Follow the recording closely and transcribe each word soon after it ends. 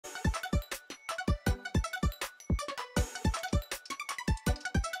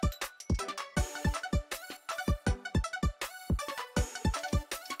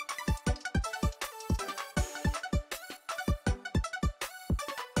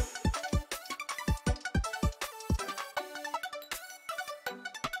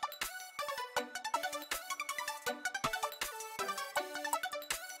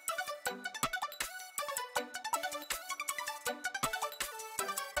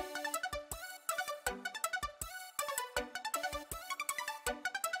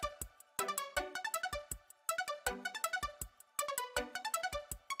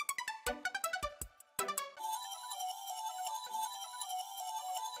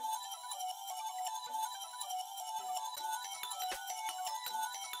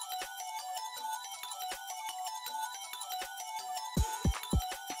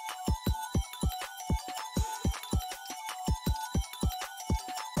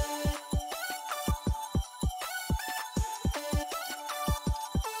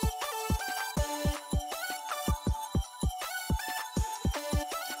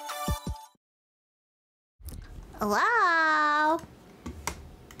Hello?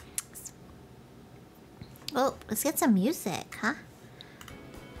 Oh, let's get some music, huh?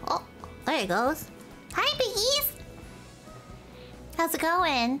 Oh, there it goes. Hi, Piggies! How's it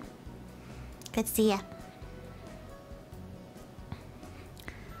going? Good to see ya.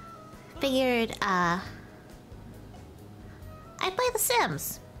 Figured, I'd play The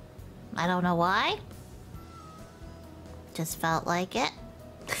Sims. I don't know why. Just felt like it.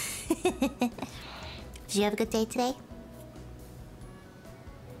 Did you have a good day today?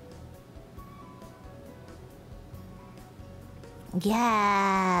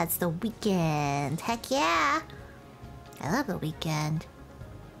 Yeah, it's the weekend. Heck yeah. I love the weekend.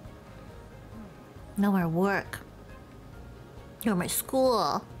 No more work. No more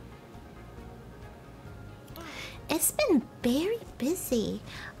school. It's been very busy.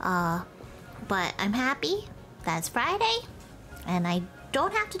 But I'm happy that it's Friday and I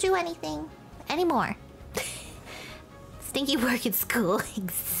don't have to do anything anymore. Stinky work at school.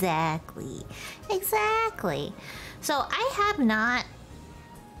 Exactly. Exactly. So I have not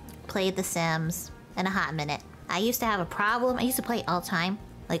played The Sims in a hot minute. I used to have a problem. I used to play it all the time.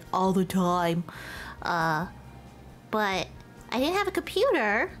 Like all the time. But I didn't have a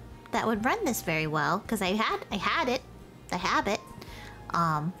computer that would run this very well. Because I have it.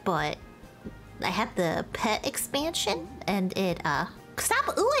 But I had the pet expansion and it stop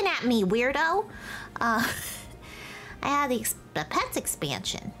oohing at me, weirdo! I had the pets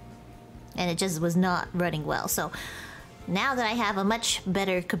expansion and it just was not running well. So now that I have a much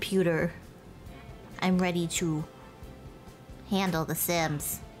better computer, I'm ready to handle The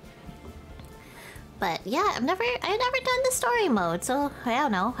Sims. But yeah, I've never done the story mode, so I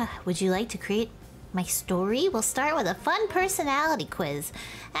don't know. Would you like to create my story? We'll start with a fun personality quiz.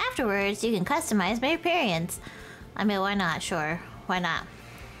 Afterwards, you can customize my appearance. I mean, why not? Sure, why not?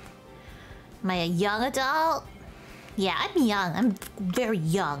 Am I a young adult? Yeah, I'm young. I'm very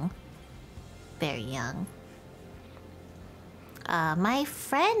young. Very young. My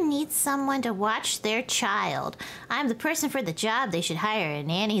friend needs someone to watch their child. I'm the person for the job. They should hire a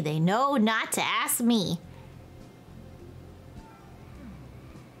nanny. They know not to ask me.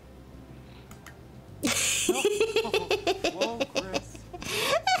 Whoa, Chris.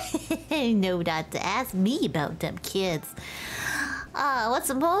 No, not to ask me about them kids.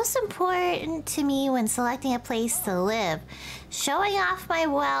 What's most important to me when selecting a place to live? Showing off my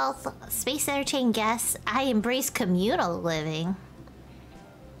wealth, space to entertain guests. I embrace communal living.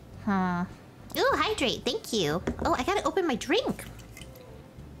 Ooh, hydrate, thank you. Oh, I gotta open my drink.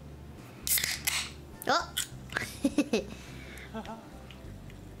 Oh.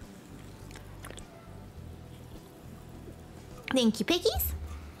 Thank you, piggies.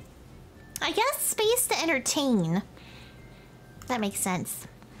 I guess space to entertain. That makes sense.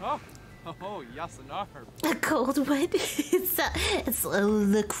 Oh, Yasanar. A cold one. It's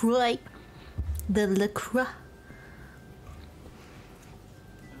LaCroix. The LaCroix.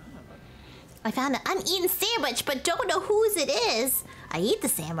 I found an uneaten sandwich, but don't know whose it is. I eat the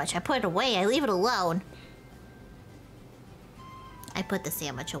sandwich. I put it away. I leave it alone. I put the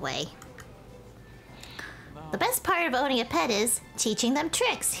sandwich away. The best part of owning a pet is teaching them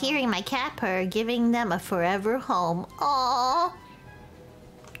tricks, hearing my cat purr, giving them a forever home. Aww.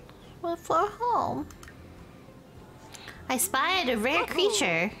 What for home? I spied a rare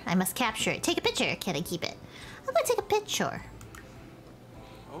creature. I must capture it. Take a picture. Can I keep it? I'm gonna take a picture.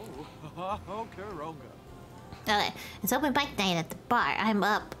 Oh, Karonga. Okay, it's open mic night at the bar. I'm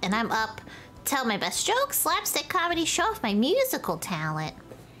up. Tell my best jokes, slapstick comedy, show off my musical talent.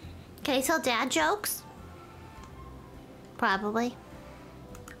 Can I tell dad jokes? Probably.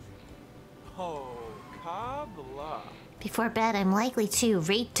 Oh, Kabla. Before bed, I'm likely to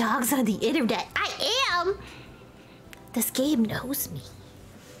rate dogs on the internet. I am! This game knows me.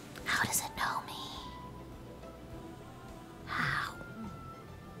 How does it know me? How?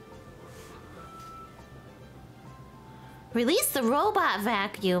 Release the robot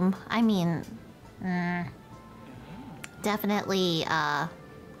vacuum. I mean, definitely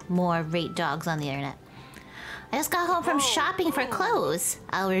more rate dogs on the internet. I just got home from shopping for clothes.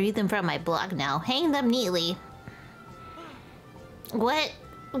 I'll read them from my blog now. Hang them neatly.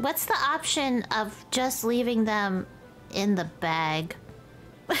 What's the option of just leaving them in the bag?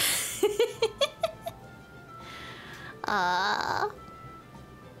 I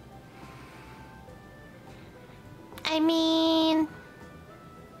mean,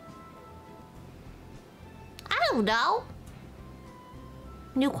 I don't know.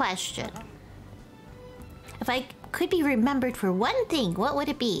 New question. If I could be remembered for one thing, what would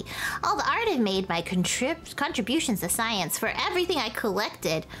it be? All the art I've made, my contributions to science, for everything I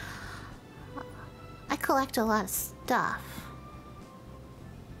collected. I collect a lot of stuff.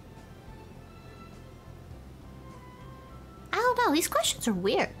 I don't know, these questions are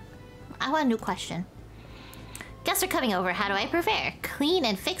weird. I want a new question. Guests are coming over, how do I prepare? Clean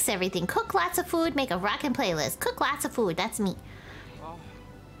and fix everything. Cook lots of food, make a rockin' playlist. Cook lots of food, that's me.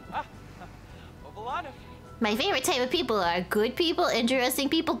 Ovalana. My favorite type of people are good people, interesting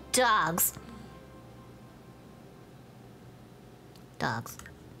people, dogs. Dogs.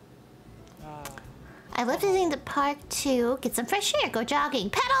 I love visiting the park to get some fresh air, go jogging,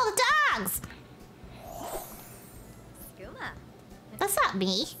 pet all the dogs! That's not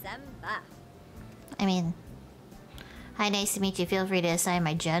me. I mean... Hi, nice to meet you. Feel free to assign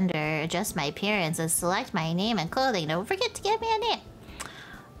my gender, adjust my appearance, and select my name and clothing. Don't forget to give me a name.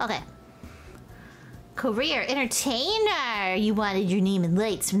 Okay. Career entertainer. You wanted your name in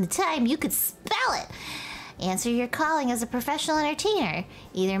lights from the time you could spell it. Answer your calling as a professional entertainer.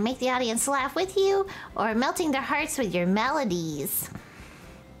 Either make the audience laugh with you or melting their hearts with your melodies.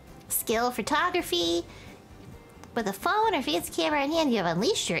 Skill photography. With a phone or fancy camera in hand, you have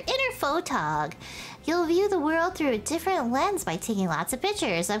unleashed your inner photog. You'll view the world through a different lens by taking lots of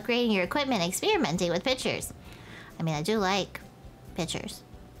pictures, upgrading your equipment, experimenting with pictures. I mean, I do like pictures.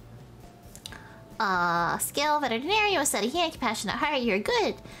 Skill, veterinarian with steady hand, compassionate heart, you're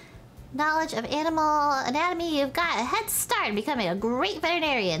good. Knowledge of animal anatomy, you've got a head start in becoming a great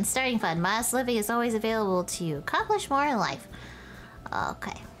veterinarian. Starting fund, modest living is always available to you. Accomplish more in life.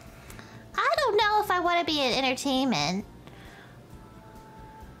 Okay. I don't know if I want to be in entertainment.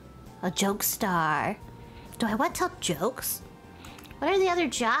 A joke star. Do I want to tell jokes? What are the other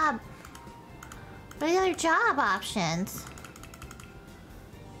job options?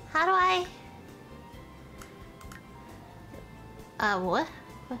 How do I... what?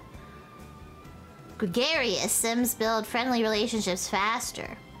 Gregarious. Sims build friendly relationships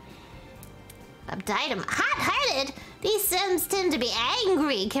faster. Hot-hearted? These Sims tend to be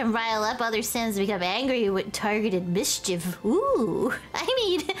angry. Can rile up other Sims to become angry with targeted mischief. Ooh. I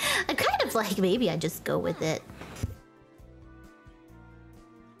mean, I'm kind of like, maybe I just go with it.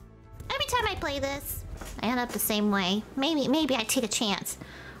 Every time I play this, I end up the same way. Maybe I take a chance.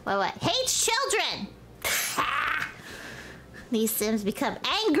 What? Hates children! These Sims become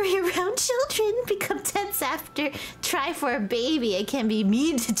angry around children, become tense after try for a baby, and can be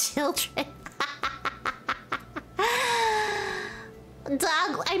mean to children.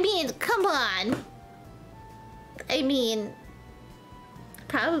 Dog, I mean, come on. I mean,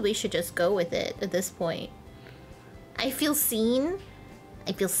 probably should just go with it at this point. I feel seen.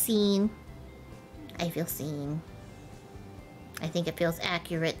 I feel seen. I feel seen. I think it feels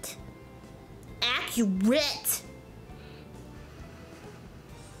accurate. Accurate!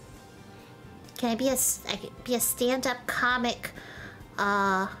 Can I be a stand-up comic,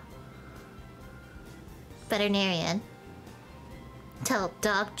 veterinarian? Tell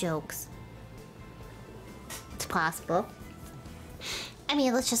dog jokes. It's possible. I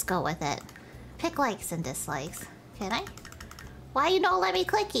mean, let's just go with it. Pick likes and dislikes. Can I? Why you don't let me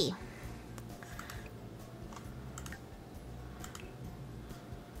clicky?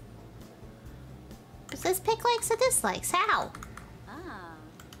 It says pick likes and dislikes. How?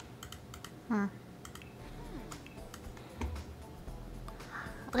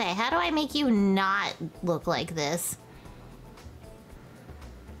 Okay, how do I make you not look like this?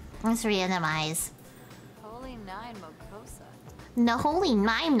 Let's randomize. Holy Nine Mokosa. No, Holy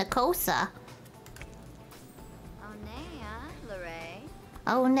Nine Nakosa. Onea, Lorray.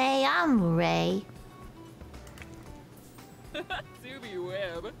 Oh, nay, I'm Ray. Zuby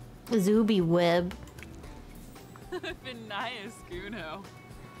Web. Zuby Web. Vinaya Skuno.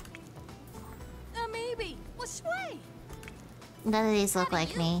 Maybe. What's way? None of these look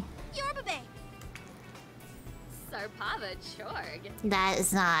like me. Yorbabe. Sarpava Chorg. That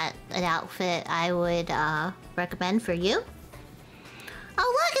is not an outfit I would recommend for you.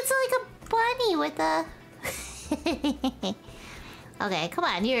 Oh look, it's like a bunny with a... Okay, come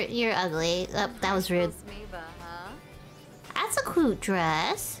on, you're ugly. Oh, that was rude. That's a cute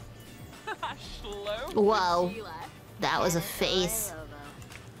dress. Whoa, that was a face.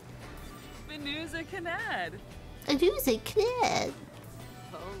 Venusa Kanad. A music kid.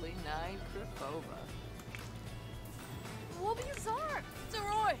 Holy Nine Kripova. Wobizar.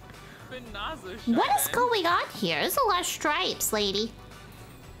 Zeroy. Benaza What is going on here? There's a lot of stripes, lady.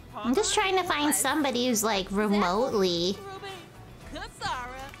 I'm just trying to find somebody who's like remotely.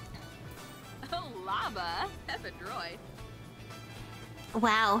 Kasara. Lava. Epidroid.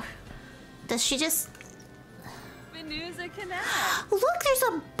 Wow. Does she just... Venusa Kanad. Look, there's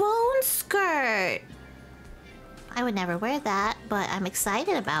a bone skirt. I would never wear that, but I'm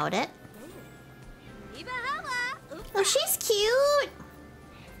excited about it. Oh, she's cute.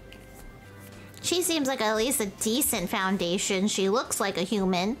 She seems like at least a decent foundation. She looks like a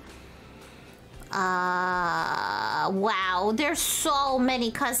human. Wow. There's so many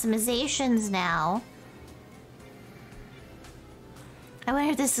customizations now. I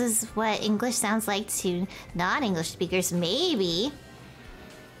wonder if this is what English sounds like to non-English speakers. Maybe.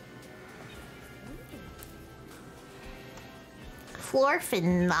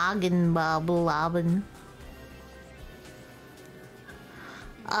 Florfin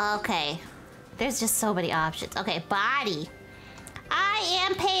Okay. There's just so many options. Okay, body. I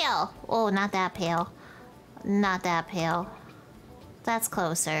am pale. Oh, not that pale. Not that pale. That's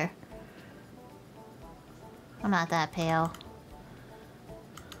closer. I'm not that pale.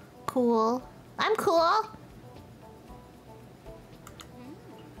 Cool. I'm cool.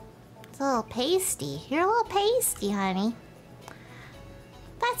 It's a little pasty. You're a little pasty, honey.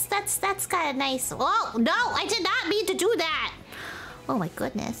 That's kind of nice. Oh, no, I did not mean to do that. Oh my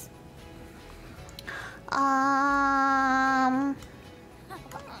goodness.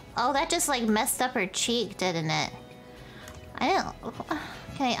 Oh, that just like messed up her cheek, didn't it? I don't...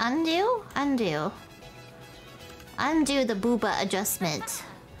 Can I undo? Undo. Undo the booba adjustment.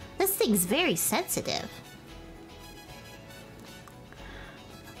 This thing's very sensitive.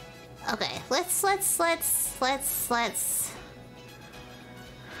 Okay, let's...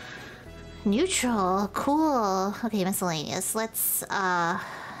 Neutral, cool. Okay, miscellaneous. Let's,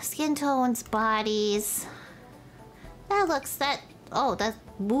 skin tones, bodies. That looks, oh, that's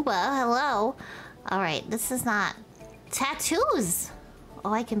booba, hello. Alright, this is not... Tattoos!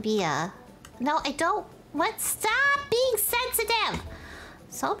 Oh, I can be a... No, I don't... What? Stop being sensitive!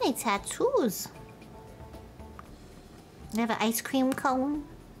 So many tattoos. You have an ice cream cone?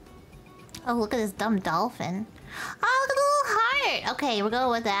 Oh, look at this dumb dolphin. Oh, look at the little heart! Okay, we're going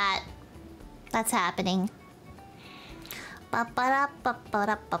with that. That's happening.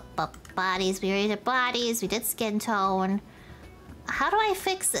 Bodies. We already did bodies. We did skin tone. How do I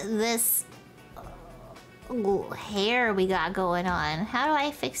fix this hair we got going on? How do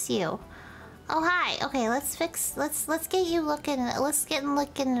I fix you? Oh, hi. Okay, let's get you looking. Let's get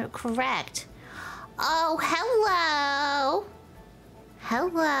looking correct. Oh, hello.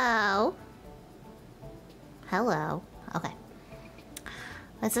 Hello. Hello. Okay.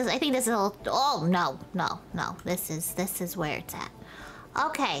 This is, I think this is a little, oh, no. This is where it's at.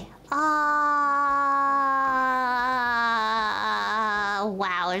 Okay.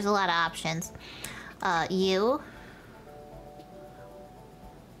 Wow, there's a lot of options. You.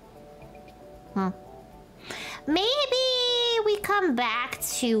 Maybe we come back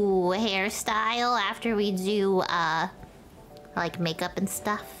to hairstyle after we do, like makeup and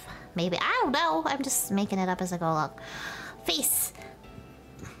stuff. Maybe, I don't know. I'm just making it up as I go along. Face.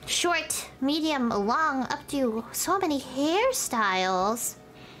 Short, medium, long, up to so many hairstyles.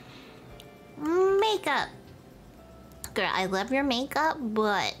 Makeup. Girl, I love your makeup,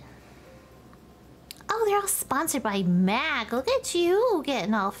 but... Oh, they're all sponsored by MAC. Look at you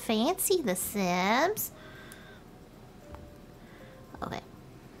getting all fancy, The Sims. Okay.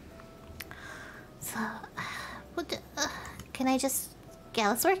 So, what can I just... Yeah,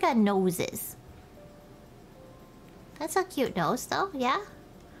 let's work on noses. That's a cute nose, though, yeah?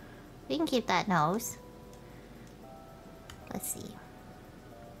 We can keep that nose. Let's see.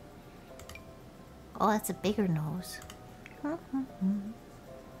 Oh, that's a bigger nose. I'm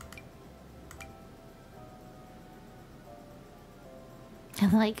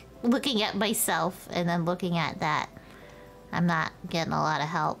like looking at myself and then looking at that. I'm not getting a lot of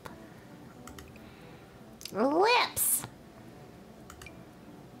help. Lips!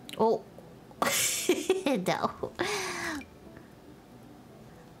 Oh. No.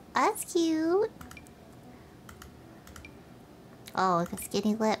 That's cute. Oh, the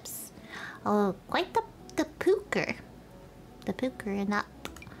skinny lips. Oh, quite the pooker. The pooker and up.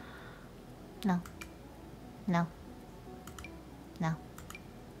 No. No. No.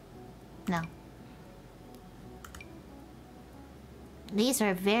 No. These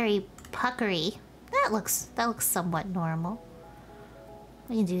are very puckery. That looks somewhat normal.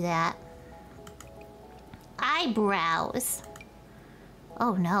 We can do that. Eyebrows.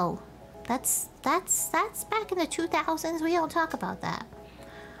 Oh no. That's back in the 2000s. We don't talk about that.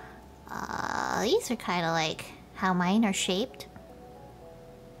 These are kind of like how mine are shaped.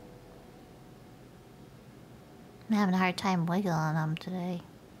 I'm having a hard time wiggling them today.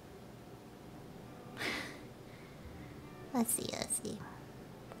 Let's see. Let's see.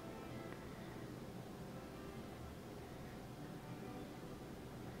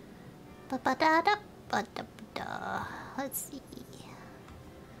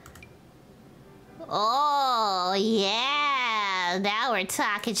 Oh, yeah. Now we're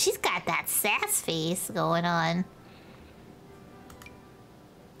talking. She's got that sass face going on.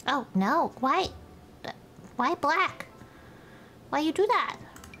 Oh, no. Why? Why black? Why you do that?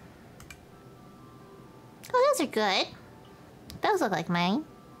 Oh, those are good. Those look like mine.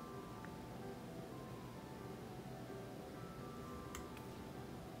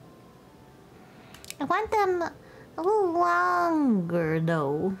 I want them a little longer,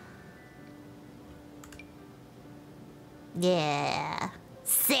 though. Yeah.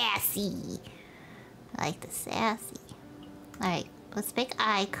 Sassy. I like the sassy. Alright, let's pick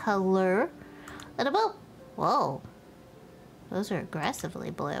eye color. Little boop. Whoa. Those are aggressively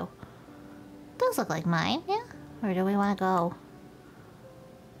blue. Those look like mine, yeah? Where do we want to go?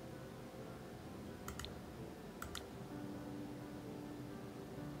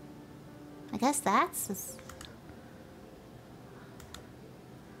 I guess that's...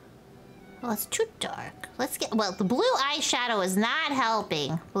 Well, it's too dark. Let's get... Well, the blue eyeshadow is not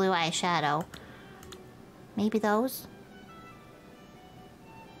helping. Blue eyeshadow. Maybe those?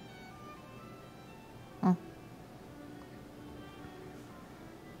 Hmm.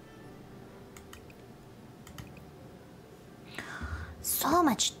 So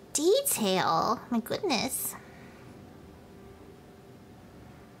much detail. My goodness.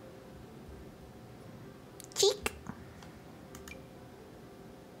 Cheek.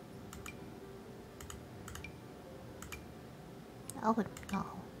 Oh, no.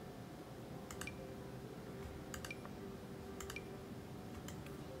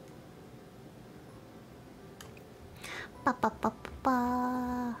 Ba, ba, ba, ba,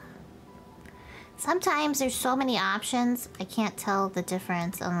 ba. Sometimes there's so many options, I can't tell the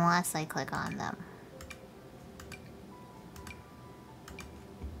difference unless I click on them.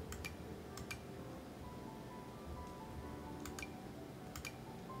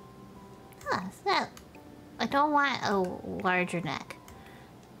 Huh, that... I don't want a larger neck.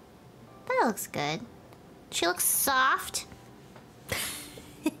 That looks good. She looks soft.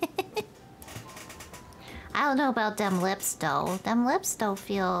 I don't know about them lips, though. Them lips, though,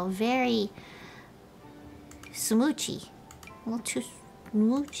 feel very... smoochy. A little too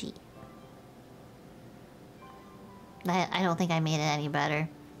smoochy. I don't think I made it any better.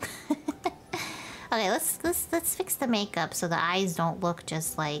 Okay, let's fix the makeup so the eyes don't look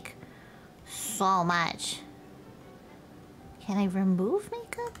just like so much. Can I remove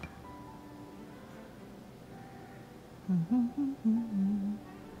makeup?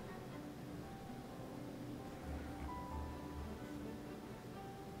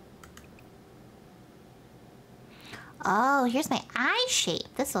 Oh, here's my eye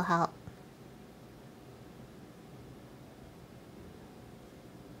shape. This will help.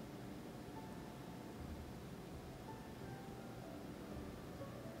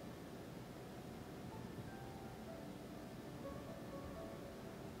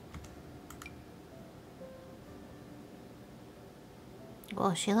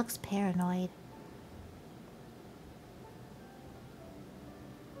 Oh, she looks paranoid.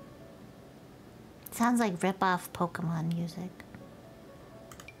 Sounds like rip-off Pokemon music.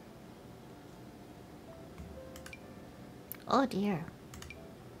 Oh dear.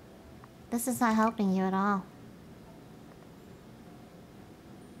 This is not helping you at all.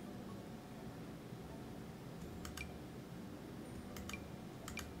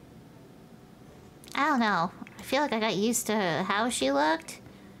 I don't know. I feel like I got used to how she looked.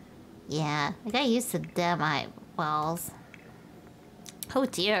 Yeah, I got used to them eyeballs. Oh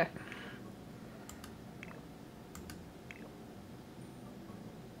dear.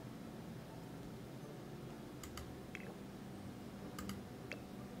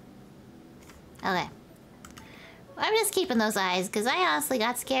 Okay. I'm just keeping those eyes because I honestly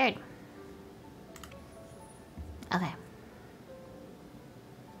got scared. Okay.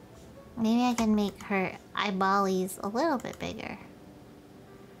 Maybe I can make her eyeballies a little bit bigger.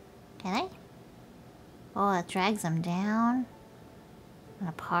 Can I? Oh, it drags them down and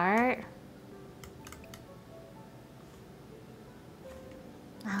apart.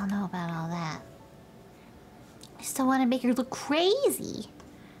 I don't know about all that. I still want to make her look crazy.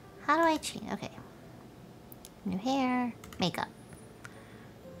 How do I change? Okay. New hair. Makeup.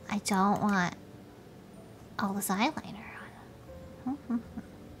 I don't want all this eyeliner on.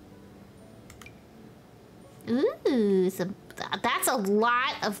 Ooh, that's a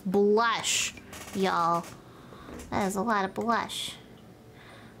lot of blush, y'all. That is a lot of blush.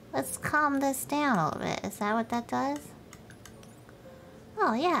 Let's calm this down a little bit. Is that what that does?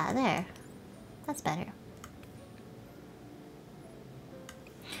 Oh, yeah, there. That's better.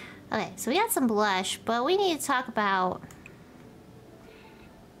 Okay, so we got some blush, but we need to talk about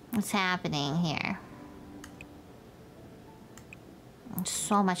What's happening here?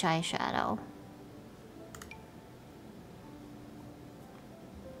 So much eyeshadow.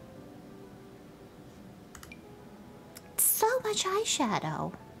 So much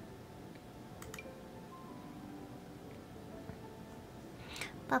eyeshadow.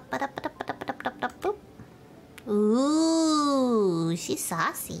 Boop. Ooh, she's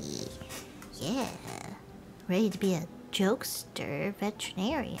saucy. Yeah. Ready to be a jokester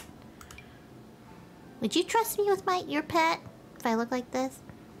veterinarian. Would you trust me with your pet if I look like this?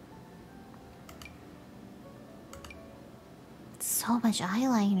 So much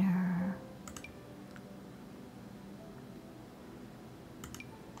eyeliner.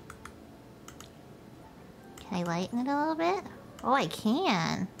 Can I lighten it a little bit? Oh, I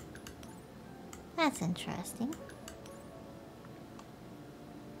can. That's interesting.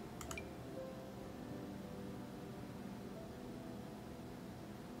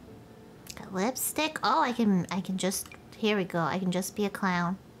 Got lipstick. Oh, I can just, here we go. I can just be a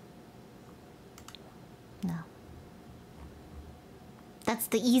clown. No. That's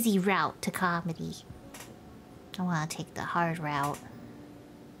the easy route to comedy. I want to take the hard route.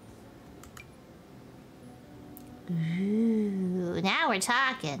 Ooh, now we're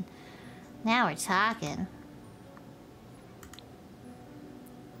talking. Now we're talking.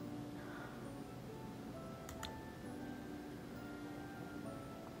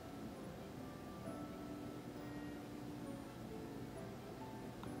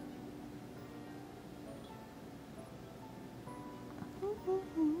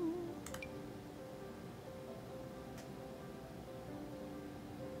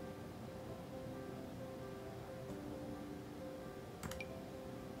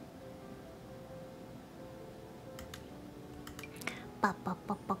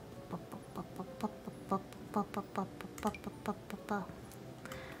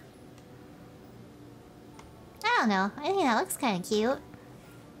 I don't know. I think that looks kind of cute.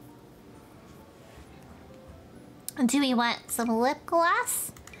 Do we want some lip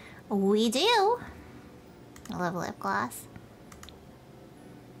gloss? We do. I love lip gloss.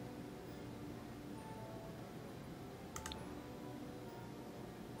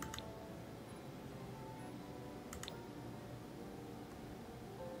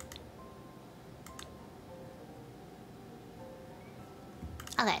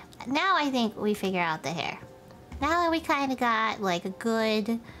 Okay, now I think we figure out the hair. Now that we kind of got like a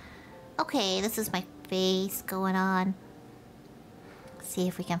good... Okay, this is my face going on. See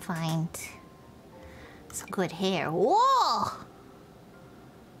if we can find some good hair. Whoa!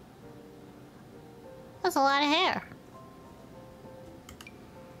 That's a lot of hair.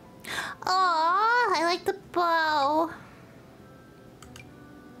 Oh, I like the bow.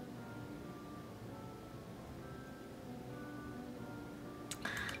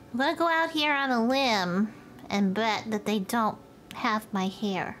 I'm gonna go out here on a limb and bet that they don't have my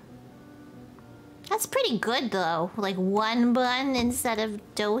hair. That's pretty good though. Like one bun instead of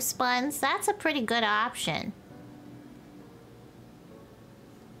dose buns. That's a pretty good option.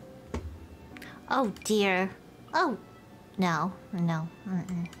 Oh dear. Oh, no. No.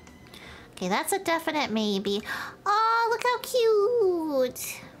 Mm-mm. Okay, that's a definite maybe. Oh, look how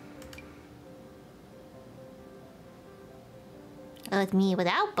cute. Like me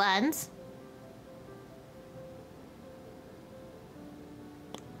without buns.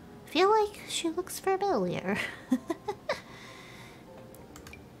 Feel like she looks familiar.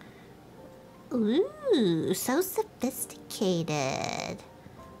 Ooh, so sophisticated.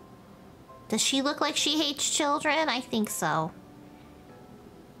 Does she look like she hates children? I think so.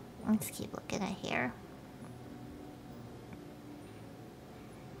 Let's keep looking at here.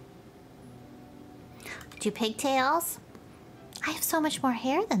 Do pigtails? I have so much more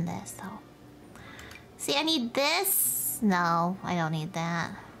hair than this, though. See, I need this. No, I don't need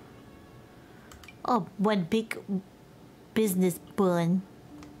that. Oh, one big business bun.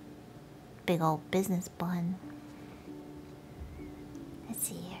 Big old business bun. Let's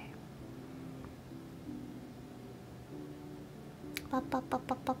see here.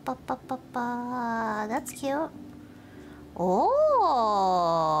 That's cute. Oh,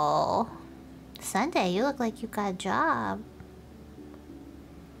 Sunday, you look like you got a job.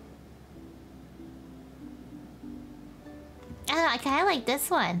 I don't know, I kind of like this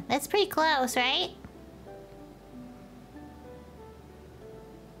one. That's pretty close, right?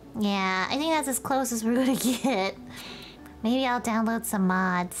 Yeah, I think that's as close as we're gonna get. Maybe I'll download some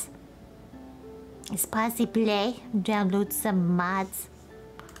mods. It's possible. Download some mods.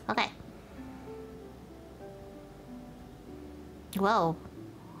 Okay. Whoa.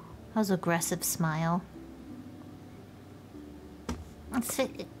 That was an aggressive smile. I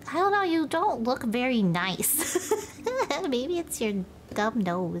don't know, you don't look very nice. Maybe it's your dumb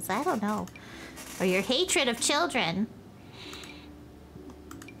nose, I don't know. Or your hatred of children.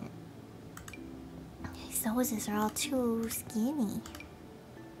 These noses are all too skinny.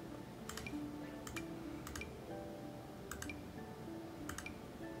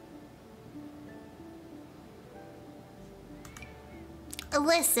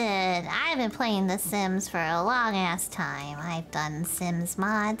 Listen, I've been playing The Sims for a long ass time. I've done Sims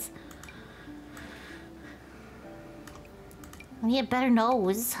mods. I need a better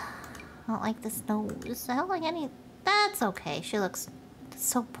nose. I don't like this nose. I don't like any... That's okay. She looks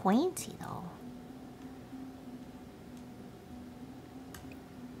so pointy though.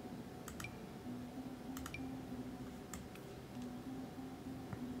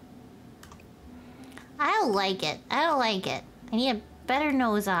 I don't like it. I don't like it. I need a better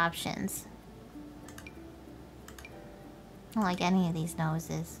nose options. I don't like any of these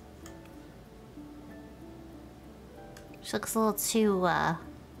noses. She looks a little too, I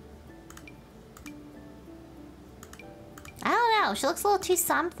don't know. She looks a little too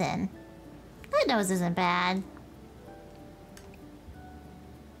something. That nose isn't bad.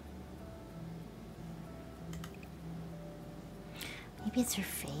 Maybe it's her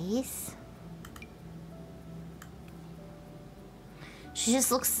face? She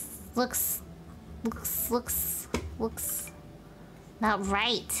just looks not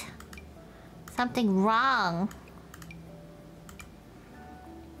right. Something wrong.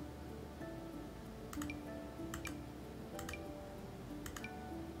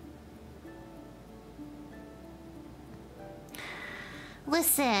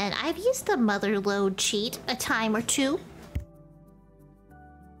 Listen, I've used the mother load cheat a time or two.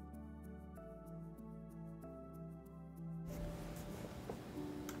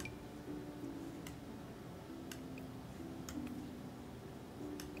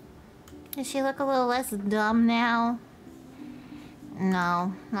 Does she look a little less dumb now?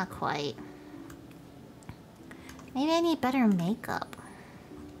 No, not quite. Maybe I need better makeup.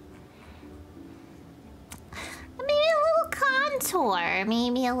 Maybe a little contour.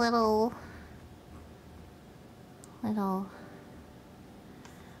 Maybe a little...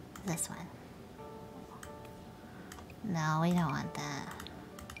 This one. No, we don't want that.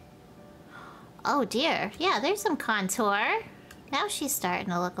 Oh dear. Yeah, there's some contour. Now she's starting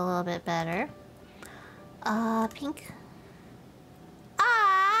to look a little bit better. Pink.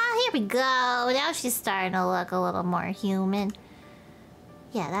 Ah, here we go. Now she's starting to look a little more human.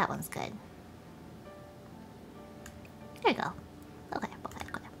 Yeah, that one's good. There you go. Okay.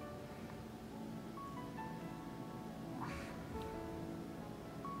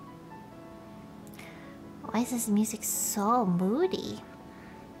 Why is this music so moody?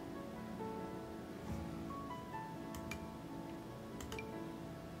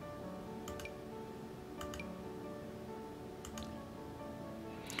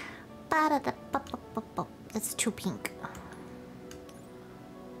 It's too pink.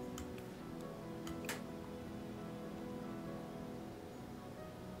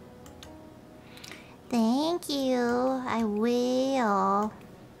 Thank you. I will.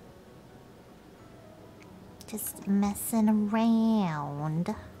 Just messing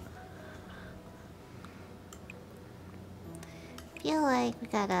around. Feel like we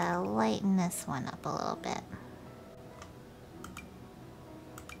gotta lighten this one up a little bit.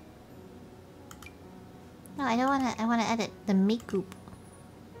 No, I don't wanna. I wanna edit the makeup.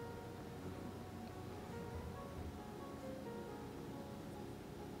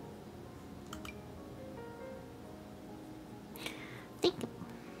 Think.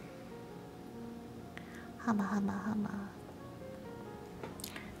 Hama.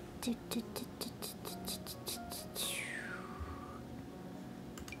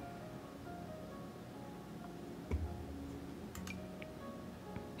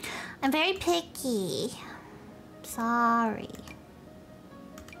 I'm very picky. Sorry.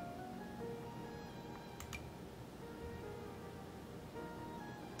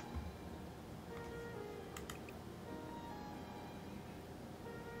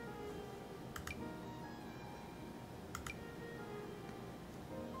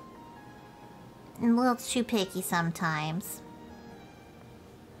 I'm a little too picky sometimes.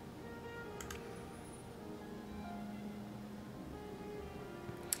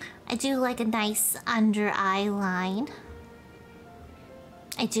 I do like a nice under eye line.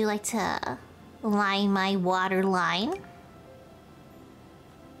 I do like to line my waterline.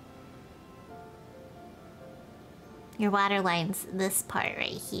 Your waterline's this part right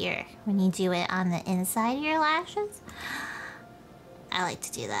here. When you do it on the inside of your lashes. I like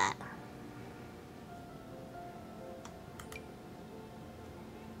to do that.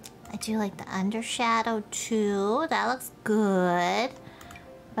 I do like the undershadow too. That looks good.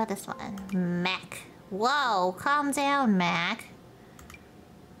 What about this one? Mac. Whoa, calm down, Mac.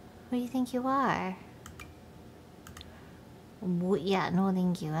 Who do you think you are? Yeah, no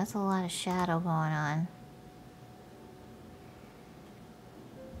thank you. That's a lot of shadow going on.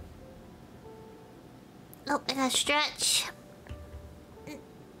 Oh, I gotta stretch.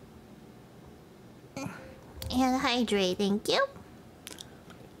 And hydrate, thank you.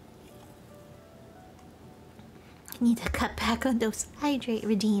 I need to cut back on those hydrate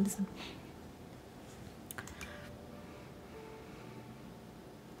redeems.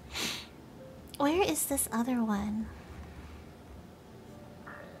 Where is this other one?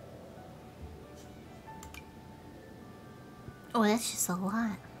 Oh, that's just a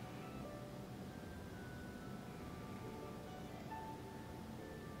lot.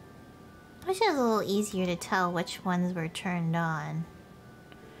 I wish it was a little easier to tell which ones were turned on.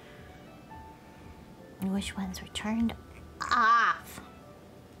 And which ones were turned off.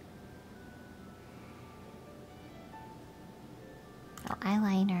 Oh,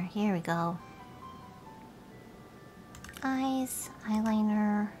 eyeliner. Here we go. Eyes,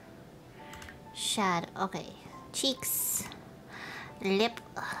 eyeliner, shadow. Okay. Cheeks, lip.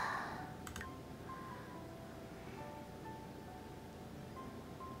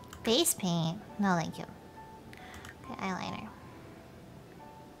 Face paint? No, thank you. Okay, eyeliner.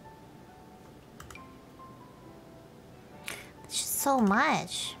 It's just so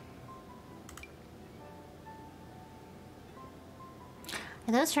much.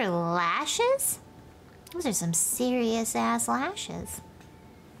 Are those her lashes? Those are some serious ass lashes.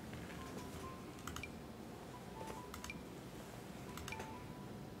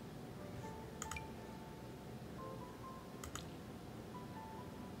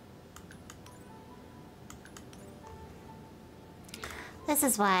 This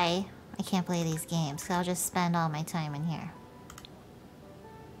is why I can't play these games, because I'll just spend all my time in here.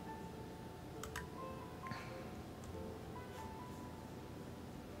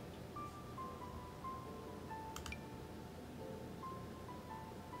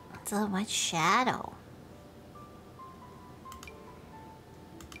 So much shadow.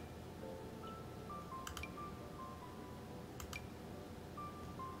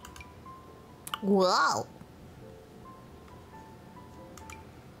 Whoa.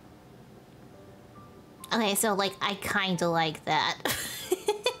 Okay, so like I kinda like that.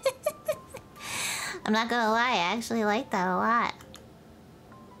 I'm not gonna lie, I actually like that a lot.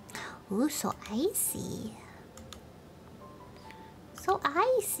 Ooh, so icy. So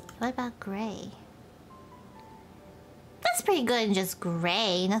icy. What about gray? That's pretty good in just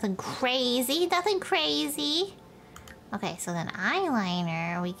gray. Nothing crazy. Nothing crazy. Okay, so then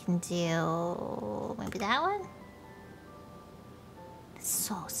eyeliner we can do maybe that one?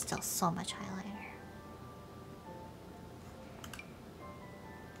 Still so much eyeliner.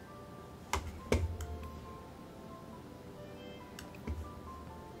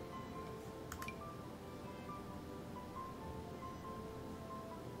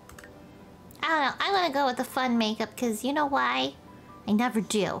 I don't know. I'm gonna go with the fun makeup because you know why? I never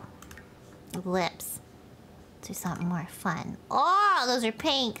do. Lips. Let's do something more fun. Oh, those are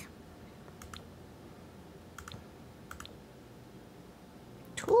pink.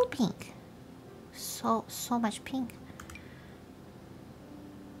 Too pink. So much pink.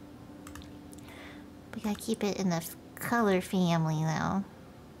 We gotta keep it in the color family though.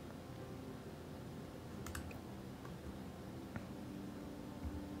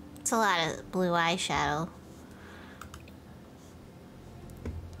 It's a lot of blue eyeshadow.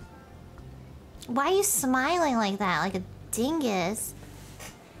 Why are you smiling like that? Like a dingus?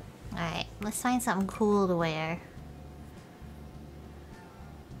 Alright, let's find something cool to wear.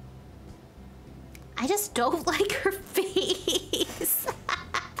 I just don't like her face. I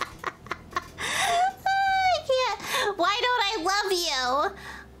can't. Why don't I love you?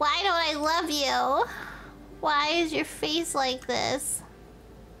 Why don't I love you? Why is your face like this?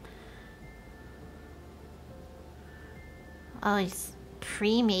 Oh, it's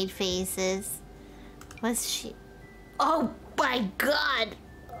pre-made faces. What's she? Oh my god!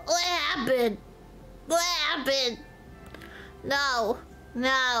 What happened? What happened? No.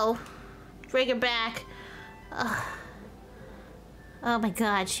 No. Bring her back. Ugh. Oh my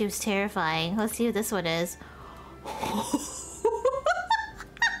god, she was terrifying. Let's see what this one is.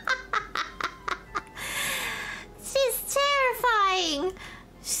 She's terrifying.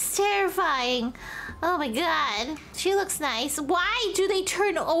 She's terrifying. Oh my god. She looks nice. Why do they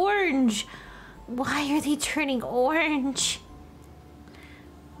turn orange? Why are they turning orange?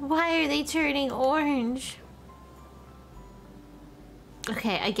 Why are they turning orange?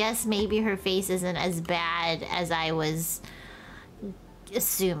 Okay, I guess maybe her face isn't as bad as I was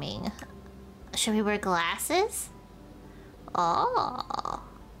assuming. Should we wear glasses? Oh.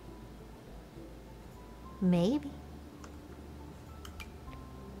 Maybe.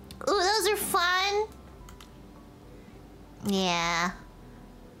 Ooh, those are fun. Yeah.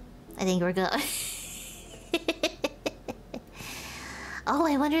 I think we're good. Oh,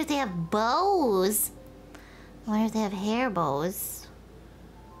 I wonder if they have bows. I wonder if they have hair bows.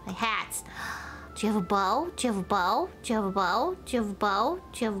 Like hats. Do you have a bow? Do you have a bow? Do you have a bow? Do you have a bow?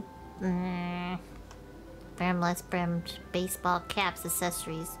 Do you have... Brimless, brimmed, baseball caps,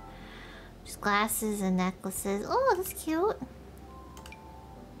 accessories. Just glasses and necklaces. Oh, that's cute.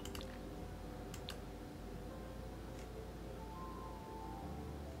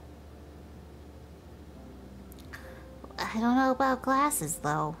 I don't know about glasses,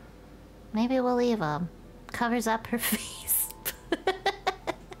 though. Maybe we'll leave them. Covers up her face.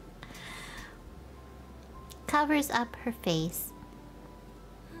 Covers up her face.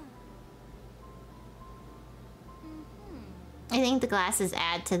 I think the glasses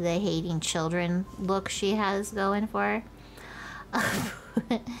add to the hating children look she has going for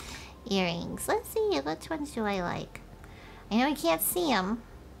her. Earrings. Let's see, which ones do I like? I know you can't see them,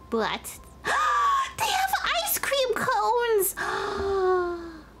 but... They have ice cream cones!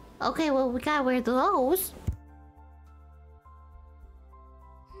 Okay, well, we gotta wear those.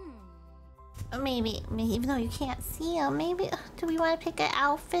 Maybe, even though you can't see them, maybe... Do we want to pick an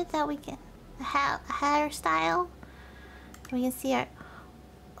outfit that we can... A hairstyle? We can see our...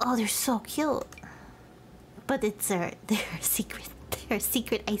 Oh, they're so cute. But it's their secret... Their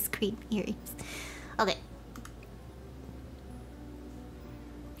secret ice cream earrings. Okay.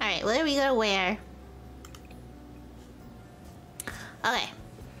 Alright, what are we gonna wear? Okay.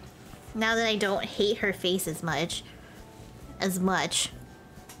 Now that I don't hate her face as much.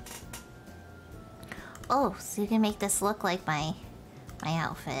 Oh, so you can make this look like my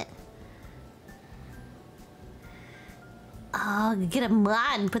outfit. Oh, get a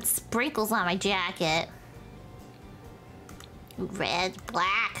mod and put sprinkles on my jacket. Red,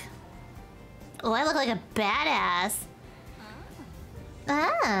 black. Oh, I look like a badass.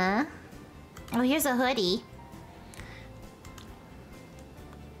 Ah. Oh, here's a hoodie.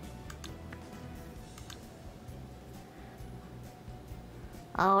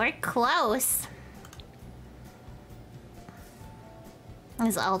 Oh, we're close.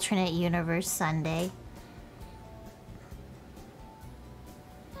 It's alternate universe Sunday.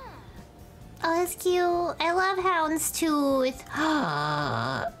 Oh, that's cute. I love Houndstooth.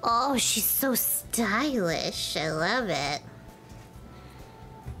 Oh, she's so stylish. I love it.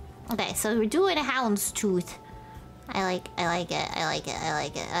 Okay, so we're doing a Houndstooth. I like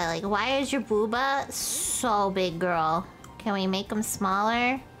it. Why is your booba so big, girl? Can we make them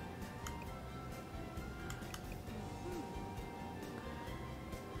smaller?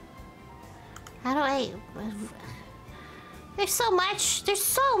 How do I... There's so much. There's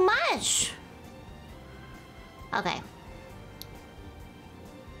so much. Okay.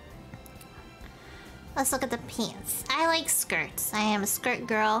 Let's look at the pants. I like skirts. I am a skirt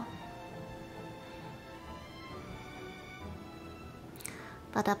girl.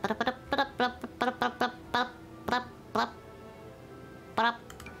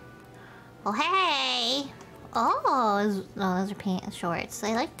 Oh, hey! Oh, those are pants, shorts.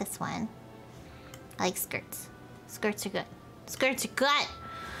 I like this one. I like skirts. Skirts are good. Skirts are good!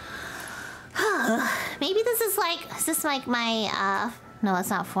 Maybe this is like my, no, it's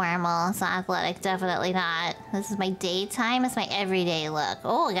not formal. It's not athletic. Definitely not. This is my daytime. It's my everyday look.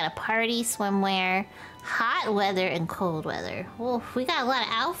 Oh, I got a party swimwear. Hot weather and cold weather. Oh, we got a lot of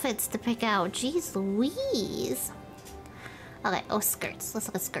outfits to pick out. Jeez Louise. Okay, oh, skirts. Let's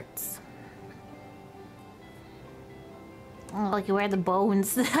look at skirts. Oh, like you wear the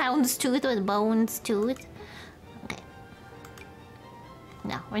bones. The Houndstooth with bones tooth. Okay.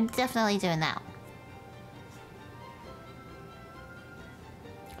 No, we're definitely doing that.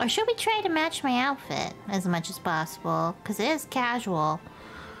 Or should we try to match my outfit as much as possible? Because it is casual.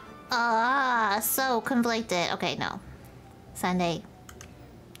 So conflicted. Okay, no. Sunday.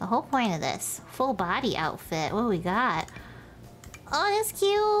 The whole point of this. Full body outfit. What do we got? Oh, that's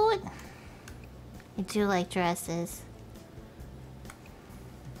cute. I do like dresses.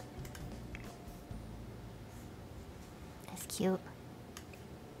 That's cute.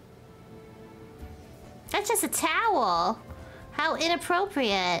 That's just a towel. How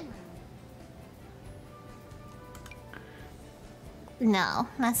inappropriate. No,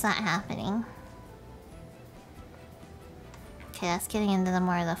 that's not happening. Okay, that's getting into the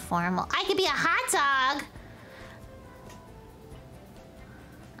more of the formal. I could be a hot dog!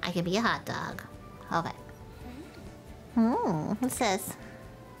 I could be a hot dog. Okay. What's this?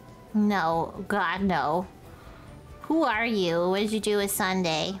 No. God, no. Who are you? What did you do with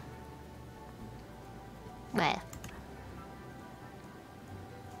Sunday? Wait.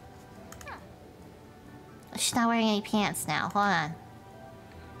 She's not wearing any pants now. Hold on.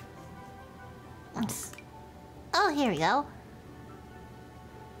 Oh, here we go.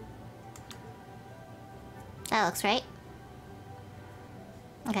 That looks right.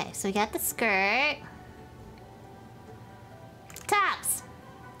 Okay, so we got the skirt. Tops.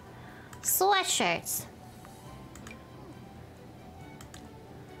 Sweatshirts.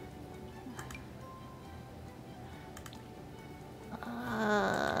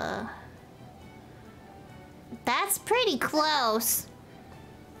 That's pretty close.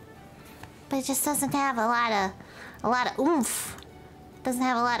 But it just doesn't have a lot of oomph. Doesn't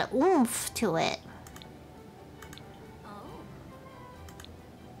have a lot of oomph to it.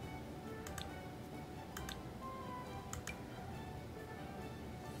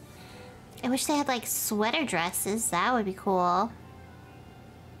 I wish they had like sweater dresses. That would be cool.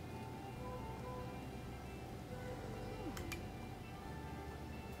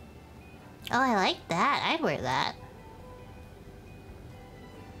 Oh, I like that. I'd wear that.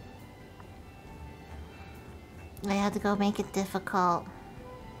 I had to go make it difficult.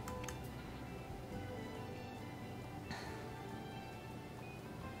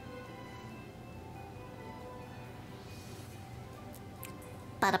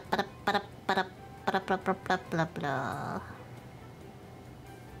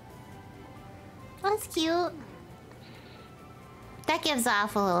 That's cute. That gives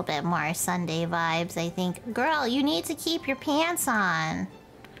off a little bit more Sunday vibes, I think. Girl, you need to keep your pants on.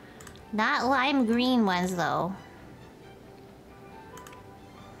 Not lime green ones, though.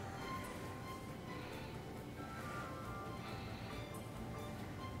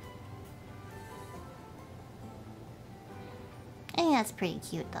 I think that's pretty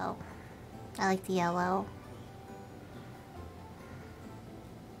cute, though. I like the yellow.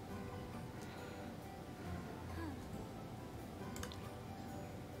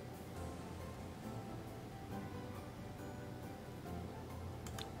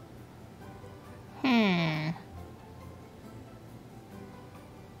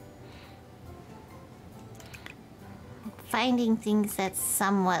 Finding things that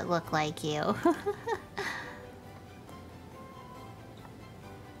somewhat look like you.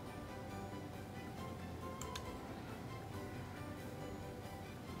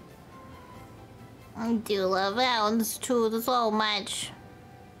 I do love Houndstooth so much.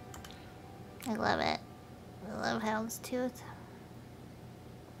 I love it. I love Houndstooth.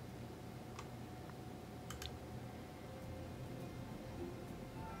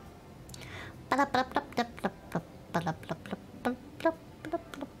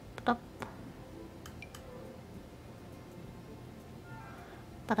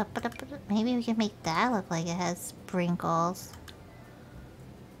 Maybe we can make that look like it has sprinkles.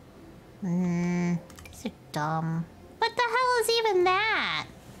 These are dumb. What the hell is even that?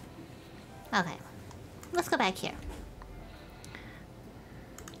 Okay, let's go back here.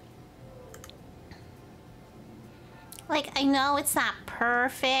 Like, I know it's not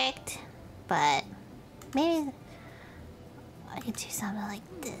perfect, but maybe I could do something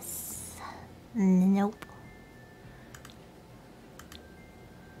like this. Nope.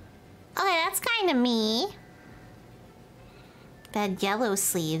 Okay, that's kind of me. If I had yellow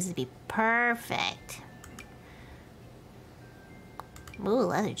sleeves, it'd be perfect. Ooh,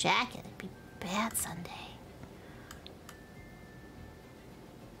 leather jacket. It'd be bad Sunday.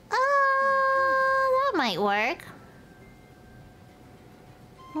 That might work.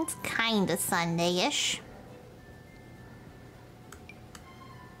 It's kinda Sunday-ish.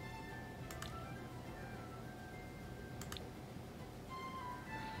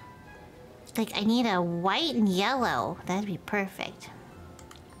 Like, I need a white and yellow. That'd be perfect.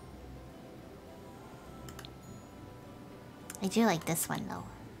 I do like this one, though.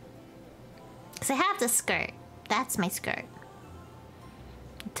 Because I have the skirt. That's my skirt.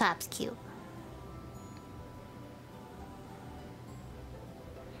 The top's cute.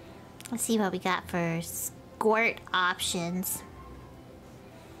 Let's see what we got for skirt options.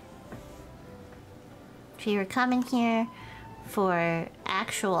 If you were coming here for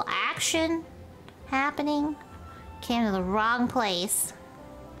actual action happening, came to the wrong place.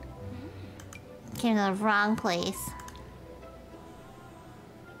 Came to the wrong place.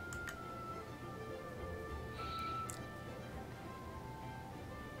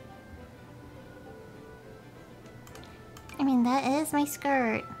 I mean, that is my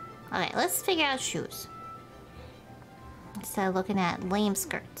skirt. Okay, let's figure out shoes. Let's instead of looking at lame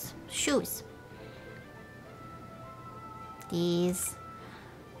skirts. Shoes. These.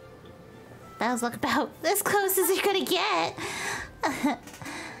 Those look about as close as you're gonna get.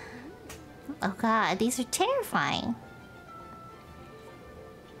 Oh god, these are terrifying.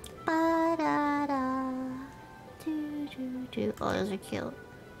 Ba-da-da. Do. Oh, those are cute.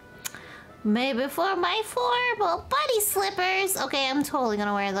 Maybe for my formal bunny slippers. Okay, I'm totally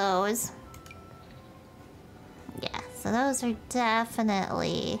gonna wear those. Yeah, so those are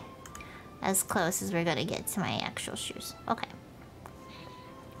definitely as close as we're gonna get to my actual shoes. Okay.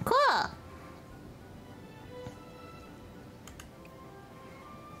 Cool.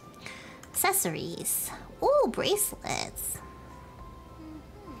 Accessories. Ooh, bracelets.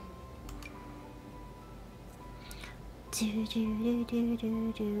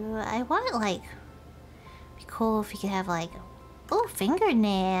 I want like be cool if you could have like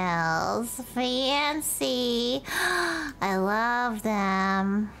fingernails. Fancy. I love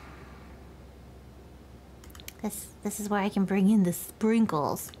them. This is where I can bring in the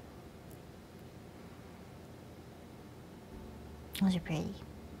sprinkles. Those are pretty.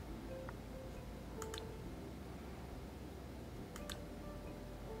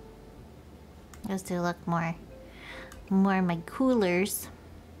 Those do look more my coolers.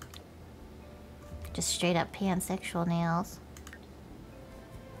 Just straight up pansexual nails.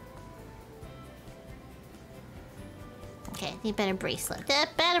 Okay, need better bracelets.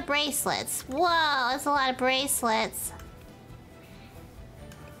 Better bracelets. Whoa, that's a lot of bracelets.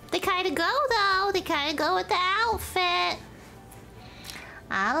 They kind of go though. They kind of go with the outfit.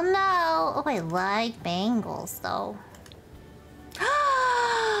 I don't know. Oh, I like bangles though.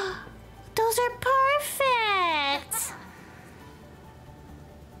 Those are perfect.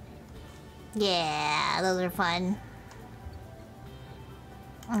 Yeah, those are fun.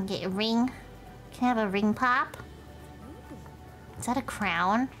 I'll get a ring. Can I have a ring pop? Is that a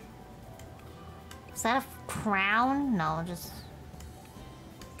crown? Is that a crown? No, just...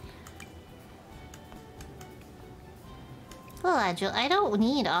 Well, I don't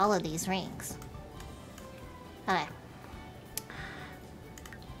need all of these rings. Okay.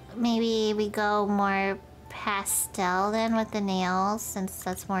 Maybe we go more pastel then with the nails, since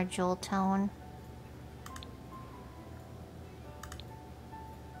that's more jewel tone.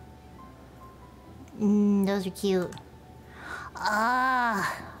 Those are cute.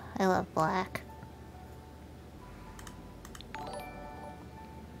 Ah, I love black.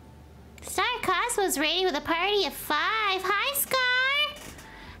 Star Cosmo's ready with a party of 5. Hi, Scar!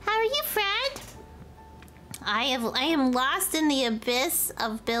 How are you, friend? I am lost in the abyss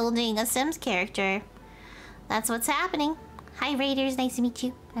of building a Sims character. That's what's happening. Hi, Raiders. Nice to meet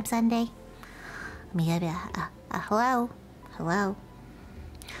you. I'm Sunday. Hello. Hello.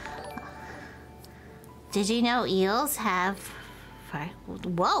 Did you know eels have...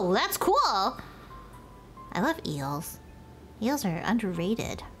 Whoa, that's cool! I love eels. Eels are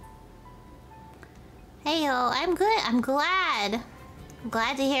underrated. Heyo, I'm good. I'm glad. I'm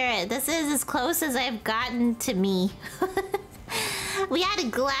glad to hear it. This is as close as I've gotten to me. We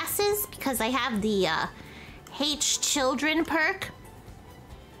added glasses because I have the H children perk.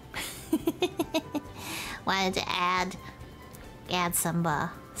 Wanted to add some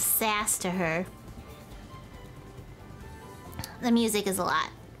sass to her. The music is a lot,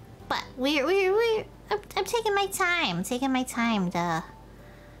 but I'm taking my time. Taking my time to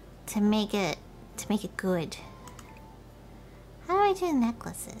make it good. How do I do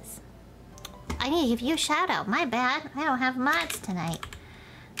necklaces? I need to give you a shout out. My bad. I don't have mods tonight.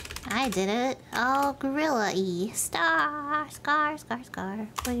 I did it all gorilla-y. Scar.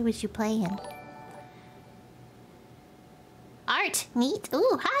 What was you playing? Art. Neat.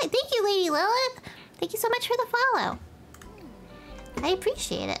 Ooh, hi. Thank you, Lady Lilith. Thank you so much for the follow. I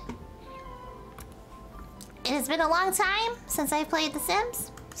appreciate it. It has been a long time since I played The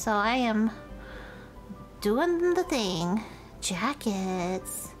Sims, so I am doing the thing.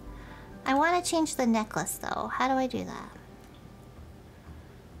 Jackets. I want to change the necklace though. How do I do that?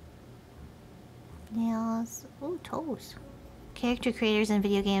 Nails. Ooh, toes. Character creators in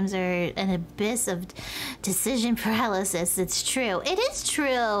video games are an abyss of decision paralysis. It's true. It is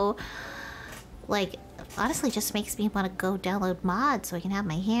true. Like, honestly, just makes me want to go download mods so I can have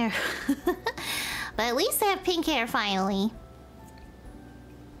my hair. But at least I have pink hair finally.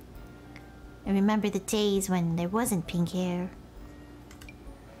 I remember the days when there wasn't pink hair.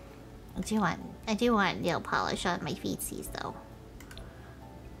 I do want nail polish on my feetsies though.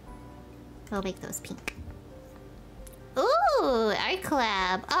 We'll make those pink. Ooh, art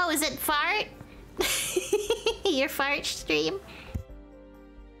collab. Oh, is it fart? Your fart stream?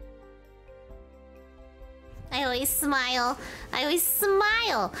 I always smile. I always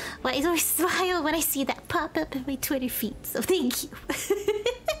smile. But I always smile when I see that pop up in my Twitter feed. So thank you.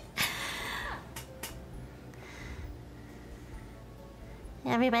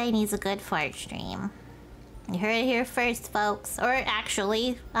 Everybody needs a good fart stream. You heard it here first, folks. Or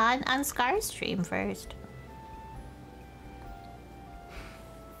actually, on Scar's stream first.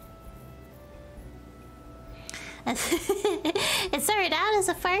 It started out as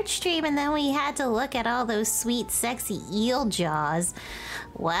a fart stream, and then we had to look at all those sweet, sexy eel jaws.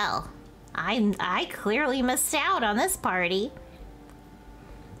 Well, I clearly missed out on this party.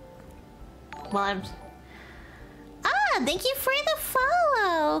 Well, thank you for the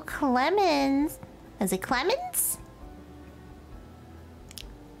follow, Clemens. Is it Clemens?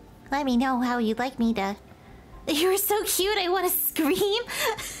 Let me know how you'd like me to... You're so cute, I want to scream.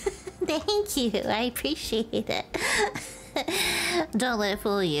 Thank you, I appreciate it. Don't let it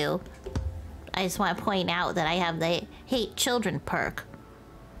fool you. I just want to point out that I have the hate children perk.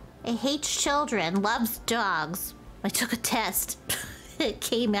 It hates children, loves dogs. I took a test. It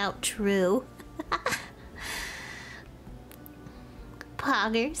came out true.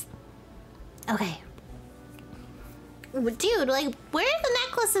 Poggers. Okay. Dude, like, where are the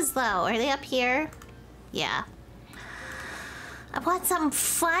necklaces though? Are they up here? Yeah. I want something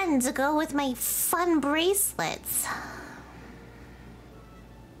fun to go with my fun bracelets.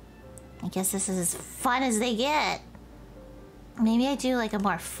 I guess this is as fun as they get. Maybe I do like a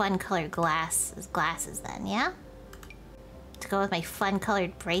more fun colored glasses then, yeah? To go with my fun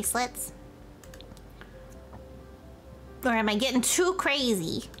colored bracelets? Or am I getting too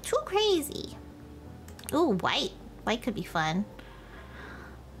crazy? Too crazy. Ooh, white. White could be fun.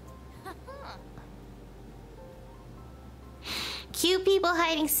 Cute people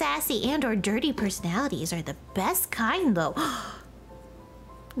hiding sassy and or dirty personalities are the best kind, though.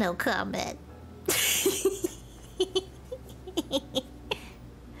 No comment.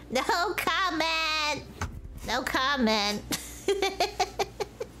 No comment. No comment.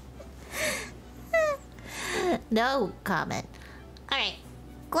 No comment. Alright.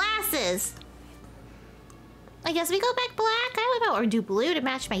 Glasses. I guess we go back black? I don't know. Or do blue to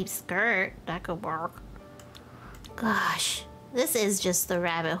match my skirt. That could work. Gosh. This is just the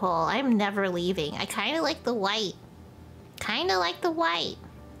rabbit hole. I'm never leaving. I kind of like the white. Kind of like the white.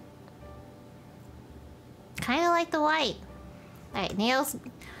 Kind of like the white. Alright, nails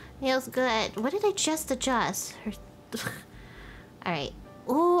good. What did I just adjust? Alright.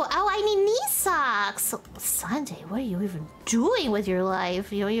 Ooh, oh, I need knee socks. Sunday, what are you even doing with your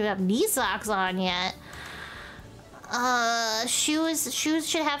life? You don't even have knee socks on yet. Shoes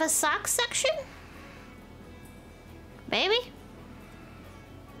should have a sock section? Maybe?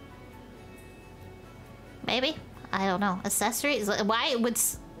 Maybe? I don't know. Accessories? Why would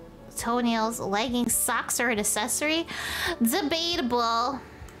toenails, leggings, socks are an accessory? Debatable.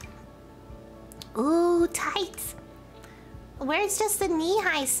 Ooh, tights. Where's just the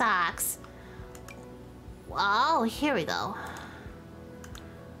knee-high socks? Oh, here we go.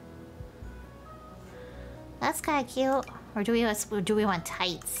 That's kind of cute. Or do we want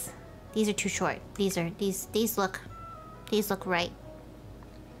tights? These are too short. These look right.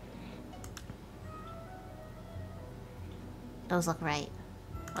 Those look right.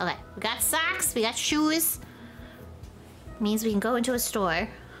 Okay, we got socks, we got shoes. Means we can go into a store.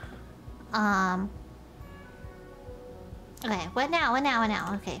 Okay, what now?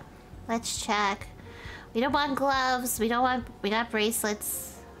 Okay, let's check. We don't want gloves. We got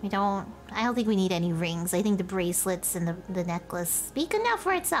bracelets. I don't think we need any rings. I think the bracelets and the necklace speak enough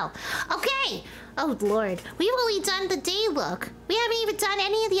for itself. Okay! Oh, Lord. We've only done the day look. We haven't even done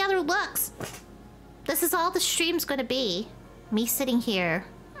any of the other looks. This is all the stream's gonna be. Me sitting here,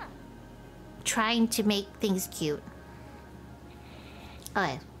 trying to make things cute.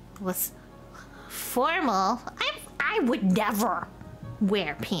 Okay, what's formal? I would never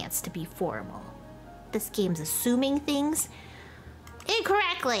wear pants to be formal. This game's assuming things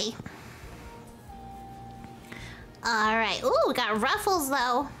incorrectly. Alright. Ooh, we got ruffles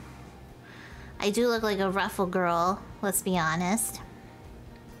though. I do look like a ruffle girl, let's be honest.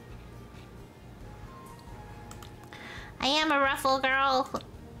 I am a ruffle girl.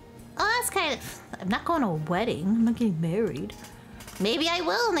 Oh, that's kind of... I'm not going to a wedding. I'm not getting married. Maybe I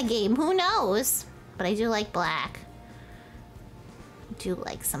will in the game. Who knows? But I do like black. I do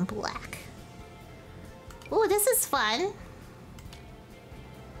like some black. Ooh, this is fun.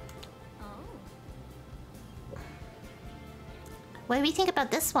 What do we think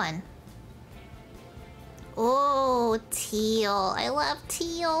about this one? Oh, teal. I love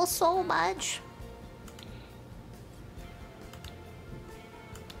teal so much.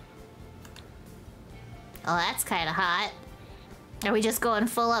 Oh, that's kind of hot. Are we just going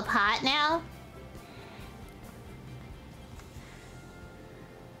full up hot now?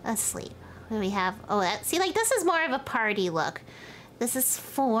 Let's sleep. What do we have? Oh, that, see, like, this is more of a party look. This is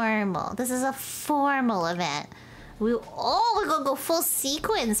formal. This is a formal event. We're gonna go full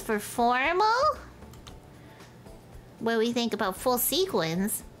sequins for formal? What do we think about full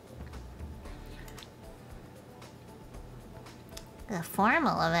sequins? A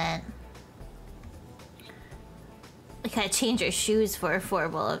formal event. We gotta change our shoes for a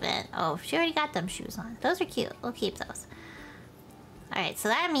formal event. Oh, she already got them shoes on. Those are cute. We'll keep those. Alright, so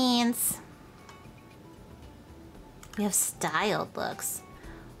that means we have styled looks.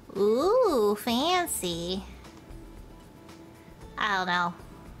 Ooh, fancy. I don't know.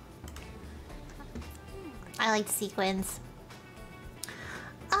 I like sequins.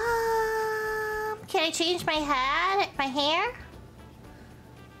 Can I change my hat? My hair?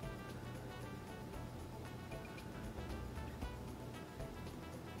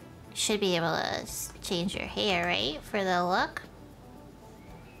 Should be able to change your hair, right? For the look.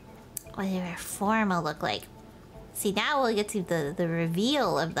 What does your formal look like? See, now we'll get to the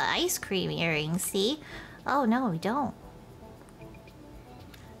reveal of the ice cream earrings, see? Oh, no, we don't.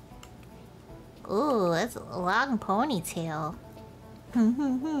 Ooh, that's a long ponytail.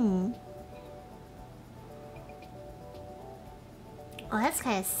 Oh, that's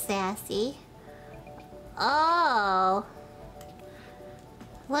kind of sassy. Oh.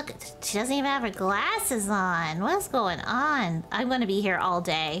 Look, she doesn't even have her glasses on. What's going on? I'm gonna be here all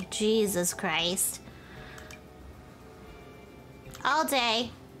day. Jesus Christ. All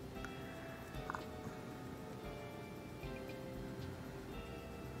day.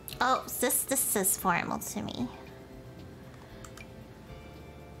 Oh, this is formal to me.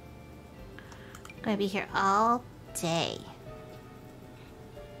 I'm gonna be here all day.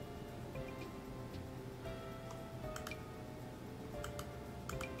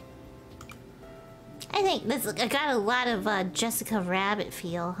 I think this I got a lot of Jessica Rabbit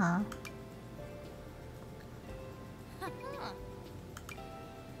feel, huh?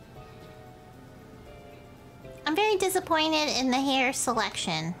 I'm very disappointed in the hair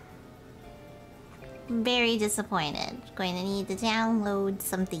selection. Very disappointed. Going to need to download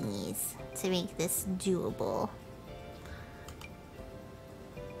some thingies to make this doable.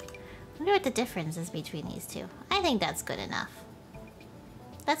 I wonder what the difference is between these two. I think that's good enough.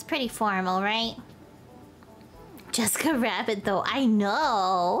 That's pretty formal, right? Jessica Rabbit, though, I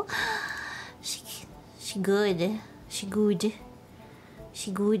know. She good. She good.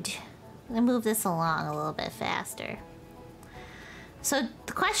 She good. I'm gonna move this along a little bit faster. So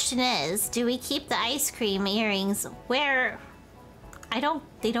the question is, do we keep the ice cream earrings where...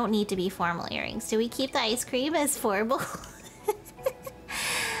 They don't need to be formal earrings. Do we keep the ice cream as formal?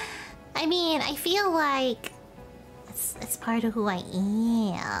 I mean, I feel like it's part of who I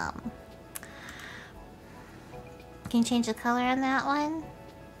am. Can you change the color on that one?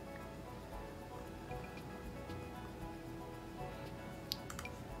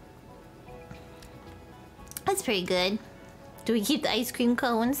 That's pretty good. Do we keep the ice cream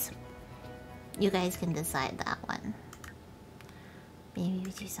cones? You guys can decide that one. Maybe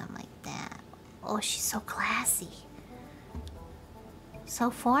we do something like that. Oh, she's so classy. So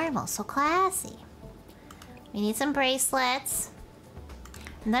formal, so classy. We need some bracelets.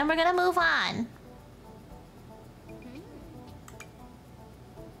 And then we're gonna move on.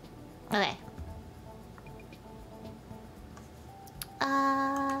 Okay.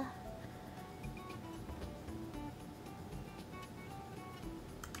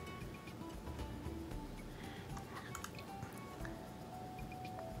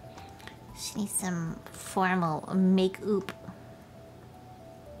 She needs some formal make-oop.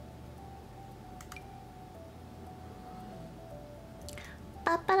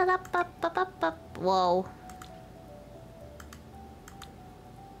 Whoa.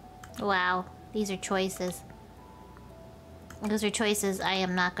 Wow. These are choices. Those are choices I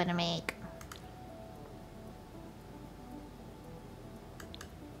am not gonna make.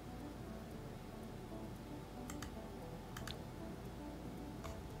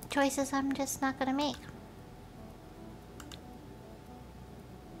 Choices I'm just not gonna make.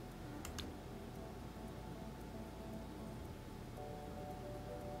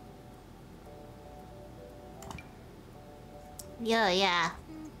 Yeah.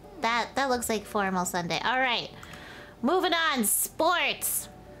 That looks like formal Sunday. Alright. Moving on. Sports.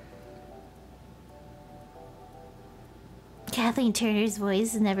 Kathleen Turner's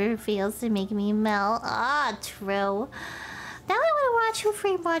voice never fails to make me melt. Ah, true. Now I want to watch Who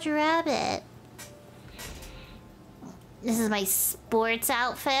Framed Roger Rabbit. This is my sports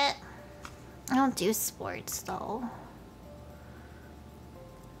outfit. I don't do sports though.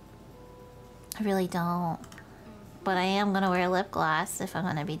 I really don't. But I am gonna wear lip gloss if I'm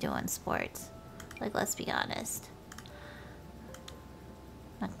gonna be doing sports. Like, let's be honest.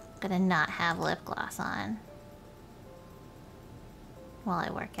 I'm not gonna not have lip gloss on while I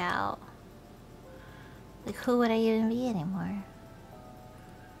work out. Like, who would I even be anymore?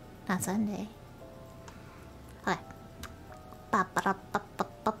 Not Sunday. Okay.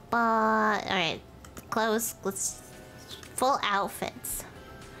 Alright. Clothes. Let's... Full outfits.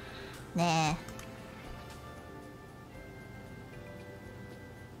 Nah.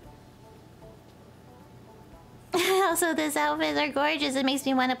 Also, these outfits are gorgeous. It makes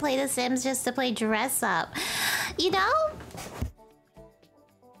me want to play The Sims just to play dress up. You know?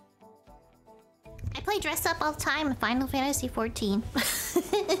 I play dress up all the time in Final Fantasy XIV.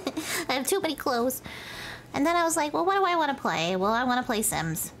 I have too many clothes. And then I was like, well, what do I want to play? Well, I want to play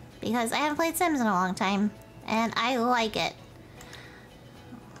Sims. Because I haven't played Sims in a long time. And I like it.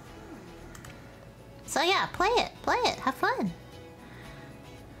 So yeah, play it. Play it. Have fun.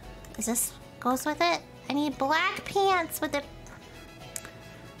 Is this goes with it? I need black pants with the...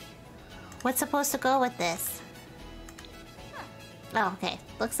 What's supposed to go with this? Oh, okay.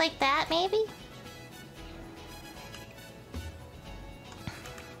 Looks like that, maybe?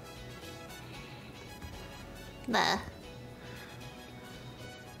 I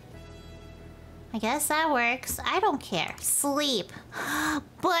guess that works. I don't care. Sleep.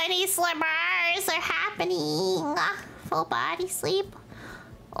 Bunny slippers are happening. Full body sleep.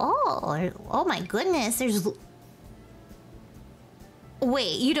 Oh my goodness. There's...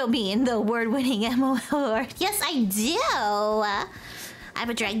 Wait, you don't mean the award-winning MMOR? Yes, I do. I'm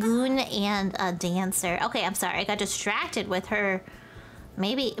a dragoon and a dancer. Okay, I'm sorry. I got distracted with her.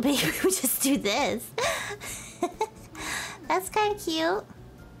 Maybe we just do this. That's kind of cute.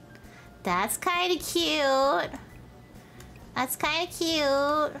 That's kind of cute. That's kind of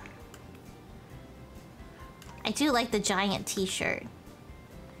cute. I do like the giant t-shirt.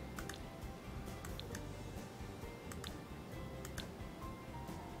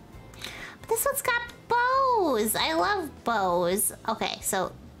 But this one's got bows. I love bows. Okay,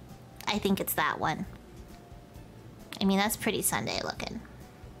 so I think it's that one. I mean, that's pretty Sunday looking.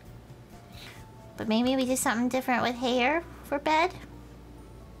 But maybe we do something different with hair for bed.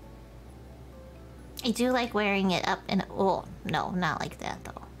 I do like wearing it up in... Oh, no, not like that,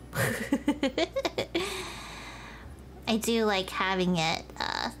 though. I do like having it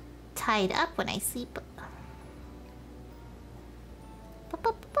tied up when I sleep.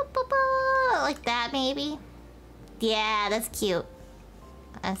 Like that, maybe? Yeah, that's cute.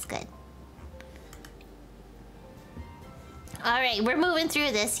 That's good. Alright, we're moving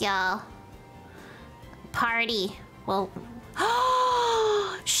through this, y'all. Party. Well...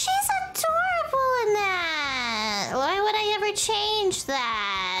 She's adorable in that! Why would I ever change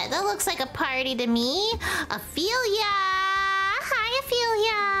that? That looks like a party to me. Ophelia! Hi,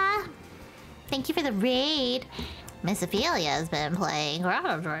 Ophelia! Thank you for the raid. Miss Ophelia has been playing. Shout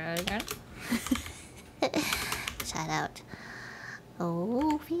out.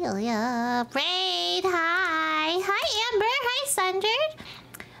 Oh, Ophelia. Raid, hi! Hi, Amber! Hi, Sundered!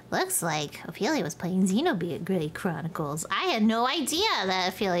 Looks like Ophelia was playing Xenoblade Chronicles. I had no idea that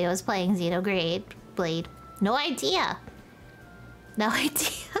Ophelia was playing Xenoblade Blade. No idea. No idea.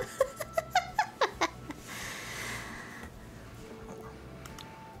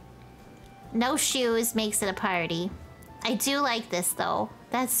 No shoes makes it a party. I do like this though.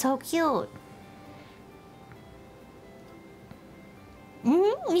 That's so cute.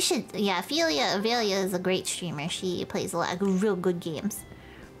 You should... Yeah, Ophelia is a great streamer. She plays a lot of real good games.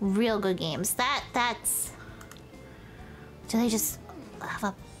 Real good games. That's... Do they just have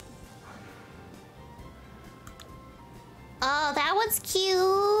a... Oh, that one's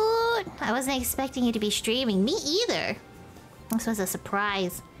cute! I wasn't expecting you to be streaming. Me either. This was a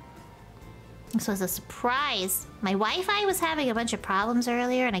surprise. This was a surprise. My Wi-Fi was having a bunch of problems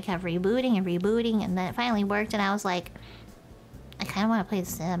earlier and I kept rebooting and rebooting and then it finally worked and I was like... I kind of want to play The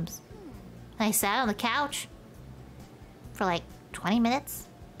Sims. And I sat on the couch for like 20 minutes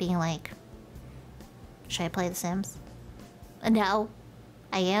being like, should I play The Sims? And now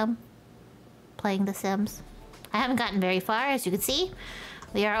I am playing The Sims. I haven't gotten very far, as you can see.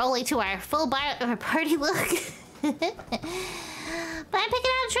 We are only to our full party look. But I'm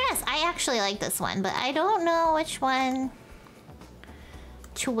picking out a dress. I actually like this one, but I don't know which one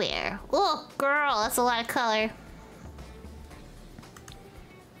to wear. Oh, girl, that's a lot of color.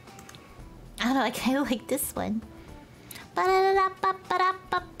 I don't know, I kind of like this one. But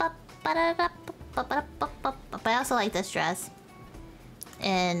I also like this dress.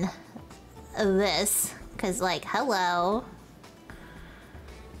 And this. Because, like, hello.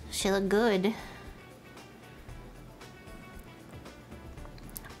 She look good.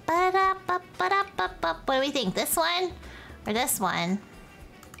 What do we think? This one? Or this one?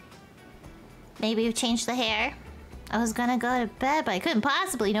 Maybe we change the hair? I was gonna go to bed, but I couldn't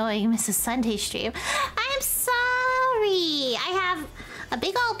possibly know I missed a Sunday stream. I'm sorry! I have a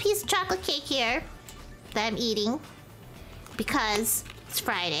big old piece of chocolate cake here that I'm eating because it's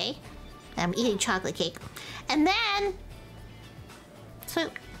Friday. I'm eating chocolate cake. And then... So...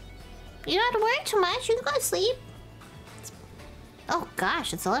 You don't have to worry too much. You can go to sleep. Oh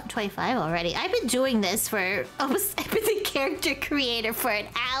gosh, it's 11:25 already. I've been doing this for almost... I've been the character creator for an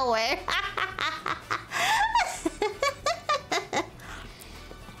hour.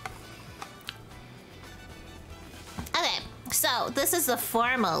 Okay, so this is the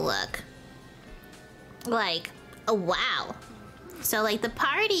formal look. Like, oh wow. So like the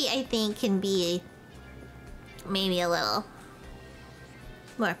party, I think, can be maybe a little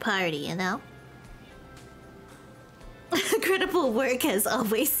more party, you know? Incredible work as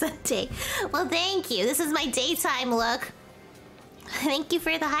always, Sunday. Well, thank you. This is my daytime look. Thank you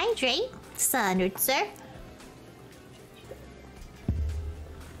for the hydrate, Honored sir.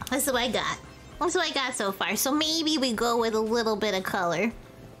 This is what I got. That's what I got so far. So maybe we go with a little bit of color.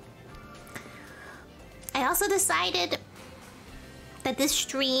 I also decided that this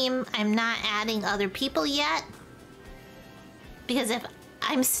stream, I'm not adding other people yet. Because if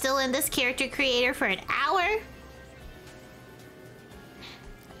I'm still in this character creator for an hour...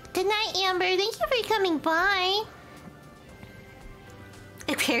 Good night, Amber. Thank you for coming by.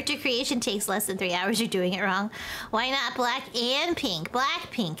 If character creation takes less than 3 hours, you're doing it wrong. Why not black and pink?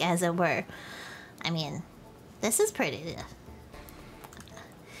 Black pink, as it were. I mean, this is pretty.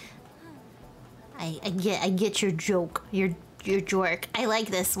 I get your joke. Your jork. I like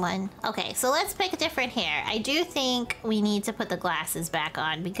this one. Okay, so let's pick a different hair. I do think we need to put the glasses back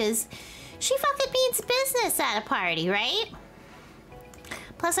on because she fucking means business at a party, right?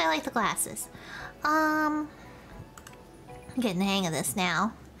 Plus, I like the glasses. I'm getting the hang of this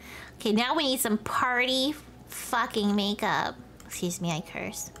now. Okay, now we need some party fucking makeup. Excuse me, I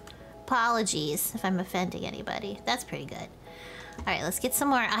curse. Apologies if I'm offending anybody. That's pretty good. Alright, let's get some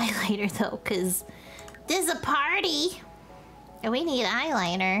more eyeliner though, because this is a party. And we need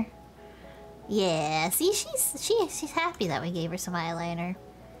eyeliner. Yeah, see, she's happy that we gave her some eyeliner.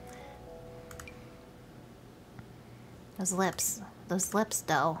 Those lips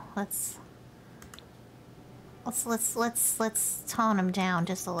though. Let's tone them down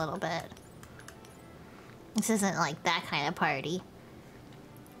just a little bit. This isn't like that kind of party.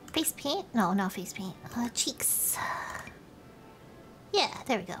 Face paint? No, not face paint. Cheeks. Yeah,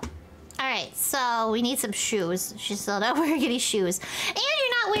 there we go. Alright, so we need some shoes. She's still not wearing any shoes. And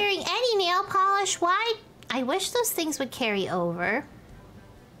you're not wearing any nail polish. Why? I wish those things would carry over.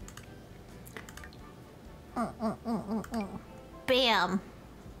 Bam.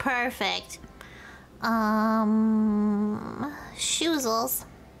 Perfect. Shoozles.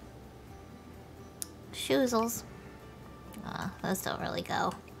 Those don't really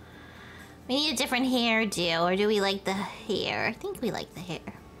go. We need a different hairdo, or do we like the hair? I think we like the hair.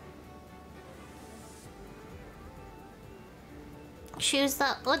 Shoes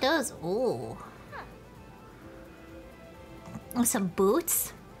up. What those? Ooh. Oh, some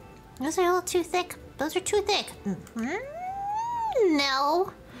boots? Those are a little too thick. Those are too thick.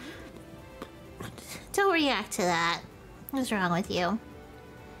 No. Don't react to that. What's wrong with you?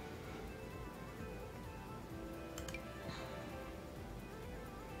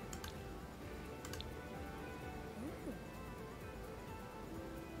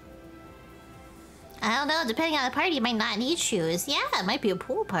 I don't know, depending on the party, you might not need shoes. Yeah, it might be a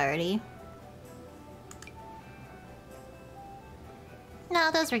pool party. No,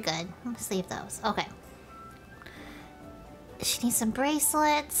 those were good. Let's leave those. Okay. She needs some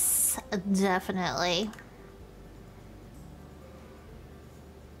bracelets. Definitely.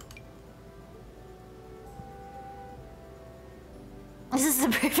 This is the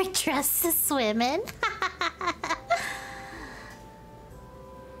perfect dress to swim in.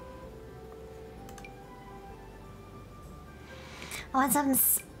 I want something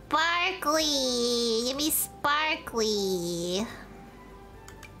sparkly. Give me sparkly.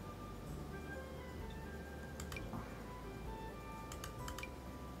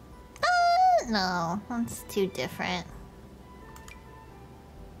 No, that's too different.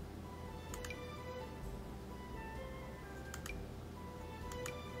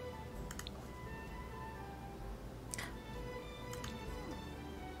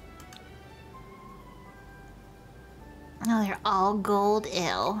 Oh, they're all gold.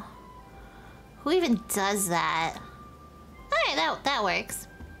 Ew. Who even does that? Alright, that works.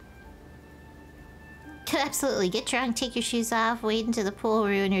 Absolutely. Get drunk, take your shoes off, wade into the pool,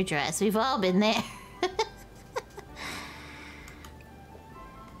 ruin your dress. We've all been there.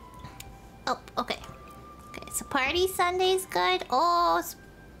 Oh, okay. Okay, so party Sunday's good. Oh,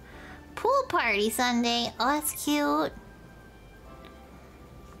 pool party Sunday. Oh, that's cute.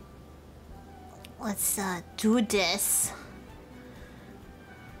 Let's do this.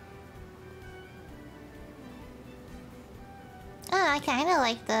 Oh, I kind of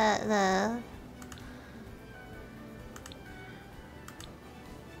like the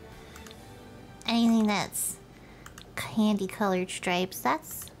anything that's candy colored stripes.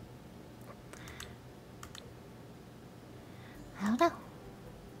 That's, I don't know.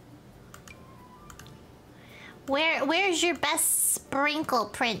 Where's your best sprinkle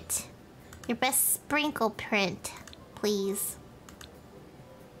print? Your best sprinkle print, please.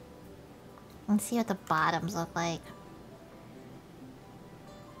 Let's see what the bottoms look like.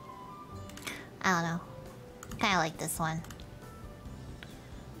 I don't know. Kinda like this one.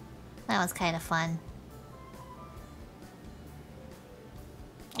 That was kind of fun.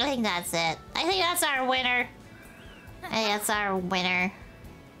 I think that's it. I think that's our winner. I think that's our winner.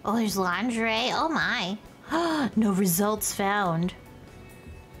 Oh, there's lingerie. Oh my. No results found.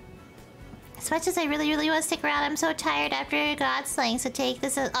 As much as I really, really want to stick around, I'm so tired after God slaying, so take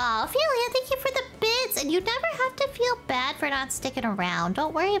this as... Oh, Ophelia, thank you for the bits! And you never have to feel bad for not sticking around.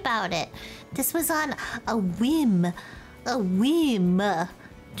 Don't worry about it. This was on a whim. A whim.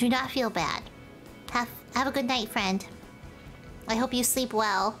 Do not feel bad. Have a good night, friend. I hope you sleep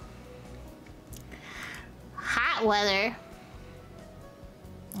well. Hot weather.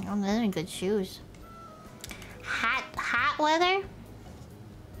 Oh, those are good shoes. Hot weather?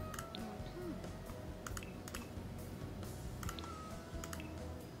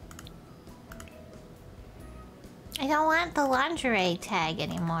 I don't want the lingerie tag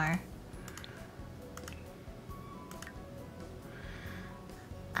anymore.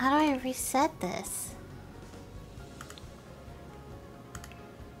 How do I reset this?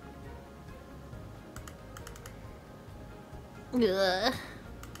 Ugh.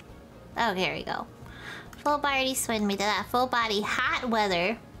 Oh, here we go. Full body swim. We did that. Full body hot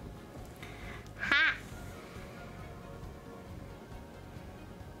weather. Hot.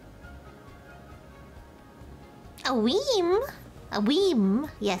 A weem? A weem?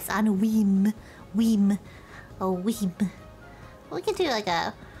 Yes, on a weem. Weem. A weem. We could do like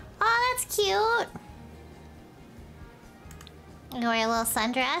a... Oh, that's cute! You wear a little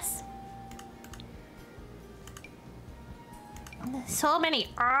sundress? So many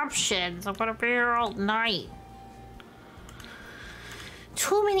options. I'm gonna be here all night.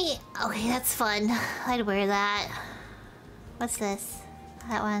 Too many... Okay, that's fun. I'd wear that. What's this?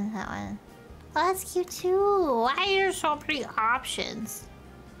 That one, that one. Oh, that's cute too. Why are there so many options?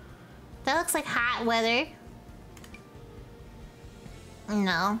 That looks like hot weather.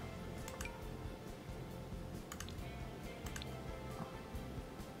 No.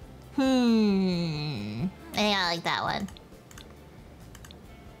 I think I like that one.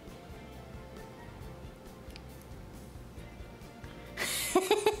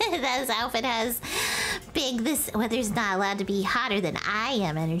 This outfit has big this weather's not allowed to be hotter than I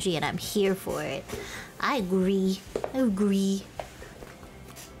am energy, and I'm here for it. I agree. I agree.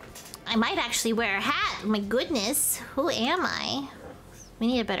 I might actually wear a hat. My goodness, who am I? We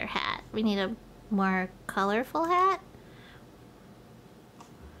need a better hat. We need a more colorful hat.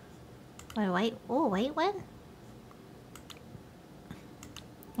 What, a white? Oh, white one?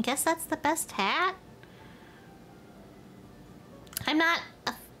 I guess that's the best hat. I'm not...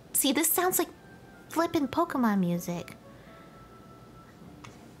 See, this sounds like flippin' Pokemon music.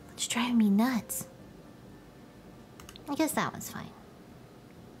 It's driving me nuts. I guess that one's fine.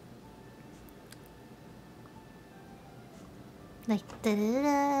 Like,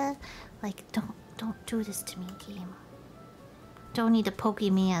 da-da-da-da. Like, don't do this to me, game. Don't need the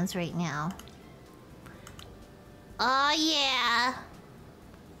Pokemans right now. Oh, yeah.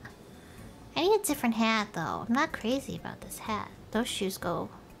 I need a different hat, though. I'm not crazy about this hat. Those shoes go...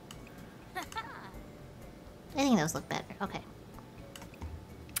 I think those look better. Okay.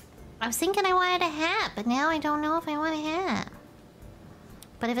 I was thinking I wanted a hat, but now I don't know if I want a hat.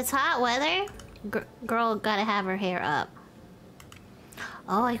 But if it's hot weather, girl gotta have her hair up.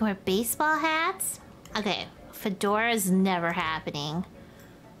 Oh, I can wear baseball hats? Okay, fedora's never happening.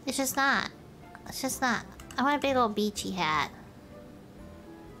 It's just not. It's just not. I want a big old beachy hat.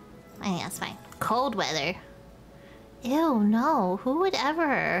 I think that's fine. Cold weather. Ew, no. Who would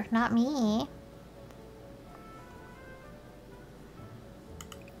ever? Not me.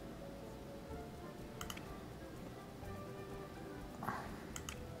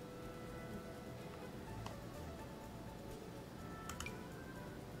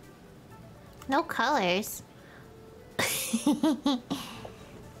 No colors.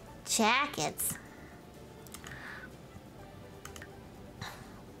 Jackets.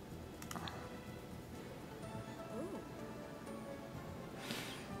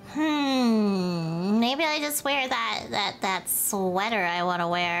 Maybe I just wear that sweater I want to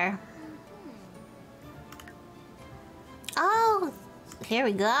wear. Oh, here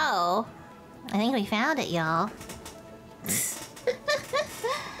we go. I think we found it, y'all.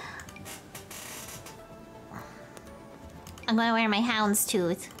 I'm gonna wear my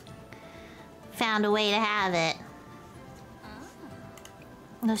houndstooth. Found a way to have it.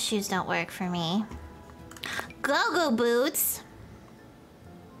 Those shoes don't work for me. Go-go boots.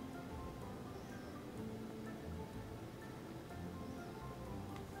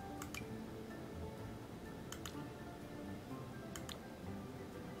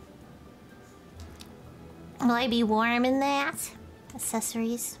 Will I be warm in that?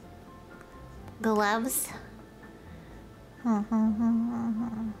 Accessories. Gloves. I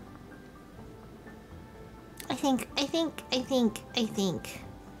think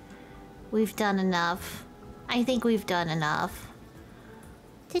we've done enough. I think we've done enough.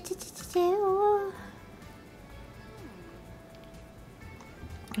 What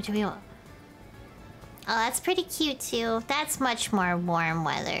do we want? Oh, that's pretty cute too. That's much more warm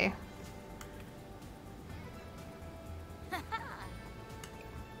weather.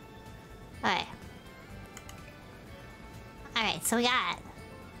 Alright. Alright, so we got...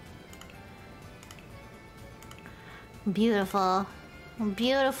 Beautiful.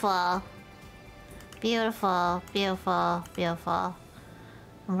 Beautiful. Beautiful. Beautiful. Beautiful.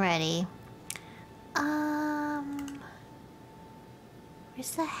 I'm ready.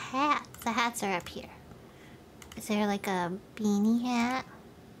 Where's the hat? The hats are up here. Is there like a beanie hat?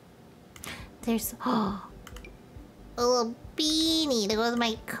 There's... Oh! A little beanie to go with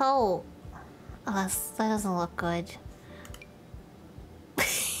my coat. Oh, that doesn't look good.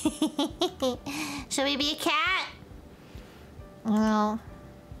 Should we be a cat? No.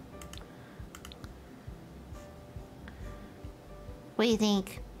 What do you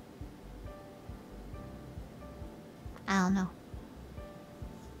think? I don't know.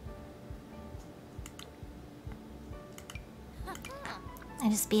 I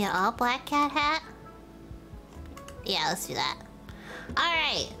just be an all black cat hat? Yeah, let's do that.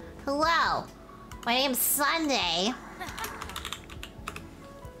 Alright. Hello. My name's Sunday.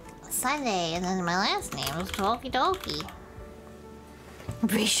 Sunday, and then my last name is Toki Doki. I'm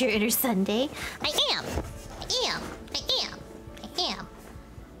pretty sure it is Sunday. I am.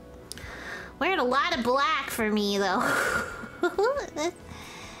 Wearing a lot of black for me, though.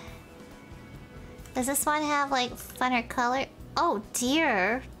 Does this one have, like, funner color? Oh,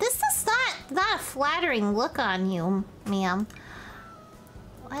 dear. This is not a flattering look on you, ma'am.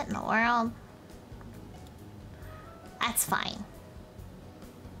 What in the world? That's fine.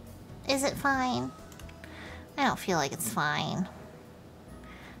 Is it fine? I don't feel like it's fine.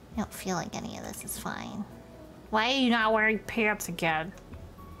 I don't feel like any of this is fine. Why are you not wearing pants again?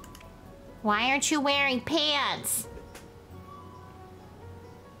 Why aren't you wearing pants?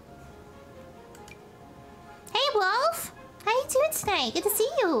 Hey, Wolf! How you doing tonight? Good to see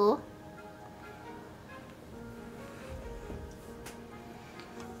you.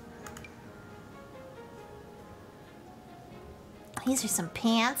 These are some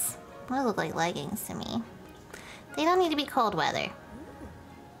pants. They look like leggings to me. They don't need to be cold weather.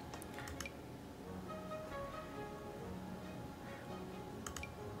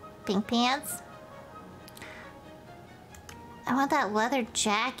 Pink pants. I want that leather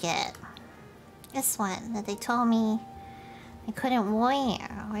jacket. This one that they told me I couldn't wear.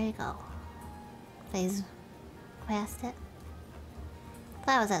 Where'd it go? Please past it.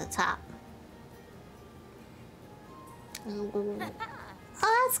 That was at the top.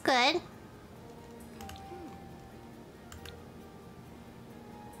 Oh, that's good.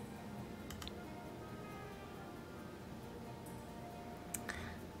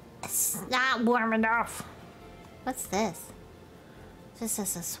 It's not warm enough. What's this? This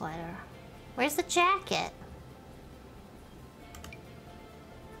is a sweater. Where's the jacket?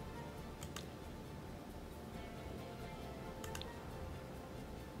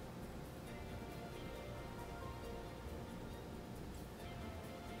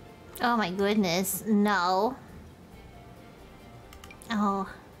 Oh my goodness, no. Oh.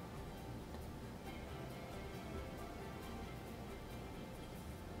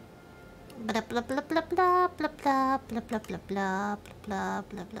 Blah blah blah blah blah blah blah blah blah blah blah blah blah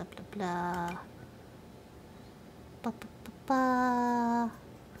blah blah blah blah. Ba ba ba ba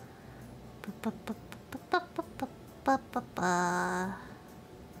ba ba ba ba ba ba ba ba.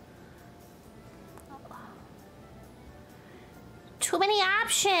 Too many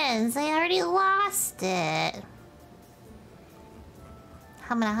options. I already lost it.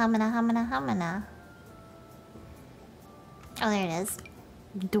 Humana. Oh, there it is.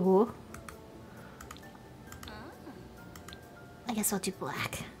 Duh. I guess I'll do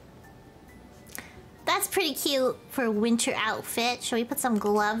black. That's pretty cute for a winter outfit. Should we put some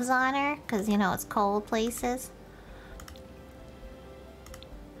gloves on her? Because, you know, it's cold places.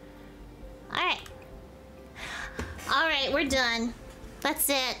 Alright. Alright, we're done. That's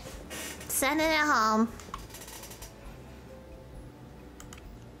it. Sending it home.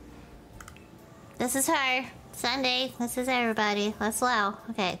 This is her. Sunday. This is everybody. Let's go.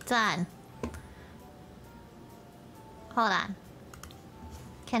 Okay, done. Hold on.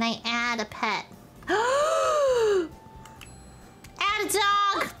 Can I add a pet? Add a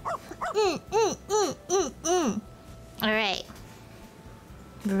dog! Alright.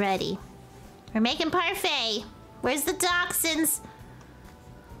 Ready. We're making parfait. Where's the dachshunds?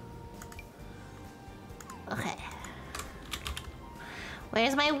 Okay.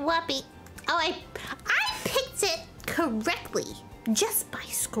 Where's my whoopee? Oh, I picked it correctly just by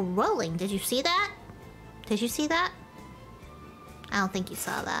scrolling. Did you see that? Did you see that? I don't think you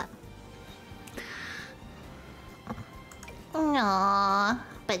saw that. Aww.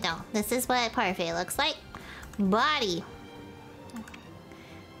 But no, this is what parfait looks like. Body.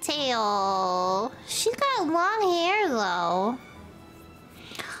 Tail. She's got long hair though.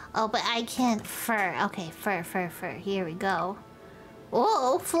 Oh, but I can't fur. Okay, fur. Here we go.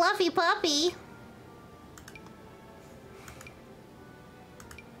 Whoa, fluffy puppy.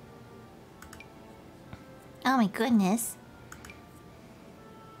 Oh my goodness.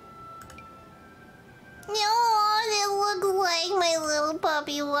 No, it looks like my little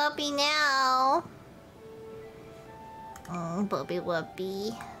puppy whoopee now. Oh, puppy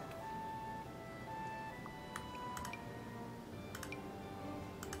whoopee.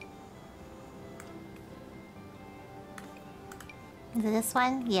 Is it this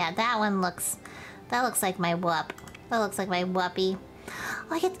one? Yeah, that one looks... That looks like my whoop. That looks like my whoopee. Oh,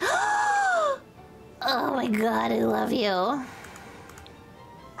 I get... Oh my god, I love you.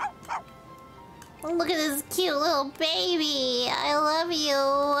 Look at this cute little baby. I love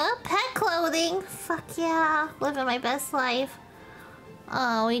you. Pet clothing. Fuck yeah. Living my best life.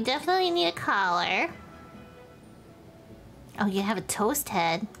 Oh, we definitely need a collar. Oh, you have a toast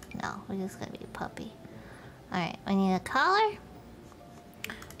head? No, we're just gonna be a puppy. Alright, we need a collar.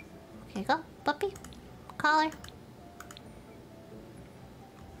 Here you go, puppy. Collar.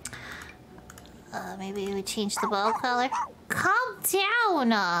 Maybe we change the bow color. Calm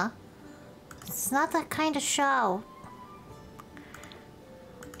down! It's not that kind of show.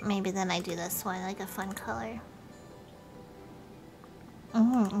 Maybe then I do this one, like a fun color.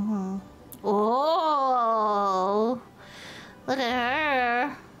 Oh! Look at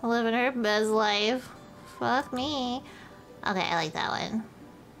her. Living her best life. Fuck me. Okay, I like that one.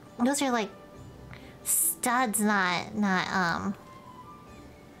 Those are like studs, not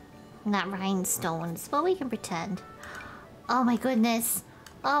rhinestones, but we can pretend. Oh my goodness.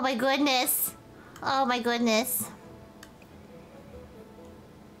 Oh my goodness. Oh my goodness.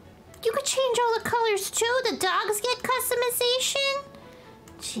 You could change all the colors too? The dogs get customization?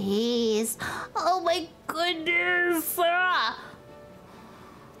 Jeez. Oh my goodness.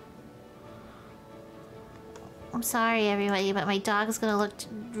 I'm sorry everybody, but my dog's gonna look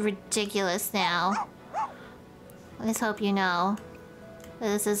ridiculous now. I just hope you know.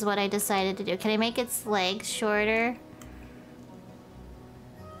 This is what I decided to do. Can I make its legs shorter?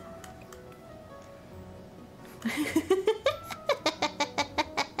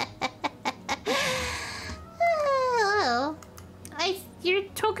 Hello. You're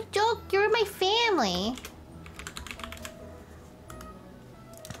joke. You're my family.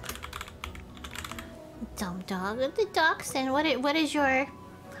 Dumb dog. The dachshund. What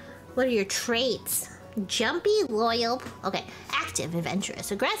are your traits? Jumpy, loyal. Okay. Active,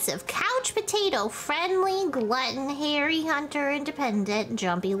 adventurous, aggressive, couch potato, friendly, glutton, hairy, hunter, independent,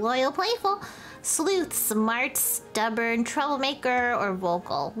 jumpy, loyal, playful, sleuth, smart, stubborn, troublemaker, or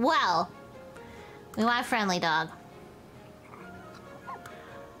vocal. Well, we want a friendly dog.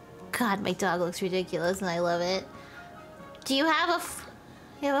 God, my dog looks ridiculous and I love it. Do you have a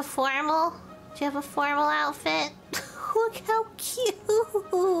formal? Do you have a formal outfit? Look how cute.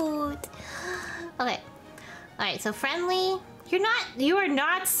 Okay. Alright, so friendly. You are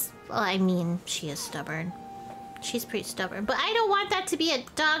not... Well, I mean, she is stubborn. She's pretty stubborn. But I don't want that to be a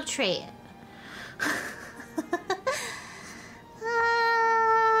dog trait.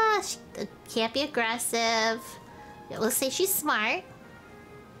 She can't be aggressive. Let's say she's smart.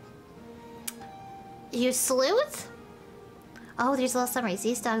 You sleuth? Oh, there's a little summaries.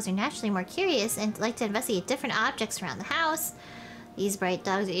 These dogs are naturally more curious and like to investigate different objects around the house. These bright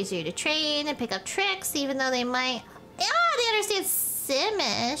dogs are easier to train and pick up tricks, even though they might... Oh, they understand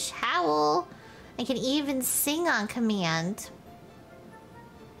Simish, howl, and can even sing on command.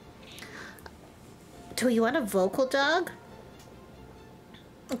 Do you want a vocal dog?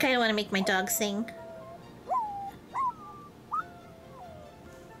 I kind of want to make my dog sing.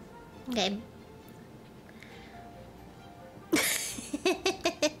 Okay.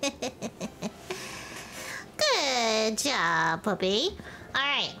 Good job, puppy.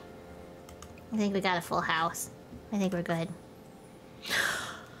 Alright. I think we got a full house. I think we're good.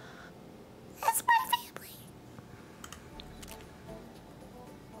 That's my family.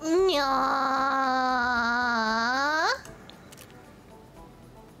 Nyah.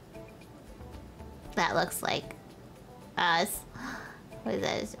 That looks like us. What is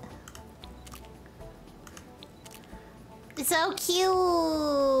that? It's so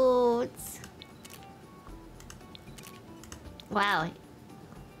cute. Wow.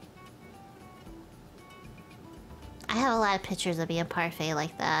 I have a lot of pictures of being parfait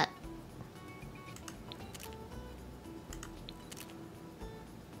like that.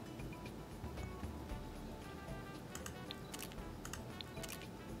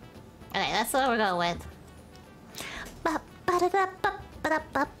 Alright, that's what we're going with.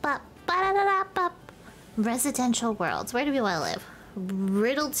 Residential worlds. Where do we want to live?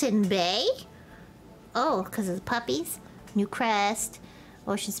 Riddleton Bay? Oh, because of the puppies. New Crest.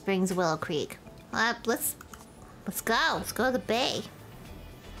 Ocean Springs, Willow Creek. Let's go. Let's go to the bay.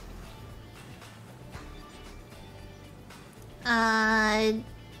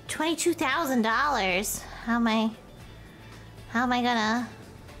 $22,000. How am I gonna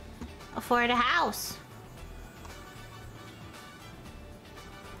afford a house?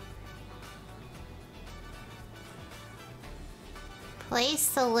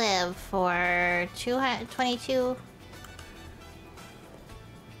 Place to live for 222.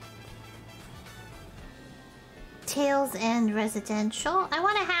 Tails End Residential. I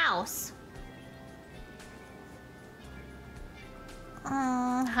want a house.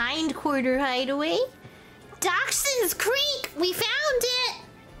 Hindquarter Hideaway. Doxson's Creek. We found it.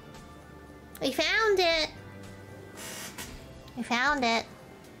 We found it. We found it.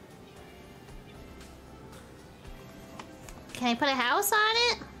 Can I put a house on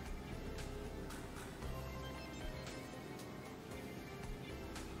it?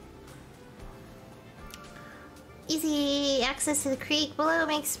 Easy access to the creek below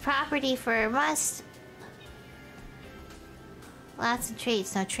makes property for a must. Lots of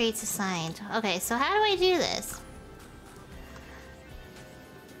traits, no traits assigned. Okay, so how do I do this?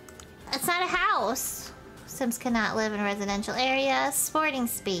 It's not a house. Sims cannot live in a residential area. Sporting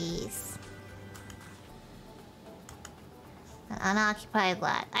space. An unoccupied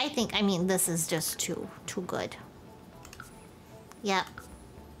lot. I mean, this is just too good. Yep.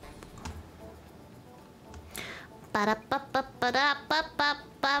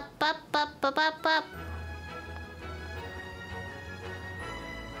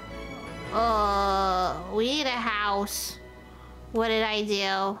 Oh, we need a house. What did I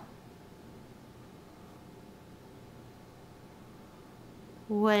do?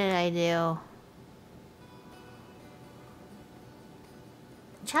 What did I do?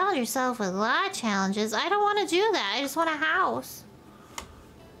 Challenge yourself with a lot of challenges. I don't want to do that. I just want a house.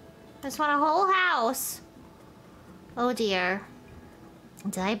 I just want a whole house. Oh dear.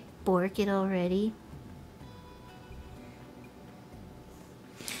 Did I bork it already?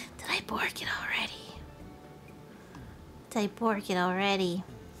 Did I bork it already? Did I bork it already?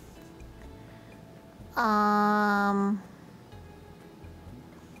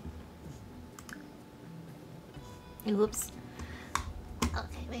 Oops.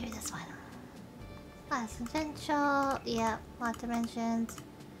 Okay, maybe this one. Residential. Yeah, lot dimensions.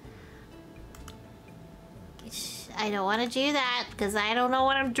 I don't want to do that because I don't know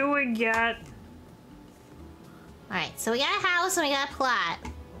what I'm doing yet. Alright, so we got a house and we got a plot.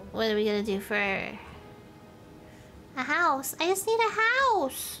 What are we gonna do for a house? I just need a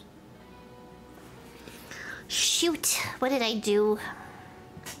house. Shoot, what did I do?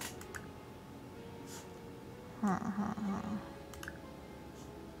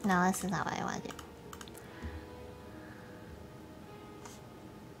 No, this is not what I want to do.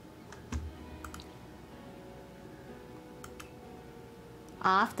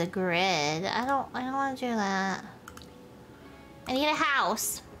 Off the grid. I don't want to do that. I need a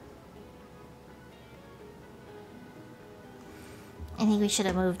house. I think we should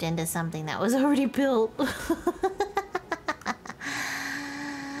have moved into something that was already built.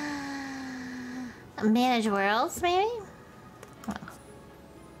 Manage worlds, maybe?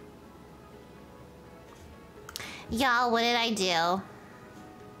 Y'all, what did I do?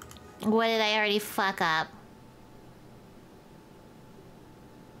 What did I already fuck up?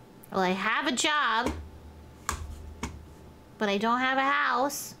 Well, I have a job, but I don't have a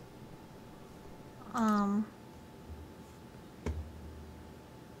house.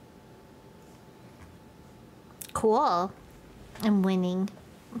 Cool. I'm winning.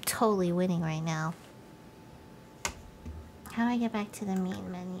 I'm totally winning right now. How do I get back to the main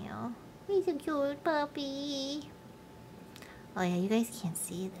menu? He's a cute puppy. Oh yeah, you guys can't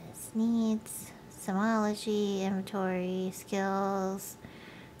see this. Needs, Somology, inventory, skills,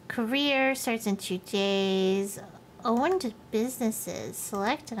 career, starts in 2 days. Owned businesses,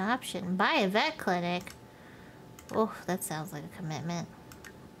 select an option, buy a vet clinic. Oh, that sounds like a commitment.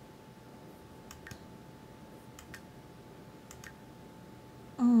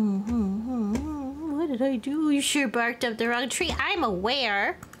 What did I do? You sure barked up the wrong tree. I'm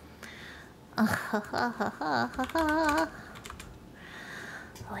aware. Oh,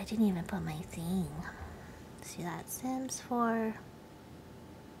 I didn't even put my thing. See that? Sims 4.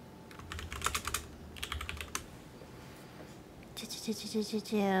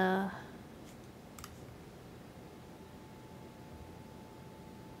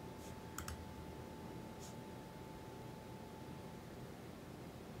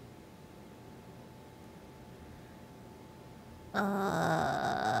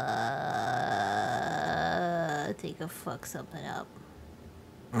 Take a fuck something up.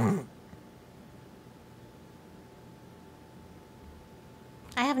 I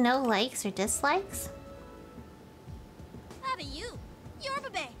have no likes or dislikes. How do you? You're a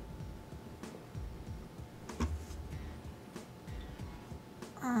baby.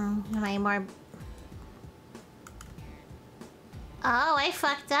 Am I more... Oh, I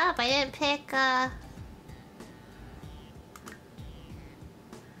fucked up. I didn't pick,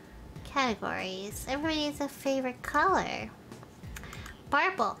 categories. Everybody has a favorite color.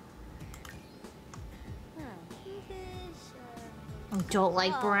 Purple. I don't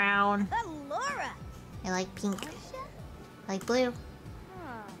like brown. Laura. I like pink. I like blue.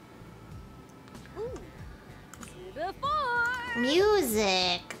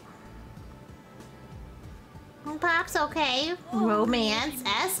 Music. Pop's okay. Romance,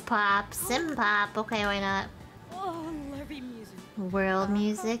 S-pop, sim-pop. Okay, why not? Oh, lovely music. World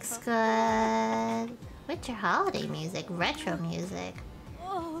music's good. Winter holiday music, retro music.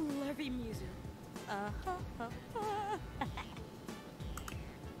 Oh, lovely music.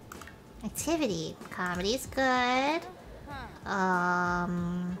 Activity, comedy's good.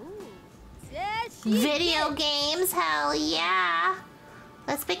 Video games, hell yeah.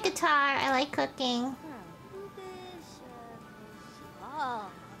 Let's pick guitar. I like cooking.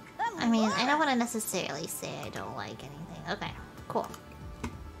 I mean, I don't want to necessarily say I don't like anything. Okay, cool.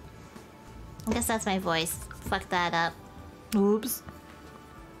 I guess that's my voice. Fuck that up. Oops.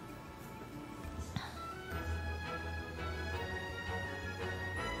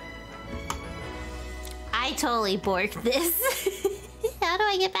 I totally borked this. How do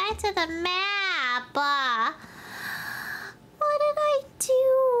I get back to the map? What did I do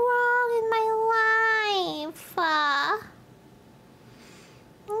wrong in my life?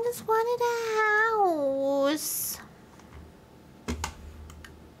 I just wanted a house.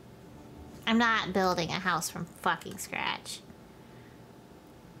 I'm not building a house from fucking scratch.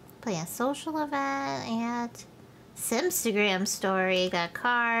 Play a social event and Simstagram story. Got a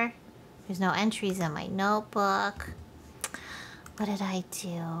car. There's no entries in my notebook. What did I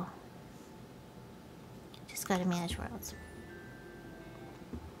do? Just go to manage worlds.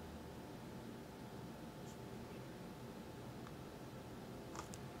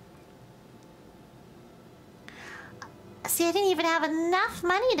 See, I didn't even have enough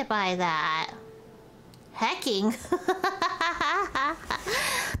money to buy that. Hecking.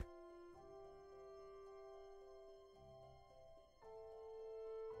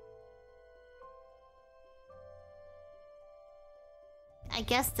 I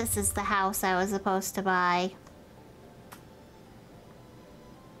guess this is the house I was supposed to buy.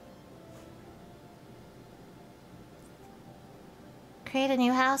 Create a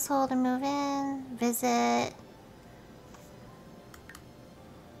new household and move in. Visit.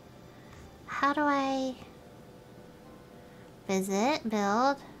 How do I... Visit,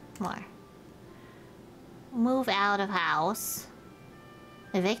 build, more. Move out of house.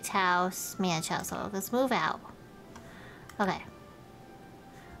 Evict house, manage household. Let's move out. Okay.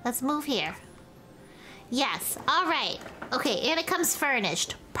 Let's move here. Yes, alright. Okay, and it comes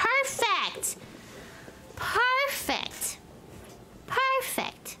furnished. Perfect! Perfect!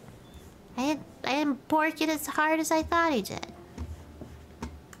 Perfect! I didn't bork it as hard as I thought I did.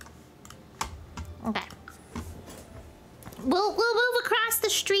 Okay. we'll move across the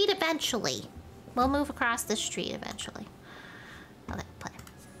street eventually. We'll move across the street eventually. Okay, play.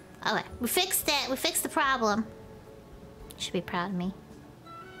 Okay, we fixed it. We fixed the problem. You should be proud of me.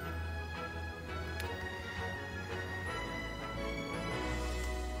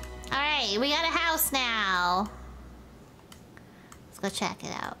 Alright, we got a house now. Let's go check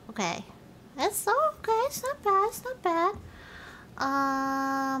it out. Okay. It's okay, it's not bad, it's not bad.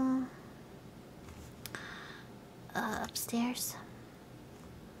 Upstairs.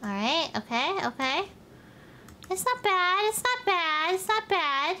 Alright, okay, okay. It's not bad, it's not bad, it's not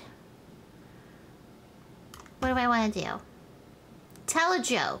bad. What do I want to do? Tell a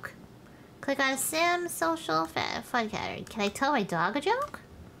joke. Click on Sim, Social, Fun Category. Can I tell my dog a joke?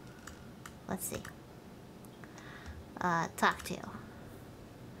 Let's see. Talk to.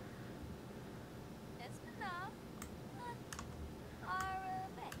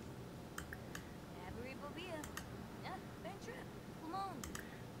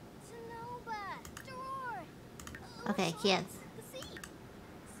 Okay, can't.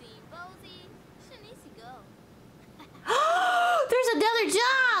 There's another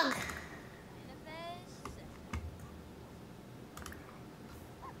dog!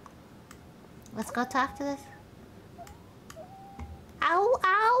 Let's go talk to this. Ow,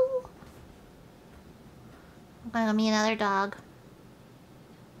 ow! I'm gonna go meet another dog.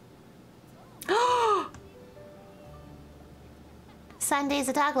 Sunday's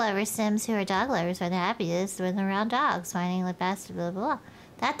a dog lover. Sims who are dog lovers are the happiest when they're around dogs, finding the best, blah, blah, blah.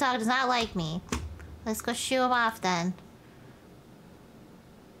 That dog does not like me. Let's go shoo him off then.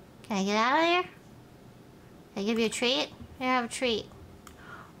 Can I get out of here? Can I give you a treat? Here, have a treat.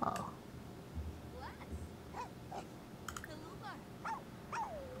 Oh.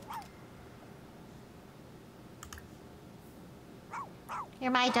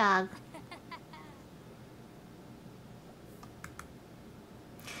 You're my dog.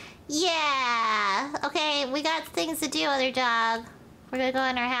 Yeah! Okay, we got things to do, other dog. We're gonna go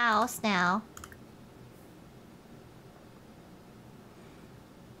in our house now.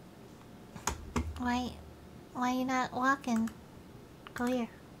 Why are you not walking? Go here.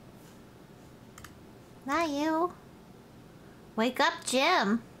 Not you. Wake up,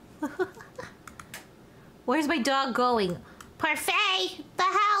 Jim. Where's my dog going? Parfait! The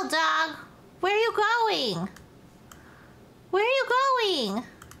hell, dog? Where are you going? Where are you going?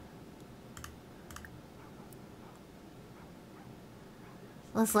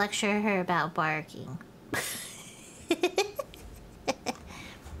 Let's lecture her about barking.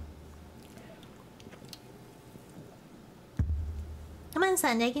 Come on,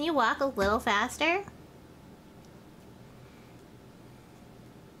 Sunday, can you walk a little faster?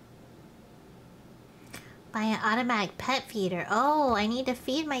 Buy an automatic pet feeder. Oh, I need to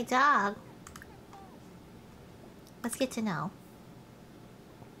feed my dog. Let's get to know.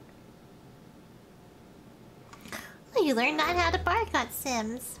 Oh, you learned not how to bark on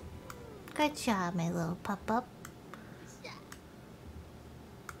Sims. Good job, my little pup-up.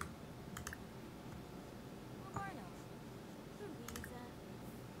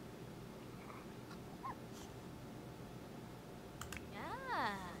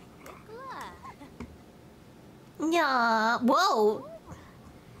 Yeah. Whoa.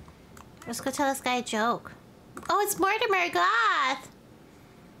 Let's go tell this guy a joke. Oh, it's Mortimer Goth.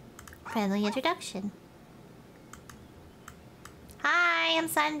 Friendly introduction. Hi, I'm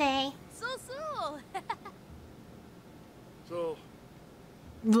Sunday. So. So,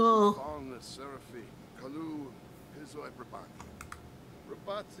 Whoa. on the Seraphi, Kalu, Pizoi Brabant.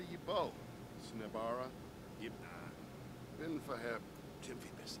 Rabatsi Yibo, Snebara, Yibna, Bin Faheb,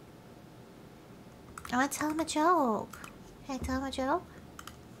 Timfibis. I want to tell him a joke. Can I tell him a joke?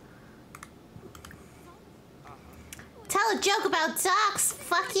 Tell a joke about ducks!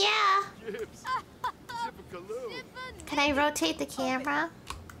 Fuck yeah! Gibbs, Zipakalu. Can I rotate the camera?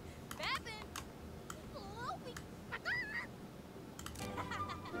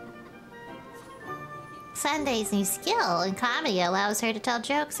 Sunday's new skill in comedy allows her to tell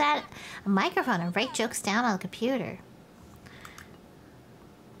jokes at a microphone and write jokes down on the computer.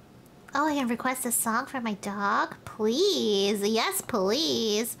 Oh, I can request a song for my dog? Please. Yes,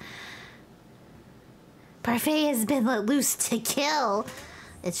 please. Parfait has been let loose to kill.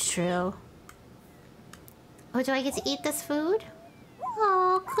 It's true. Oh, do I get to eat this food?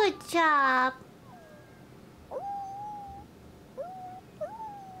 Oh, good job.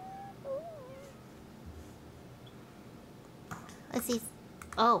 Let's see.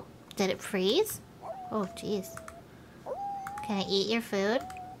 Oh, did it freeze? Oh, jeez. Can I eat your food?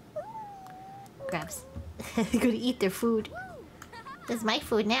 Grabs. Gonna eat their food. This is my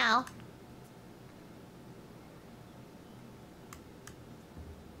food now.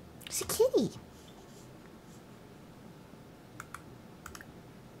 She's a kitty.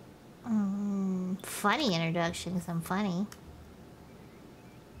 Funny introduction, 'cause I'm funny.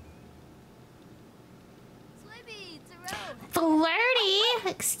 Swippy, Tyrone. Flirty!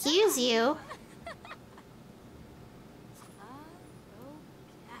 Excuse you.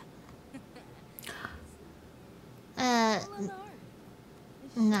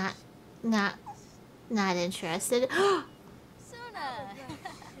 Not, not, not interested. Suna.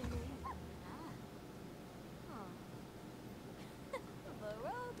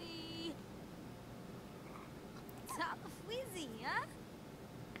 Varobi. Top Wheezy, huh?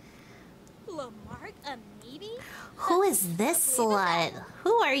 Lamarck Amibi? Who is this slut?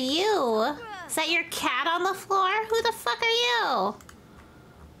 Who are you? Is that your cat on the floor? Who the fuck are you?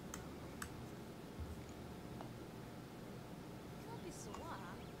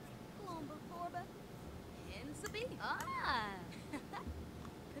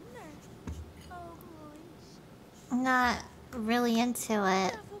 Not really into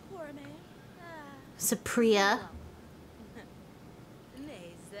it. Supriya.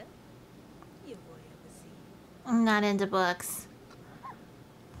 I'm not into books.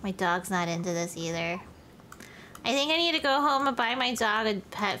 My dog's not into this either. I think I need to go home and buy my dog a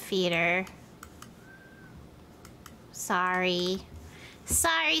pet feeder. Sorry.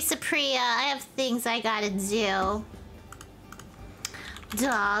 Sorry, Supriya. I have things I gotta do.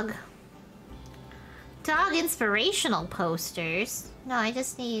 Dog. Dog inspirational posters. No, I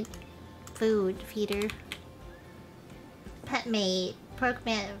just need food, feeder. Pet mate.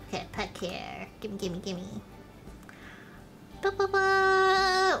 Program. Okay, pet care. Gimme, gimme, gimme. Ba, ba,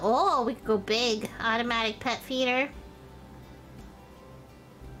 ba. Oh, we could go big. Automatic pet feeder.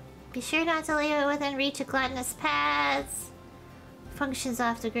 Be sure not to leave it within reach of gluttonous pets. Functions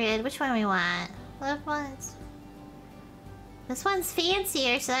off the grid. Which one we want? Loved ones. This one's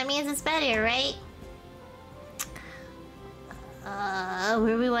fancier, so that means it's better, right?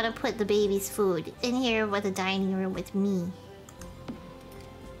 Where we want to put the baby's food? In here with the dining room with me.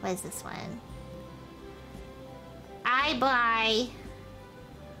 What is this one? I buy...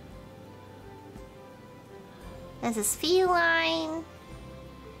 This is feline.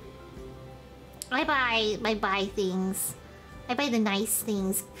 I buy things. I buy the nice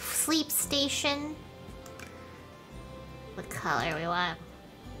things. Sleep station. What color we want?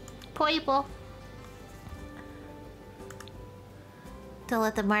 Purple. Don't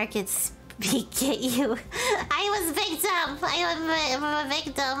let the market speak at you. I was victim. I'm a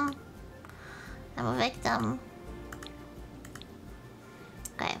victim. I'm a victim.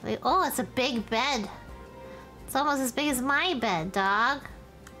 Okay. Oh, it's a big bed. It's almost as big as my bed, dog.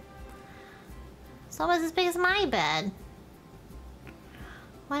 It's almost as big as my bed.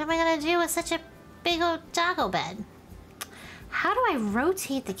 What am I gonna do with such a big old doggo bed? How do I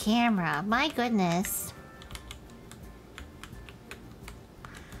rotate the camera? My goodness.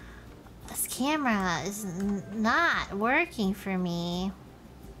 This camera is not working for me.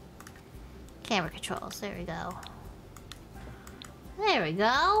 Camera controls. There we go. There we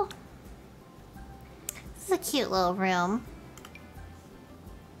go. This is a cute little room.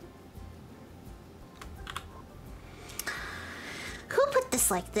 Who put this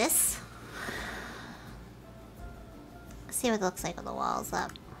like this? Let's see what it looks like when the wall's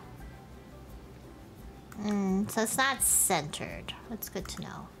up. So it's not centered. That's good to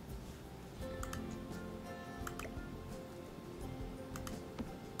know.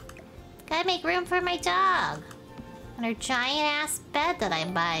 Gotta make room for my dog. And her giant-ass bed that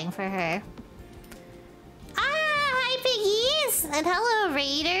I'm buying for her. Ah, hi piggies! And hello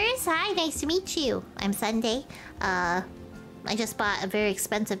raiders! Hi, nice to meet you. I'm Sunday. I just bought a very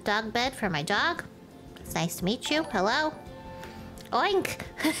expensive dog bed for my dog. It's nice to meet you. Hello. Oink!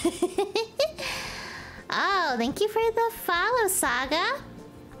 Oh, thank you for the follow, Saga.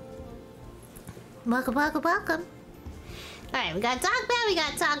 Welcome, welcome, welcome. Alright, we got dog bed, we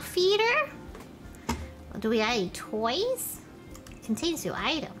got dog feeder. Do we have any toys? It contains new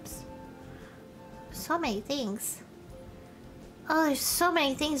items. So many things. Oh, there's so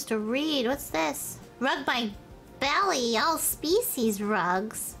many things to read. What's this? Rug my belly. All species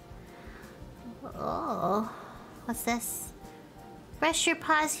rugs. Oh. What's this? Rest your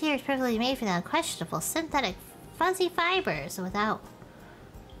paws here is perfectly made for the unquestionable synthetic fuzzy fibers without...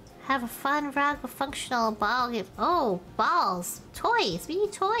 Have a fun rug with functional ball give. Oh, balls. Toys. We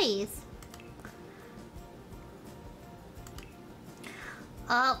need toys.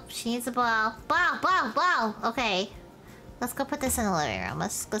 Oh, she needs a ball. Ball, ball, ball. Okay. Let's go put this in the living room.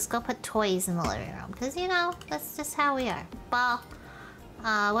 Let's go put toys in the living room. Because, you know, that's just how we are. Ball.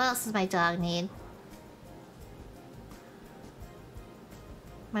 What else does my dog need?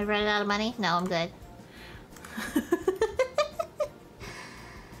 Am I running out of money? No, I'm good.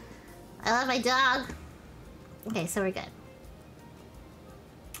 I love my dog. Okay, so we're good.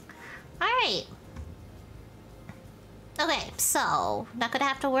 Alright. Okay, so not gonna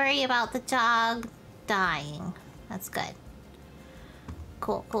have to worry about the dog dying. That's good.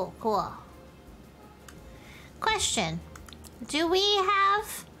 Cool, cool, cool. Question. Do we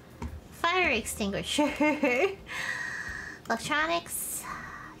have fire extinguisher? Electronics?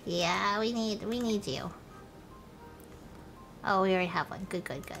 Yeah, we need you. Oh, we already have one. Good,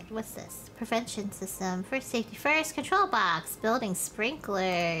 good, good. What's this? Prevention system. First safety first. Control box. Building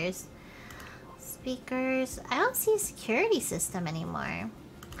sprinklers. Speakers. I don't see a security system anymore.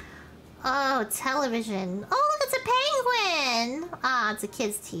 Oh, television. Oh, look, it's a penguin! Ah, it's a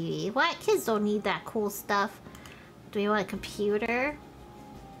kid's TV. What? Kids don't need that cool stuff. Do we want a computer?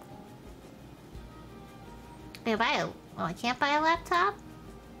 Can I buy a... Oh, I can't buy a laptop?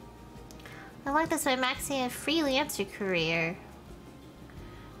 I like this by maxing a freelancer career.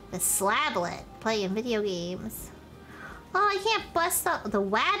 The Slablet. Playing video games. Oh, I can't bust out the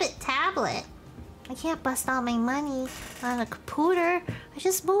Wabbit tablet. I can't bust all my money on a computer. I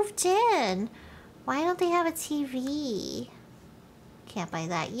just moved in. Why don't they have a TV? Can't buy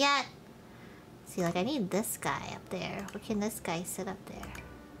that yet. See, like, I need this guy up there. Where can this guy sit up there?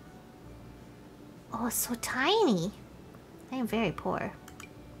 Oh, it's so tiny. I am very poor.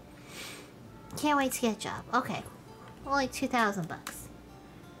 Can't wait to get a job. Okay. Only 2,000 bucks.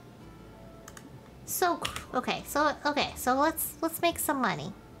 So, okay, so let's make some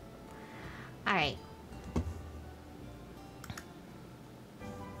money. Alright.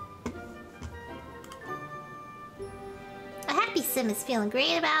 A happy sim is feeling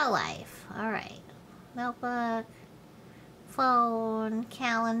great about life. Alright. Notebook. Phone.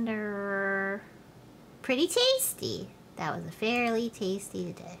 Calendar. Pretty tasty. That was a fairly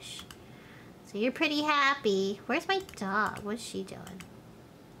tasty dish. So you're pretty happy. Where's my dog? What's she doing?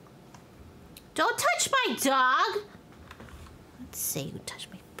 Don't touch my dog! Let's say you touch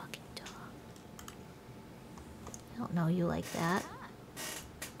my fucking dog. I don't know you like that.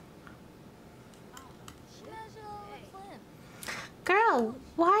 Girl,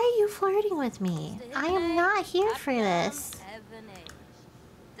 why are you flirting with me? I am not here for this.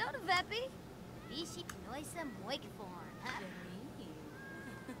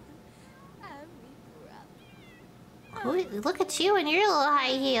 Look at you and your little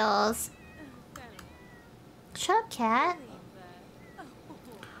high heels. Shut up, cat.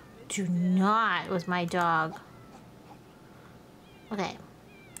 Do not with my dog. Okay.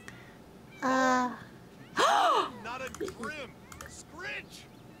 Not a grim scritch.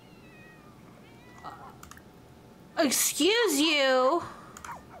 Excuse you.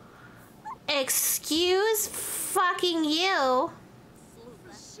 Excuse fucking you.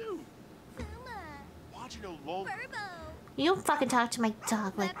 Watching alone. You don't fucking talk to my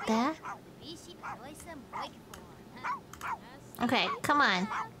dog like that. Okay, come on.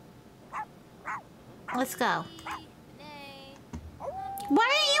 Let's go. Why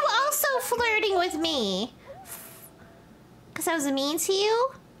are you also flirting with me? Because I was mean to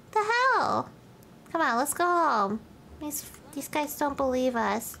you? The hell? Come on, let's go home. These guys don't believe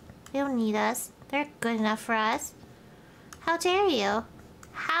us. They don't need us. They're good enough for us. How dare you?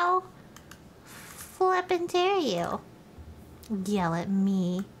 How flippin' dare you? Yell at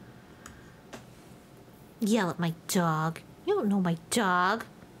me. Yell at my dog. You don't know my dog.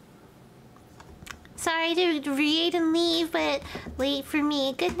 Sorry to read and leave, but wait for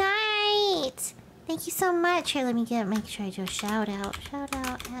me. Good night. Thank you so much. Here, let me make sure I do a shout out. Shout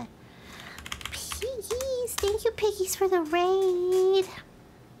out at Piggies. Thank you, Piggies, for the raid.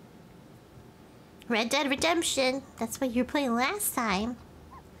 Red Dead Redemption. That's what you were playing last time.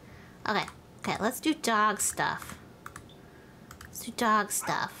 Okay. Okay, let's do dog stuff. Let's do dog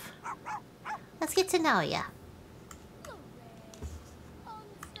stuff. Let's get to know ya.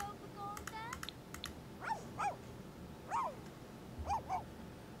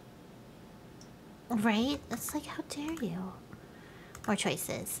 Right? It's like, how dare you? More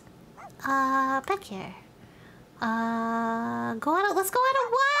choices. Back here. Go on. Let's go on a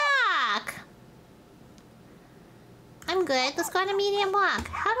walk. I'm good. Let's go on a medium walk.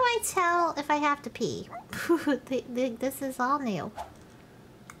 How do I tell if I have to pee? This is all new.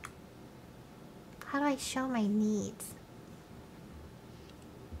 How do I show my needs?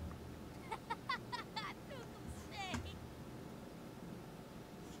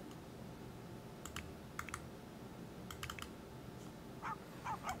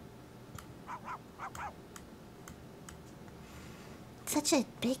 Such a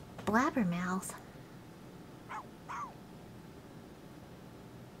big blabbermouth.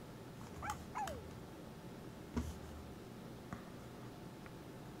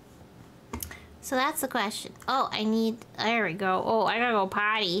 So that's the question. Oh, I need... There we go. Oh, I gotta go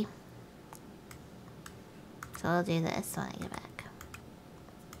potty. So I'll do this when I get back.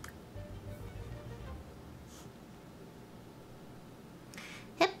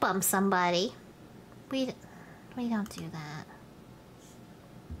 Hip bump somebody. We don't do that.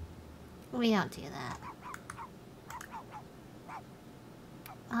 We don't do that.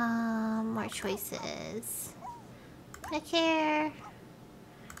 More choices. Click here.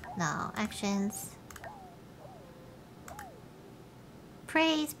 No, actions.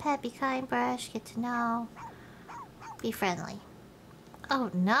 Praise, pet, be kind, brush, get to know. Be friendly.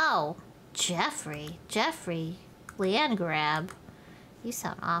 Oh no! Jeffrey. Jeffrey. Land grab. You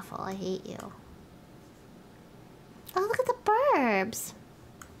sound awful. I hate you. Oh, look at the burbs!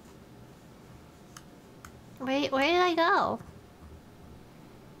 Where did I go?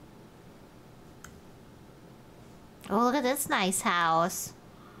 Oh, look at this nice house.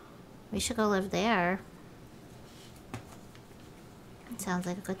 We should go live there. It sounds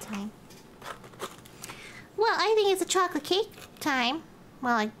like a good time. Well, I think it's a chocolate cake time.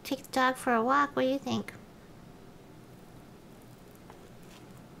 Well, I take the dog for a walk. What do you think?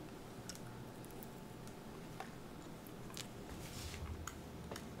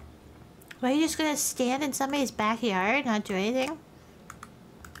 Are you just gonna stand in somebody's backyard and not do anything?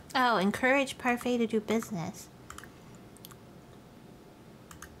 Oh, encourage Parfait to do business.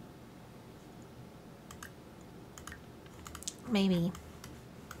 Maybe.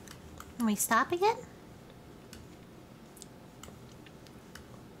 Can we stop again?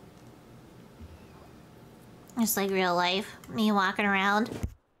 Just like real life. Me walking around.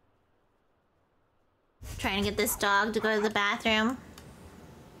 Trying to get this dog to go to the bathroom.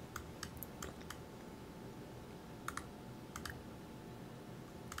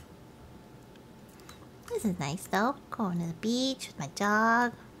 This is nice though. Going to the beach with my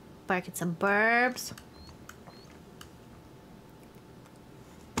dog. Barking some burbs.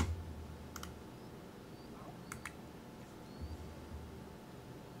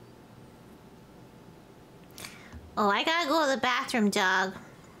 Oh, I gotta go to the bathroom, dog.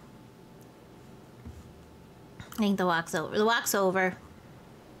 I think the walk's over. The walk's over.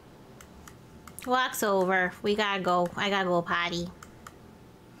 Walk's over. We gotta go. I gotta go potty.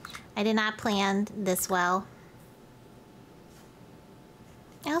 I did not plan this well.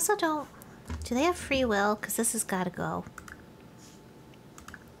 I also don't... Do they have free will? Because this has gotta go.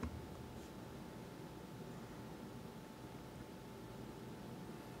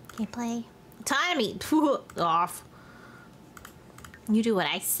 Gameplay. Autonomy! Off. You do what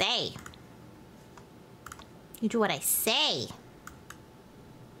I say. You do what I say.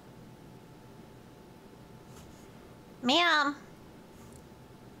 Ma'am.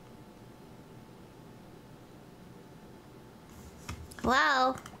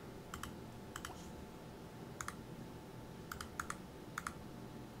 Hello?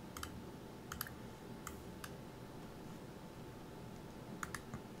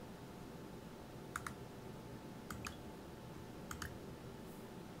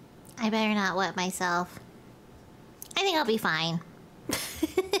 I better not wet myself. I think I'll be fine.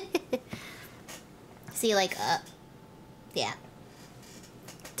 See, like, yeah.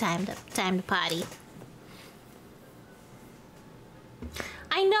 Time to potty.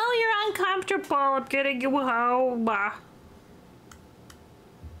 I know you're uncomfortable getting you home.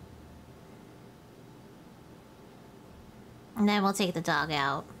 And then we'll take the dog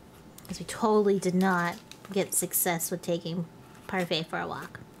out. Because we totally did not get success with taking Parfait for a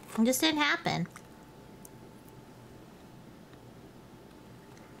walk. It just didn't happen.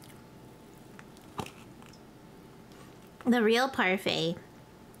 The real Parfait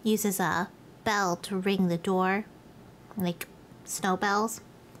uses a bell to ring the door. Like snow bells.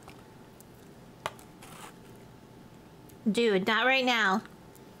 Dude, not right now.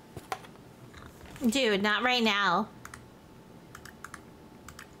 Dude, not right now.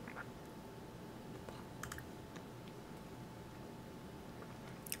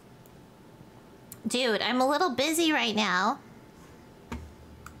 Dude, I'm a little busy right now.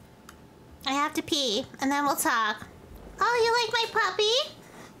 I have to pee, and then we'll talk. Oh, you like my puppy?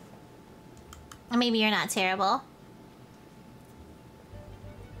 Or maybe you're not terrible.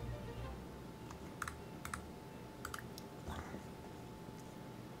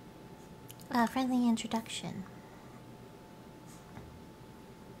 Friendly introduction.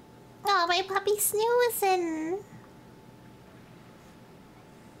 Oh, my puppy's snoozing.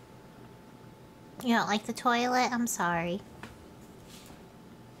 You don't like the toilet? I'm sorry.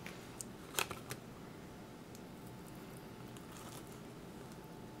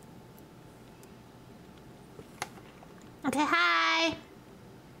 Okay, hi.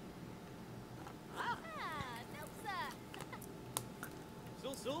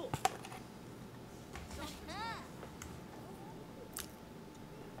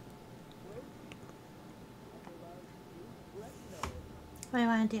 What do you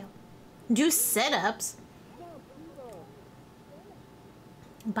want to do? Do sit-ups?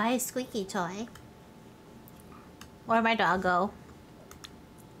 Buy a squeaky toy? Where'd my dog go?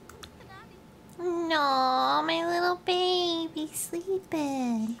 No, my little baby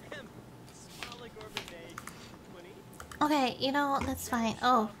sleeping. Okay, you know, that's fine.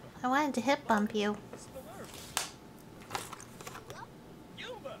 Oh, I wanted to hip bump you.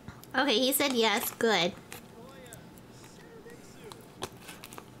 Okay, he said yes. Good.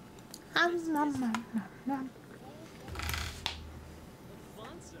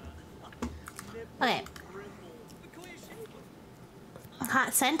 Okay.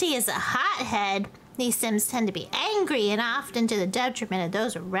 Hot Senti is a hothead. These Sims tend to be angry and often to the detriment of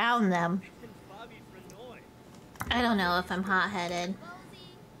those around them. I don't know if I'm hot-headed.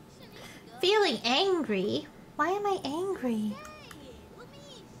 Feeling angry? Why am I angry?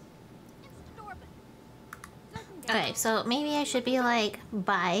 Okay, so maybe I should be like,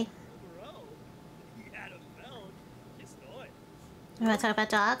 bye. You wanna talk about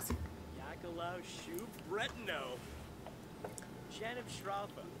dogs?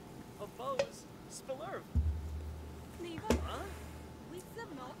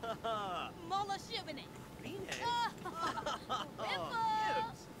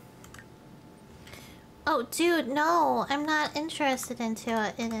 Oh, dude, no, I'm not interested in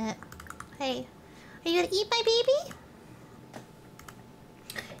it. Hey, are you gonna eat my baby?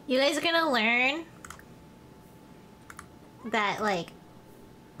 You guys are gonna learn that, like,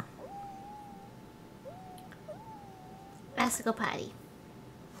 has to go potty.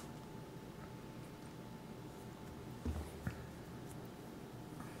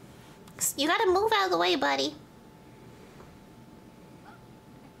 You gotta move out of the way, buddy.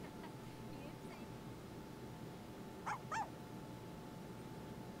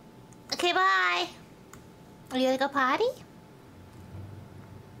 Okay, bye. Are you gonna go potty?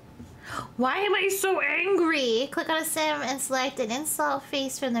 Why am I so angry? Click on a sim and select an insult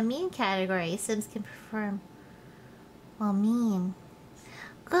face from the mean category. Sims can perform well mean.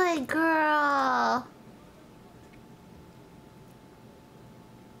 Good girl.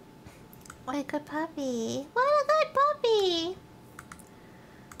 What a good puppy. What a good puppy.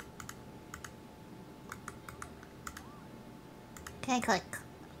 Can I click?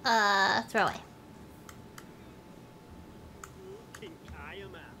 Throw away.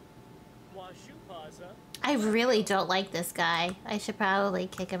 I really don't like this guy. I should probably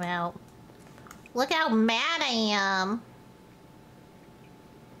kick him out. Look how mad I am.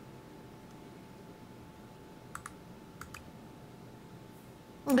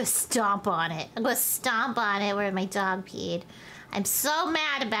 I'm gonna stomp on it. I'm gonna stomp on it where my dog peed. I'm so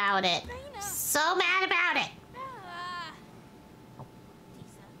mad about it. So mad about it.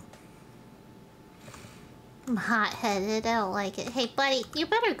 I'm hot-headed. I don't like it. Hey, buddy, you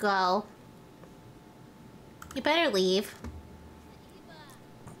better go. You better leave.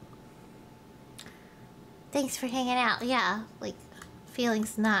 Thanks for hanging out. Yeah, like,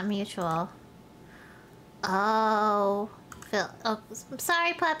 feelings not mutual. Oh, Phil. Oh, I'm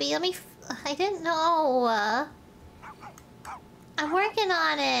sorry, puppy. Let me. I didn't know. I'm working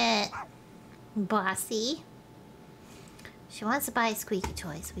on it, bossy. She wants to buy a squeaky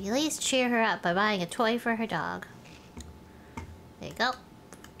toy, so we at least cheer her up by buying a toy for her dog. There you go.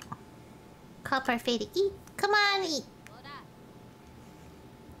 Call Parfait to eat. Come on, eat.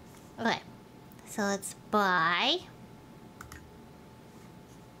 Okay. So let's buy.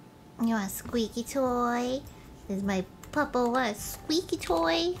 You want a squeaky toy? Does my puppo want a squeaky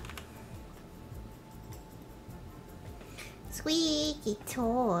toy? Squeaky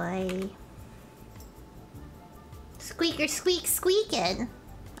toy. Squeaker squeak squeaking.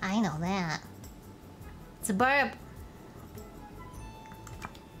 I know that. It's a burp.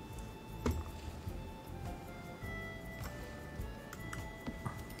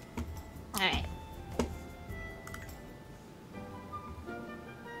 Alright.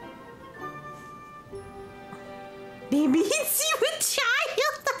 Baby, it's you a child!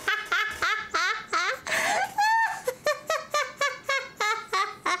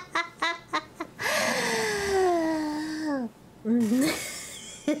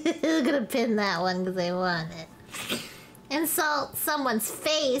 I'm gonna pin that one because I want it. Insult someone's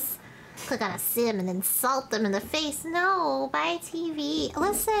face. Click on a sim and insult them in the face. No, buy a TV.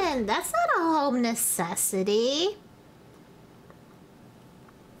 Listen, that's not a home necessity.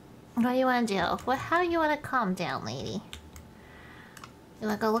 What do you want to do? How do you want to calm down, lady? You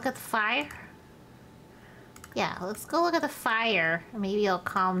want to go look at the fire? Yeah, let's go look at the fire. Maybe it'll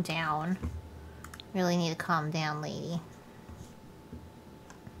calm down. Really need to calm down, lady.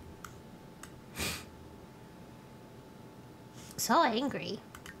 So angry.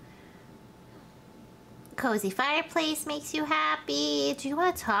 Cozy fireplace makes you happy. Do you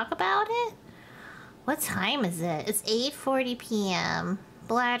want to talk about it? What time is it? It's 8:40 p.m.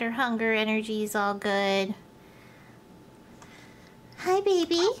 Bladder, hunger, energy is all good. Hi,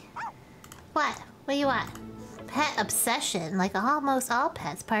 baby. What? What do you want? Pet obsession. Like almost all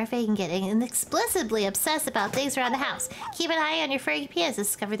pets, Parfait can get inexplicably obsessed about things around the house. Keep an eye on your furry peers to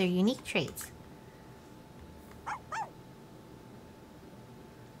discover their unique traits.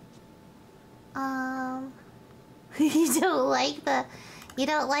 You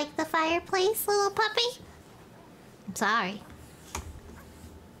don't like the fireplace, little puppy? I'm sorry.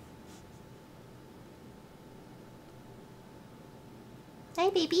 Hi,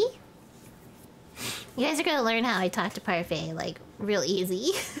 baby. You guys are gonna learn how I talk to Parfait, like, real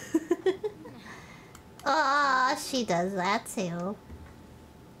easy. Oh, she does that too.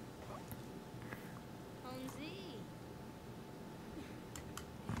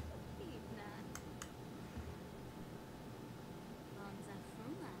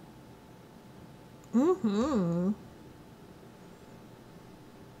 Mm-hmm.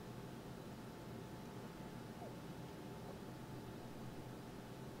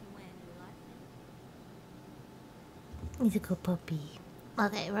 He's a good puppy.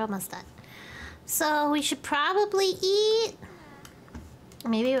 Okay, we're almost done. So we should probably eat.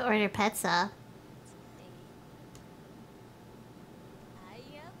 Maybe order pizza.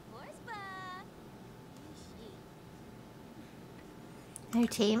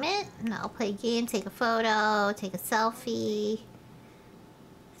 Entertainment? No, play a game, take a photo, take a selfie.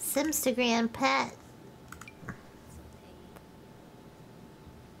 Simstagram pet.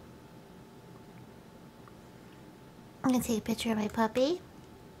 I'm gonna take a picture of my puppy.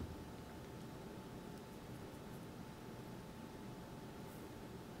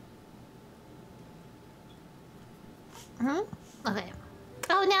 Okay.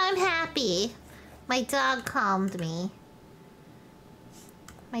 Oh, now I'm happy. My dog calmed me.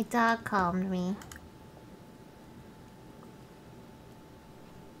 My dog calmed me.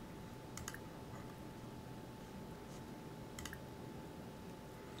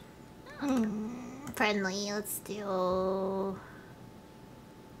 Friendly, let's do...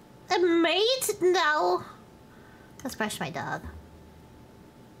 A mate? No. Let's brush my dog.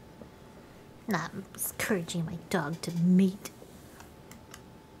 Not encouraging my dog to mate.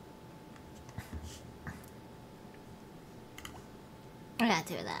 We're not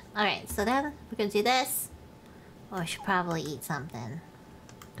doing that. Alright, so then we're gonna do this. Oh, I should probably eat something.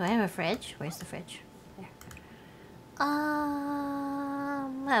 Do I have a fridge? Where's the fridge? There.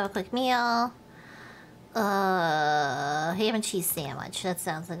 Have a quick meal. Ham and cheese sandwich. That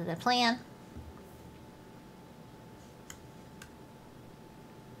sounds like a good plan.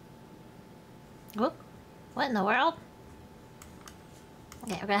 Whoop. What in the world?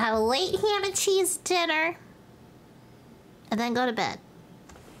 Okay, we're gonna have a late ham and cheese dinner. And then go to bed.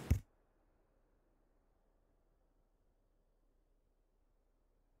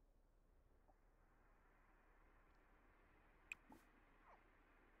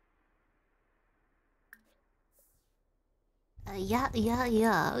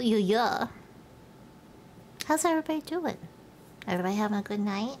 Yeah. How's everybody doing? Everybody having a good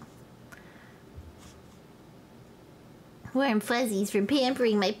night? Wearing fuzzies for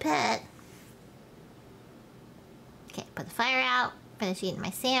pampering my pet. Okay, put the fire out. Finish eating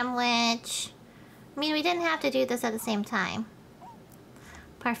my sandwich. I mean, we didn't have to do this at the same time.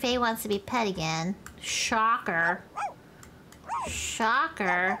 Parfait wants to be pet again. Shocker.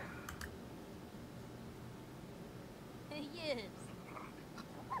 Shocker.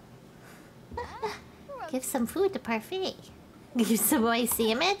 Give some food to Parfait. Give some my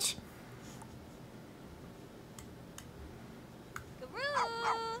sandwich.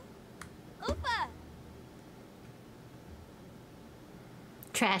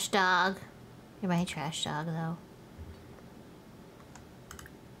 Trash dog. You're my trash dog, though.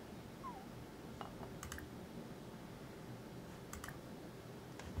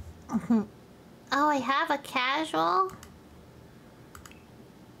 Oh, I have a casual?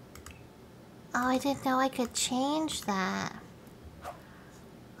 Oh, I didn't know I could change that.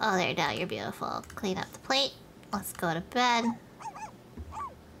 Oh, there, now you're beautiful. Clean up the plate. Let's go to bed.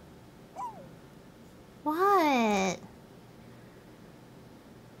 What?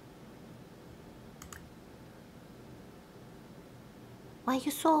 Why are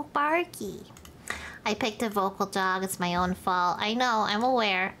you so barky? I picked a vocal dog. It's my own fault. I know. I'm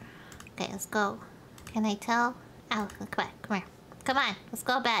aware. Okay, let's go. Can I tell? Oh, come on. Come here. Come on. Let's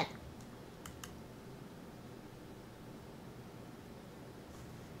go to bed.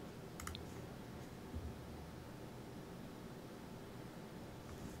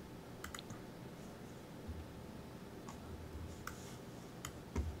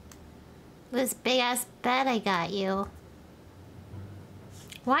 This big ass bed I got you.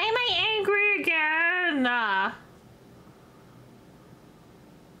 Why am I angry again?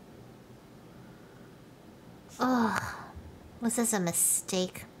 Ugh. Was this a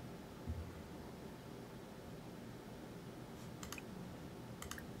mistake?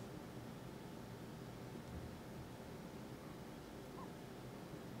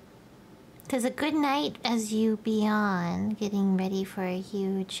 Because a good night as you be on, getting ready for a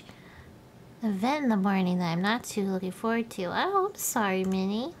huge event in the morning that I'm not too looking forward to. Oh, I'm sorry,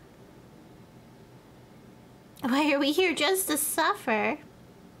 Minnie. Why are we here just to suffer?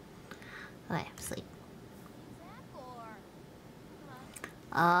 Okay, sleep.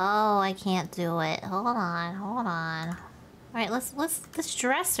 Oh, I can't do it. Hold on, hold on. Alright, this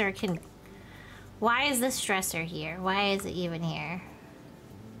dresser can... Why is this dresser here? Why is it even here?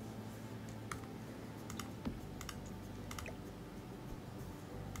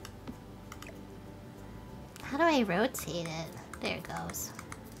 How do I rotate it? There it goes.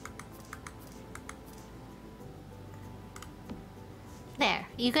 There.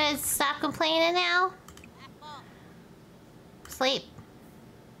 You guys stop complaining now? Sleep.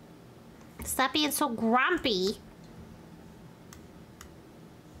 Stop being so grumpy.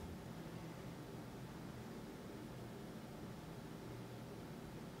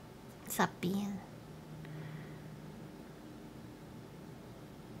 Stop being...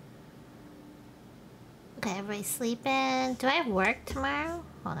 Okay, everybody sleeping. Do I have work tomorrow?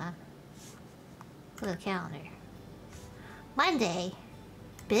 Hold on. Look at the calendar. Monday.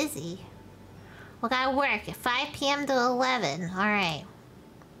 Busy. We got work at 5 p.m. to 11. Alright.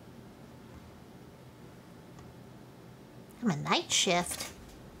 I'm a night shift.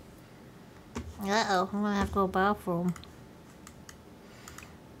 Uh-oh, I'm gonna have to go bathroom.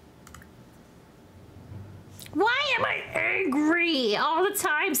 Why am I angry all the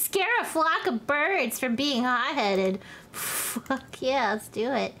time? Scare a flock of birds from being hot-headed. Fuck yeah, let's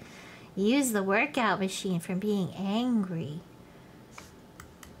do it. Use the workout machine from being angry.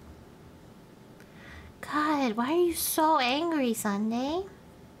 God, why are you so angry, Sunday?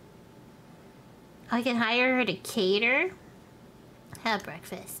 I can hire her to cater. Have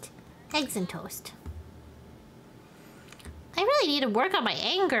breakfast. Eggs and toast. I really need to work on my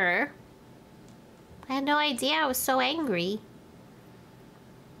anger. I had no idea I was so angry.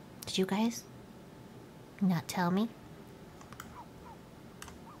 Did you guys not tell me?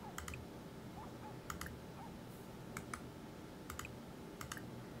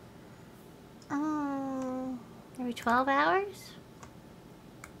 Every 12 hours?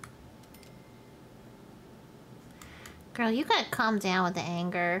 Girl, you gotta calm down with the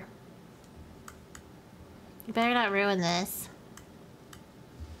anger. You better not ruin this.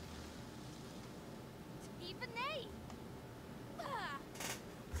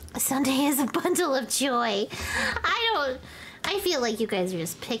 Sunday is a bundle of joy. I feel like you guys are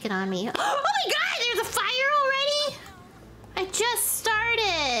just picking on me. Oh my god, there's a fire already? I just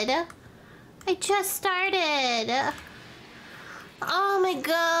started. Oh my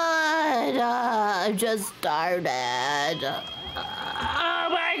god. I just started. Oh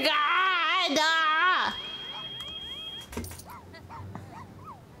my god.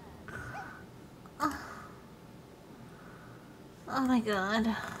 Oh my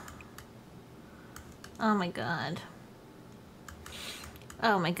god. Oh my god.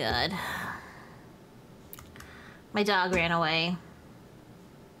 Oh my god. My dog ran away.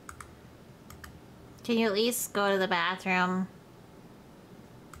 Can you at least go to the bathroom?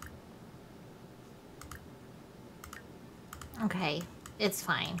 Okay, it's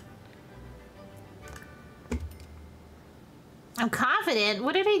fine. I'm confident.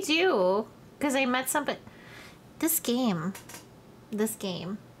 What did I do? Because I met somebody... This game.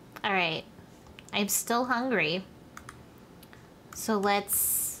 Alright. I'm still hungry. So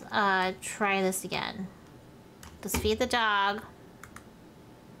let's try this again. Let's feed the dog.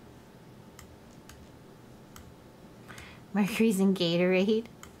 Mercury's in Gatorade.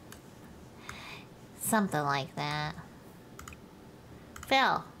 Something like that.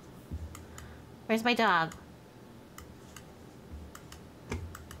 Phil. Where's my dog?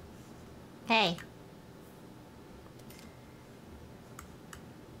 Hey.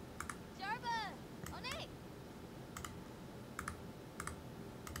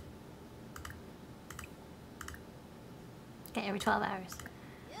 Okay, every 12 hours.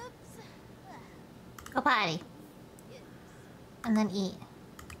 Go potty. And then eat.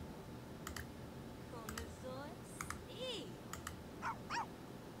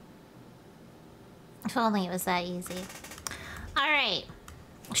 If only it was that easy. Alright.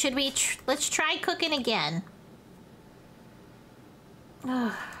 Should we... let's try cooking again.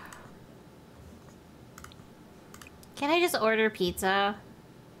 Can I just order pizza?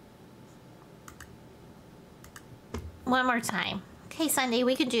 One more time. Okay, Sunday,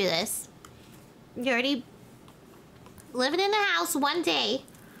 we can do this. You're already living in the house one day.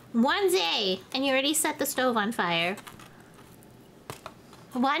 One day, and you already set the stove on fire.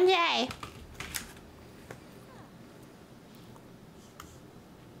 One day.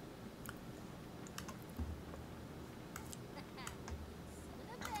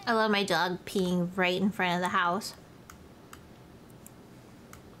 I love my dog peeing right in front of the house.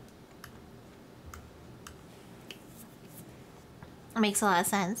 It makes a lot of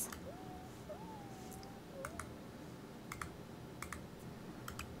sense.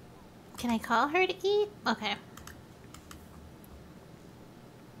 Can I call her to eat? Okay.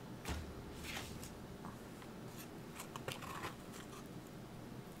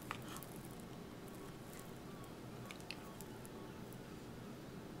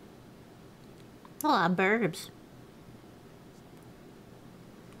 A lot of birds.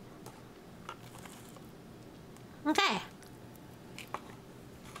 Okay.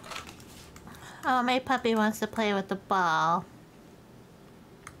 Oh, my puppy wants to play with the ball.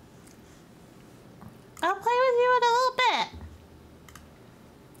 I'll play with you in a little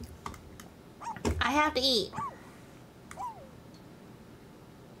bit. I have to eat.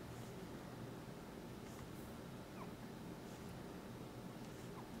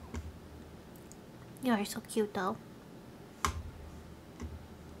 You are so cute, though.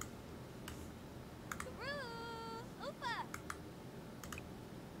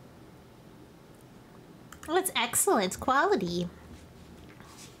 Oh, it's excellent quality.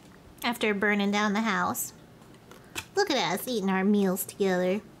 After burning down the house. Look at us eating our meals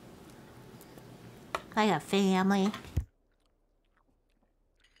together. I got family.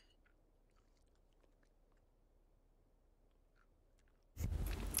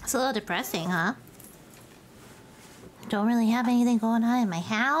 It's a little depressing, huh? Don't really have anything going on in my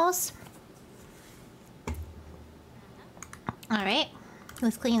house. Alright,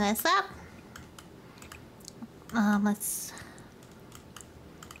 let's clean this up. Let's...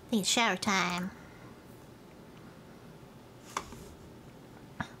 I think it's shower time.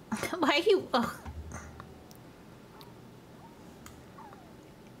 Why are you... Oh.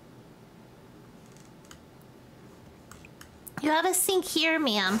 You have a sink here,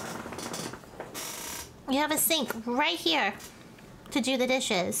 ma'am. You have a sink right here to do the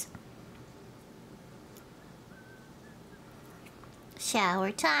dishes.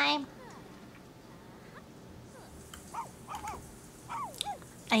 Shower time.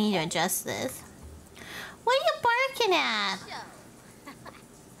 I need to adjust this. What are you barking at?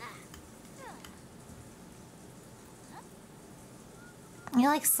 You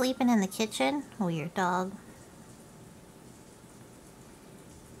like sleeping in the kitchen? Weird dog.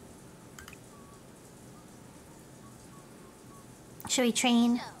 Should we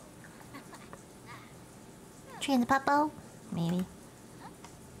train? Train the puppo? Maybe.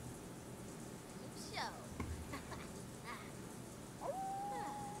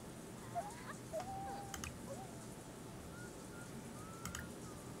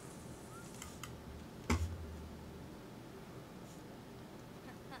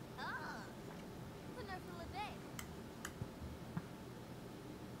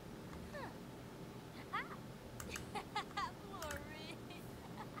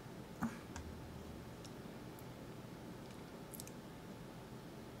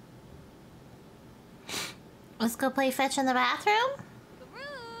 Let's go play fetch in the bathroom?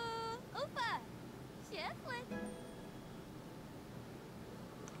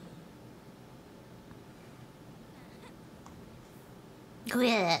 Go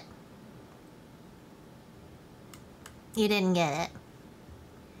get it. You didn't get it.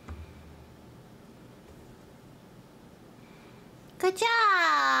 Good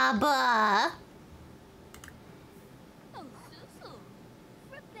job!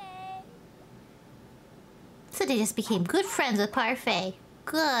 So they just became good friends with Parfait.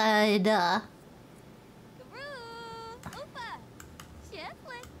 Good.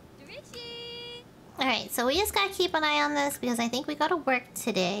 Alright, so we just gotta keep an eye on this because I think we go to work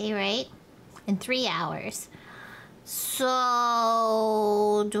today, right? In 3 hours. So...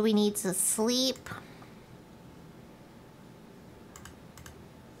 do we need to sleep?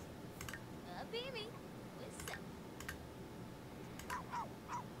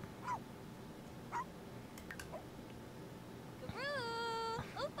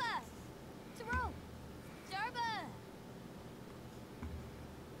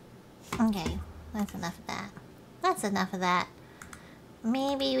 Okay, that's enough of that. That's enough of that.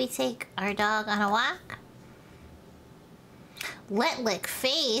 Maybe we take our dog on a walk? Let lick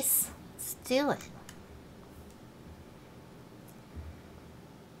face. Let's do it.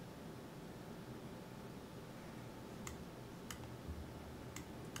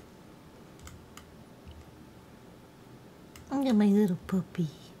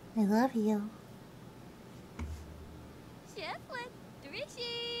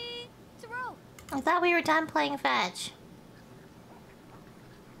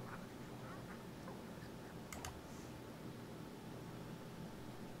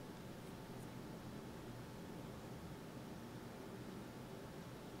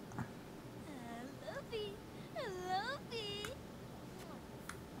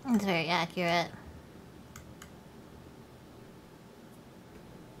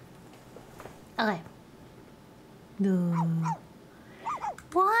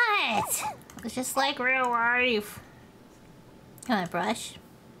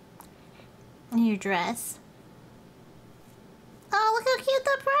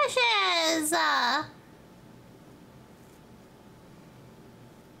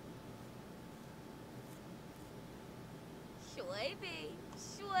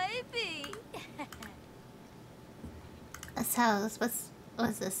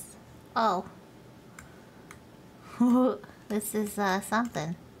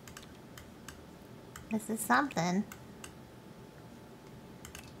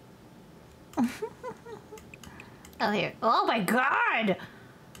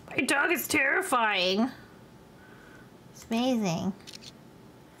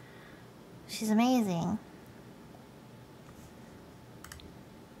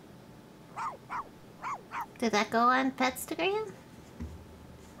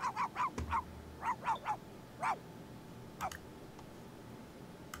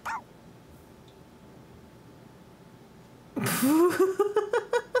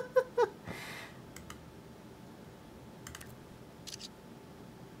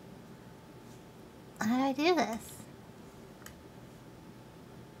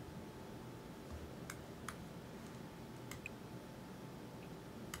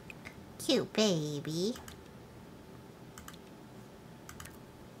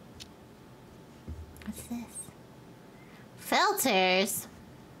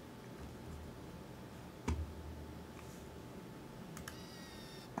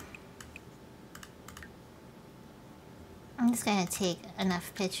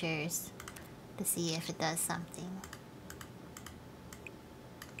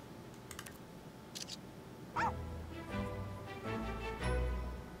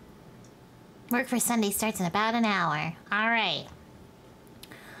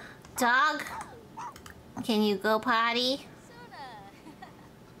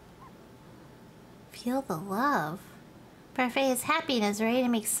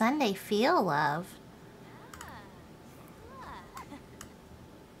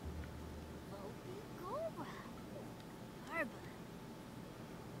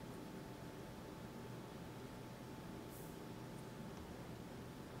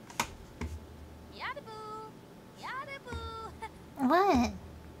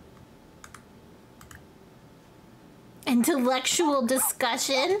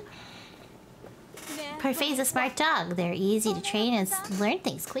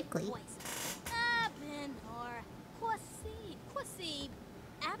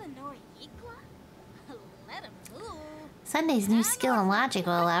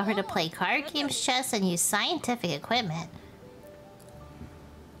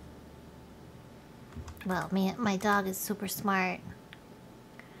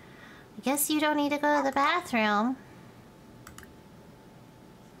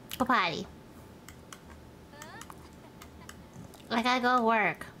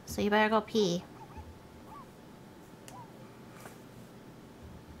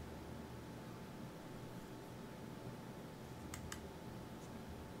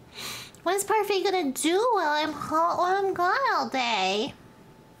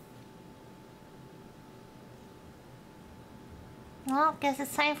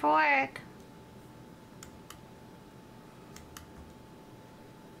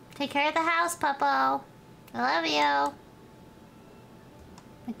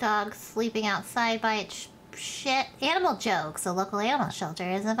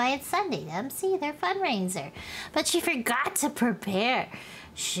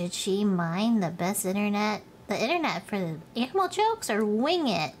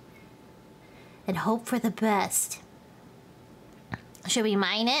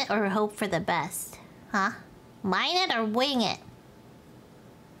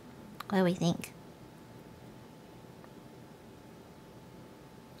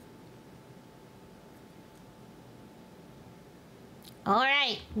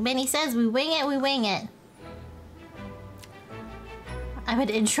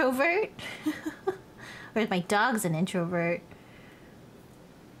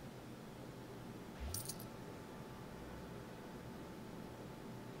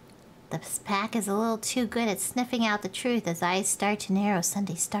 This pack is a little too good at sniffing out the truth as eyes start to narrow.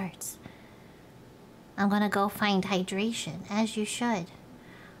 Sunday starts. I'm gonna go find hydration, as you should.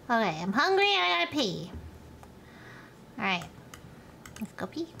 Okay, I'm hungry and I gotta pee. Alright. Let's go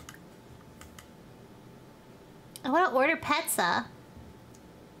pee. I wanna order pizza.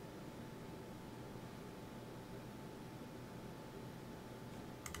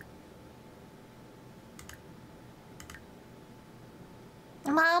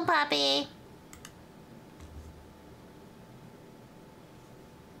 Come on, puppy.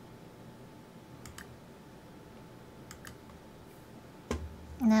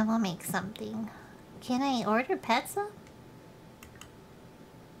 And then we'll make something. Can I order pizza?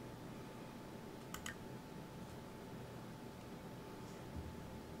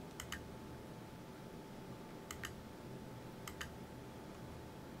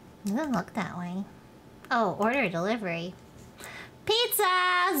 It doesn't look that way. Oh, order delivery. Pizza!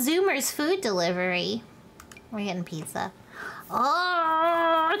 Zoomer's food delivery. We're getting pizza.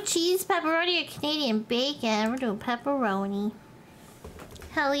 Oh, cheese, pepperoni, or Canadian bacon. We're doing pepperoni.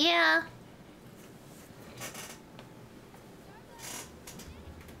 Hell yeah.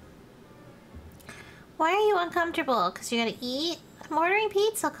 Why are you uncomfortable? Because you gotta eat? I'm ordering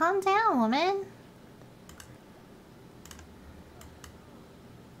pizza. Calm down, woman.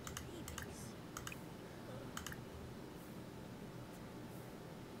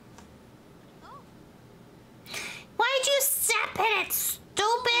 Why'd you step in it,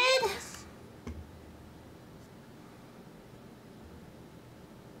 stupid?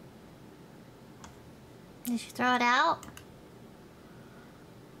 Did you throw it out?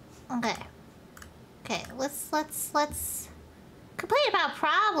 Okay. Okay, let's complain about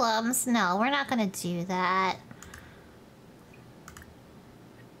problems. No, we're not gonna do that.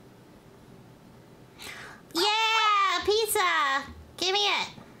 Yeah, pizza. Give me it.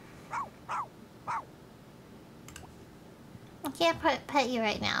 I can't pet you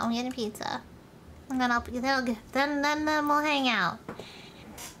right now. I'm getting pizza. And then then we'll hang out.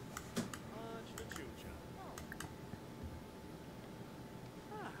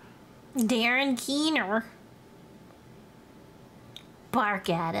 Darren Keener. Bark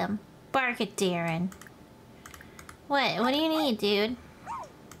at him. Bark at Darren. What do you need, dude?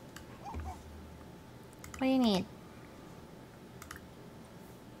 What do you need?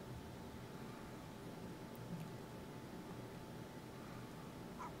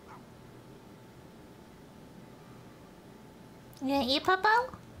 You gonna eat,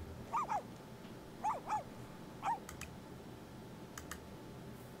 Puppo?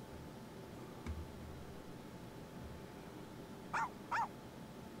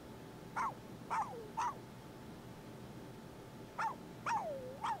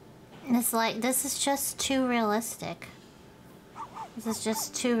 This is just too realistic. This is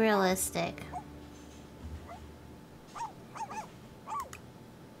just too realistic.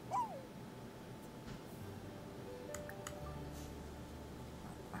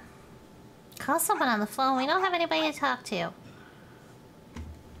 Call someone on the phone. We don't have anybody to talk to.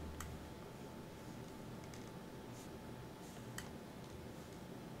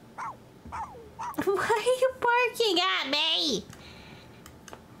 Why are you barking at me?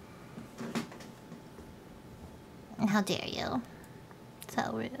 How dare you?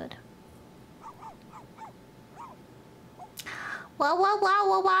 So rude. Whoa, whoa, whoa,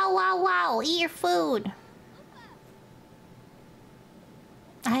 whoa, whoa, whoa, whoa. Eat your food.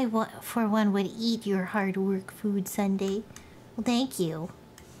 I, for one, would eat your hard work food, Sunday. Well, thank you.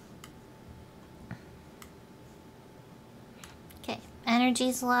 Okay,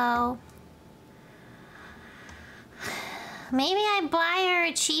 energy's low. Maybe I buy her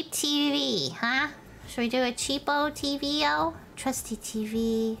a cheap TV, huh? Should we do a cheapo TV-o? Trusty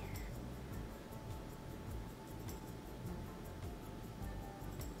TV.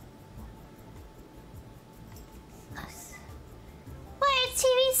 Why is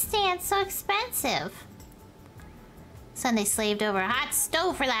TV stand so expensive? Sunday slaved over a hot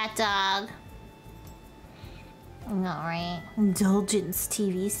stove for that dog. Alright. Indulgence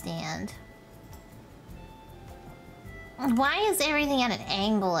TV stand. Why is everything at an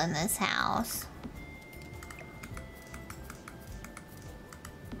angle in this house?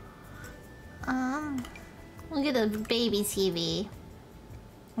 Look at the baby TV.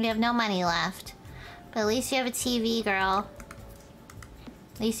 We have no money left. But at least you have a TV, girl.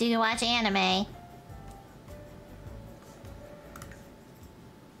 At least you can watch anime.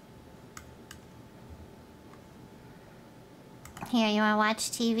 Here, you wanna watch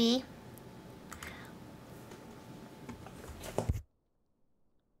TV?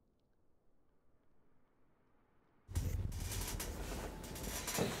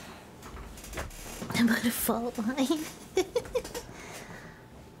 What a fault line.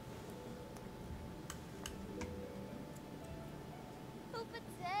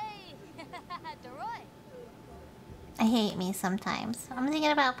 I hate me sometimes. I'm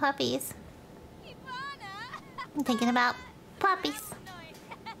thinking about puppies. I'm thinking about puppies.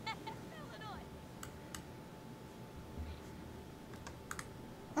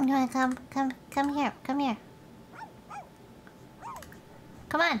 You wanna come here, come here.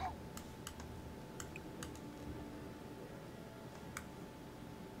 Come on.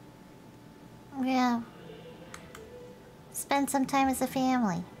 Yeah. Spend some time as a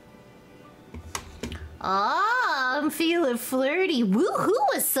family. Oh, I'm feeling flirty. Woohoo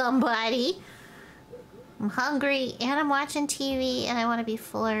with somebody. I'm hungry and I'm watching TV and I want to be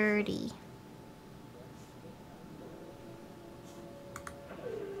flirty.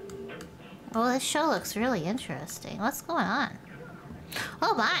 Well, this show looks really interesting. What's going on?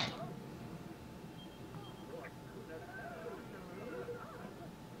 Oh my!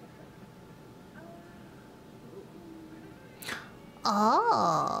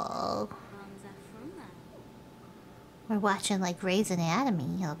 Oh. We're watching like Grey's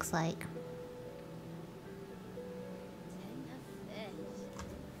Anatomy, it looks like.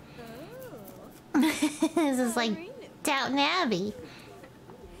 This is like Downton Abbey.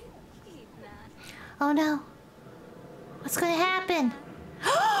 Oh no. What's gonna happen?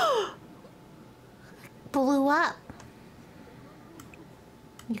 Blew up.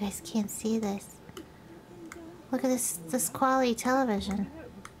 You guys can't see this. Look at this quality television.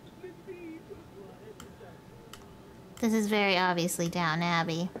 This is very obviously Downton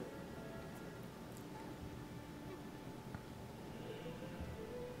Abbey.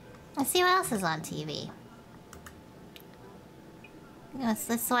 Let's see what else is on TV.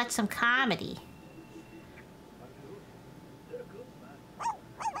 Let's watch some comedy.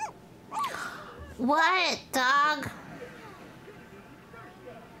 What, dog?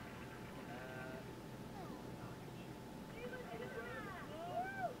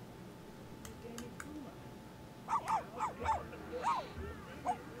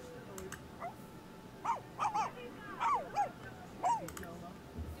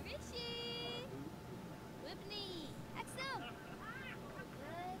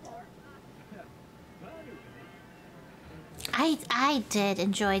 I did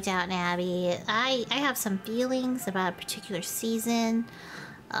enjoy Downton Abbey. I have some feelings about a particular season.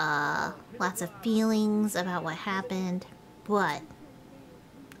 Lots of feelings about what happened. But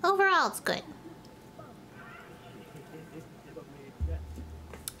overall, it's good.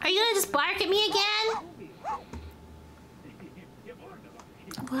 Are you gonna just bark at me again?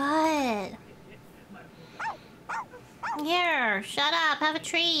 What? Here, shut up. Have a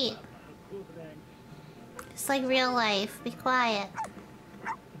treat. It's like real life. Be quiet.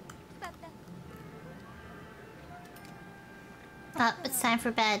 Oh, it's time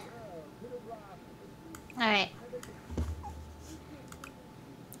for bed. Alright.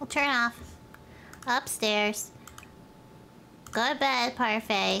 We'll turn off. Upstairs. Go to bed,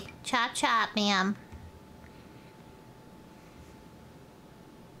 Parfait. Chop chop, ma'am.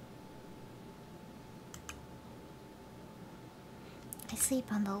 I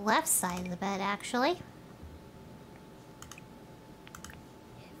sleep on the left side of the bed, actually.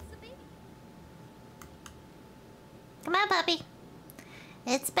 Come on, puppy.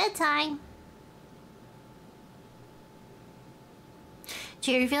 It's bedtime.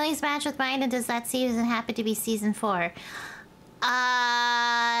 Do your feelings match with mine, and does that season happen to be season 4? I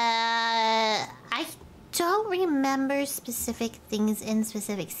don't remember specific things in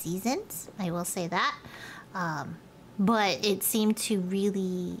specific seasons. I will say that. But it seemed to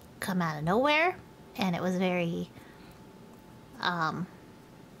really come out of nowhere, and it was very kind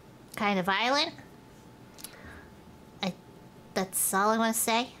of violent. That's all I want to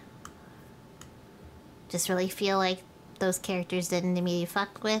say. Just really feel like those characters didn't immediately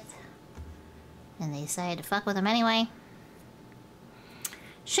fuck with, and they decided to fuck with them anyway.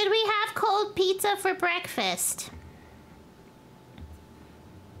 Should we have cold pizza for breakfast?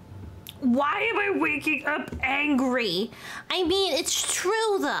 Why am I waking up angry? I mean, it's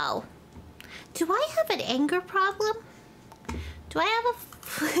true though. Do I have an anger problem? Do I have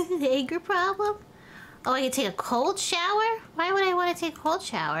an anger problem? Oh, I can take a cold shower? Why would I want to take a cold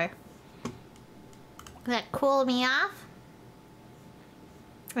shower? Does that cool me off?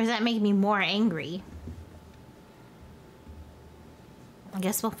 Or does that make me more angry? I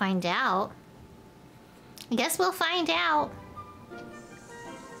guess we'll find out. I guess we'll find out.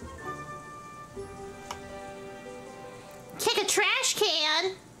 Kick a trash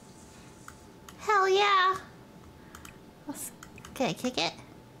can? Hell yeah. Can I kick it?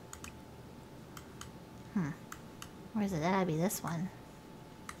 Or is it that'd be this one?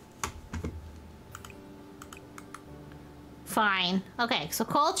 Fine. Okay, so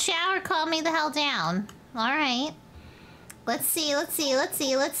cold shower, calm me the hell down. Alright. Let's see.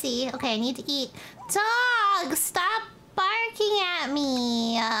 Okay, I need to eat. Dog! Stop barking at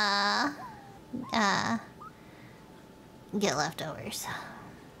me! Get leftovers.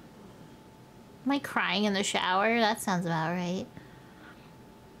 Am I crying in the shower? That sounds about right.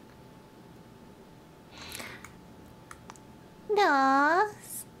 No,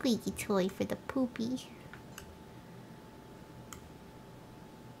 squeaky toy for the poopy.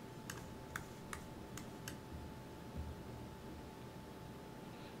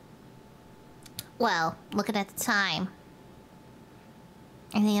 Well, looking at the time,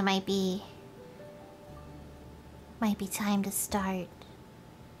 I think it might be time to start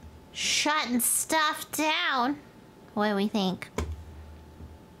shutting stuff down. What do we think?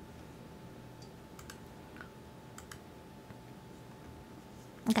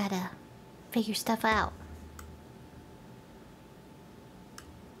 Gotta figure stuff out.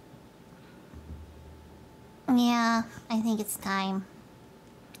 Yeah, I think it's time.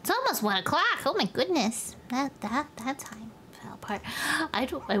 It's almost 1 o'clock. Oh my goodness, that time fell apart.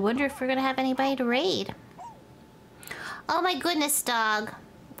 I wonder if we're gonna have anybody to raid. Oh my goodness, dog.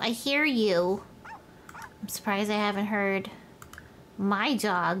 I hear you. I'm surprised I haven't heard my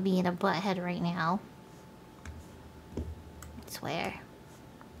dog being a butthead right now. I swear.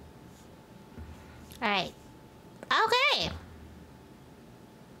 Alright. Okay.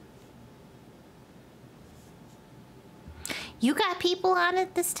 You got people on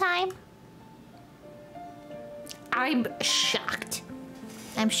it this time? I'm shocked.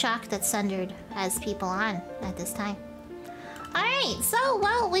 I'm shocked that Sundered has people on at this time. Alright, so,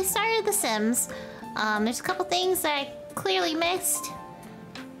 well, we started The Sims. There's a couple things that I clearly missed.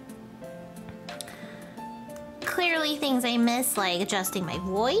 Clearly things I missed, like adjusting my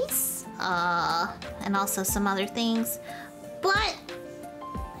voice. And also some other things. But,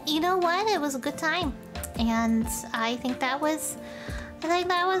 you know what? It was a good time. And I think that was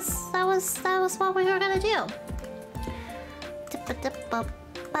what we were gonna do.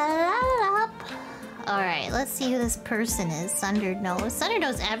 Alright, let's see who this person is. Sundered knows. Sundered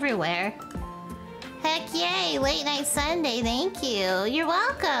knows everywhere. Heck yay, late night Sunday, thank you. You're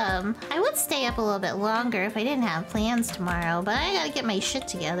welcome. I would stay up a little bit longer if I didn't have plans tomorrow, but I gotta get my shit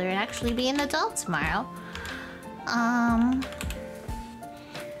together and actually be an adult tomorrow.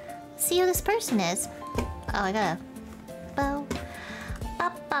 See who this person is. Oh, I gotta... Bo.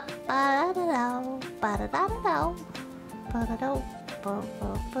 Ba ba ba da da ba da da da ba da da bo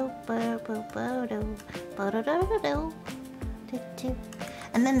bo bo bo bo bo do bo da da da do.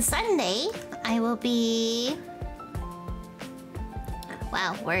 And then Sunday, I will be...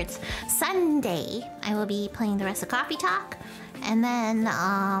 Wow, words. Sunday, I will be playing the rest of Coffee Talk. And then,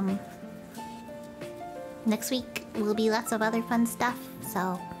 next week will be lots of other fun stuff.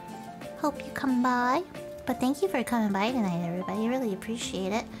 So, hope you come by. But thank you for coming by tonight, everybody. I really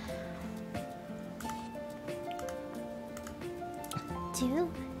appreciate it.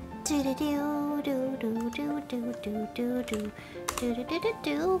 Do do do do do do do do do do do do do do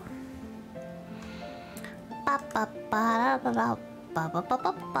do. Ba ba ba ba ba ba ba ba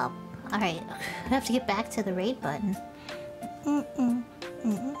ba ba. All right, I have to get back to the raid button.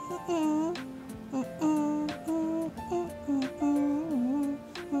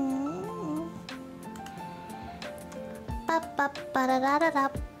 Ba ba ba da da da da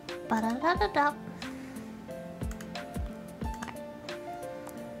ba da da da da.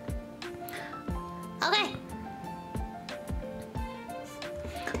 Okay.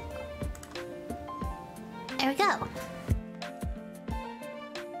 There we go.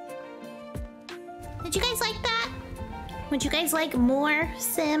 Did you guys like that? Would you guys like more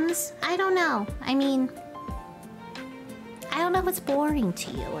Sims? I don't know. I mean, I don't know if it's boring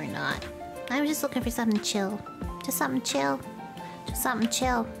to you or not. I was just looking for something chill. Just something chill. Just something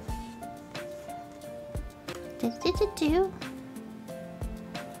chill. Do.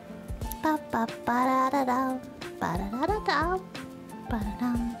 Ba ba ba da da da ba da da da da ba da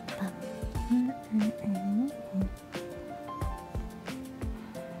dum bum.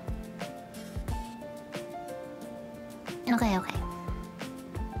 Okay.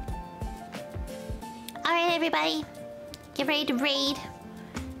 Alright, everybody. Get ready to raid.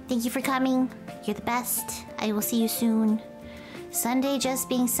 Thank you for coming. You're the best. I will see you soon. Sunday just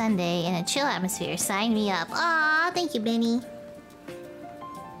being Sunday in a chill atmosphere. Sign me up. Aw, thank you, Benny.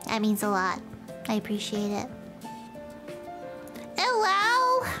 That means a lot. I appreciate it.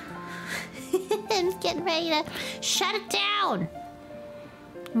 Hello! I'm getting ready to shut it down.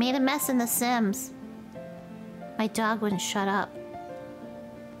 Made a mess in The Sims. My dog wouldn't shut up.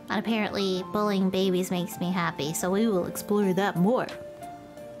 And apparently, bullying babies makes me happy, so we will explore that more.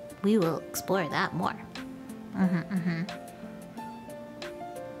 We will explore that more.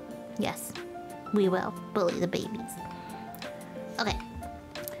 Yes, we will bully the babies. Okay.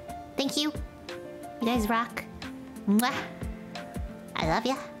 Thank you. You guys rock. Mwah. I love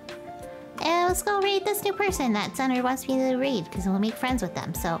ya. And let's go raid this new person that Thunder wants me to raid, because we'll make friends with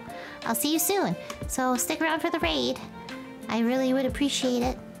them. So, I'll see you soon. So, stick around for the raid. I really would appreciate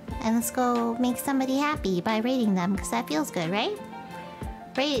it. And let's go make somebody happy by raiding them, because that feels good, right?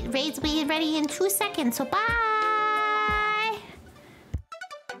 Raids will be ready in 2 seconds, so bye!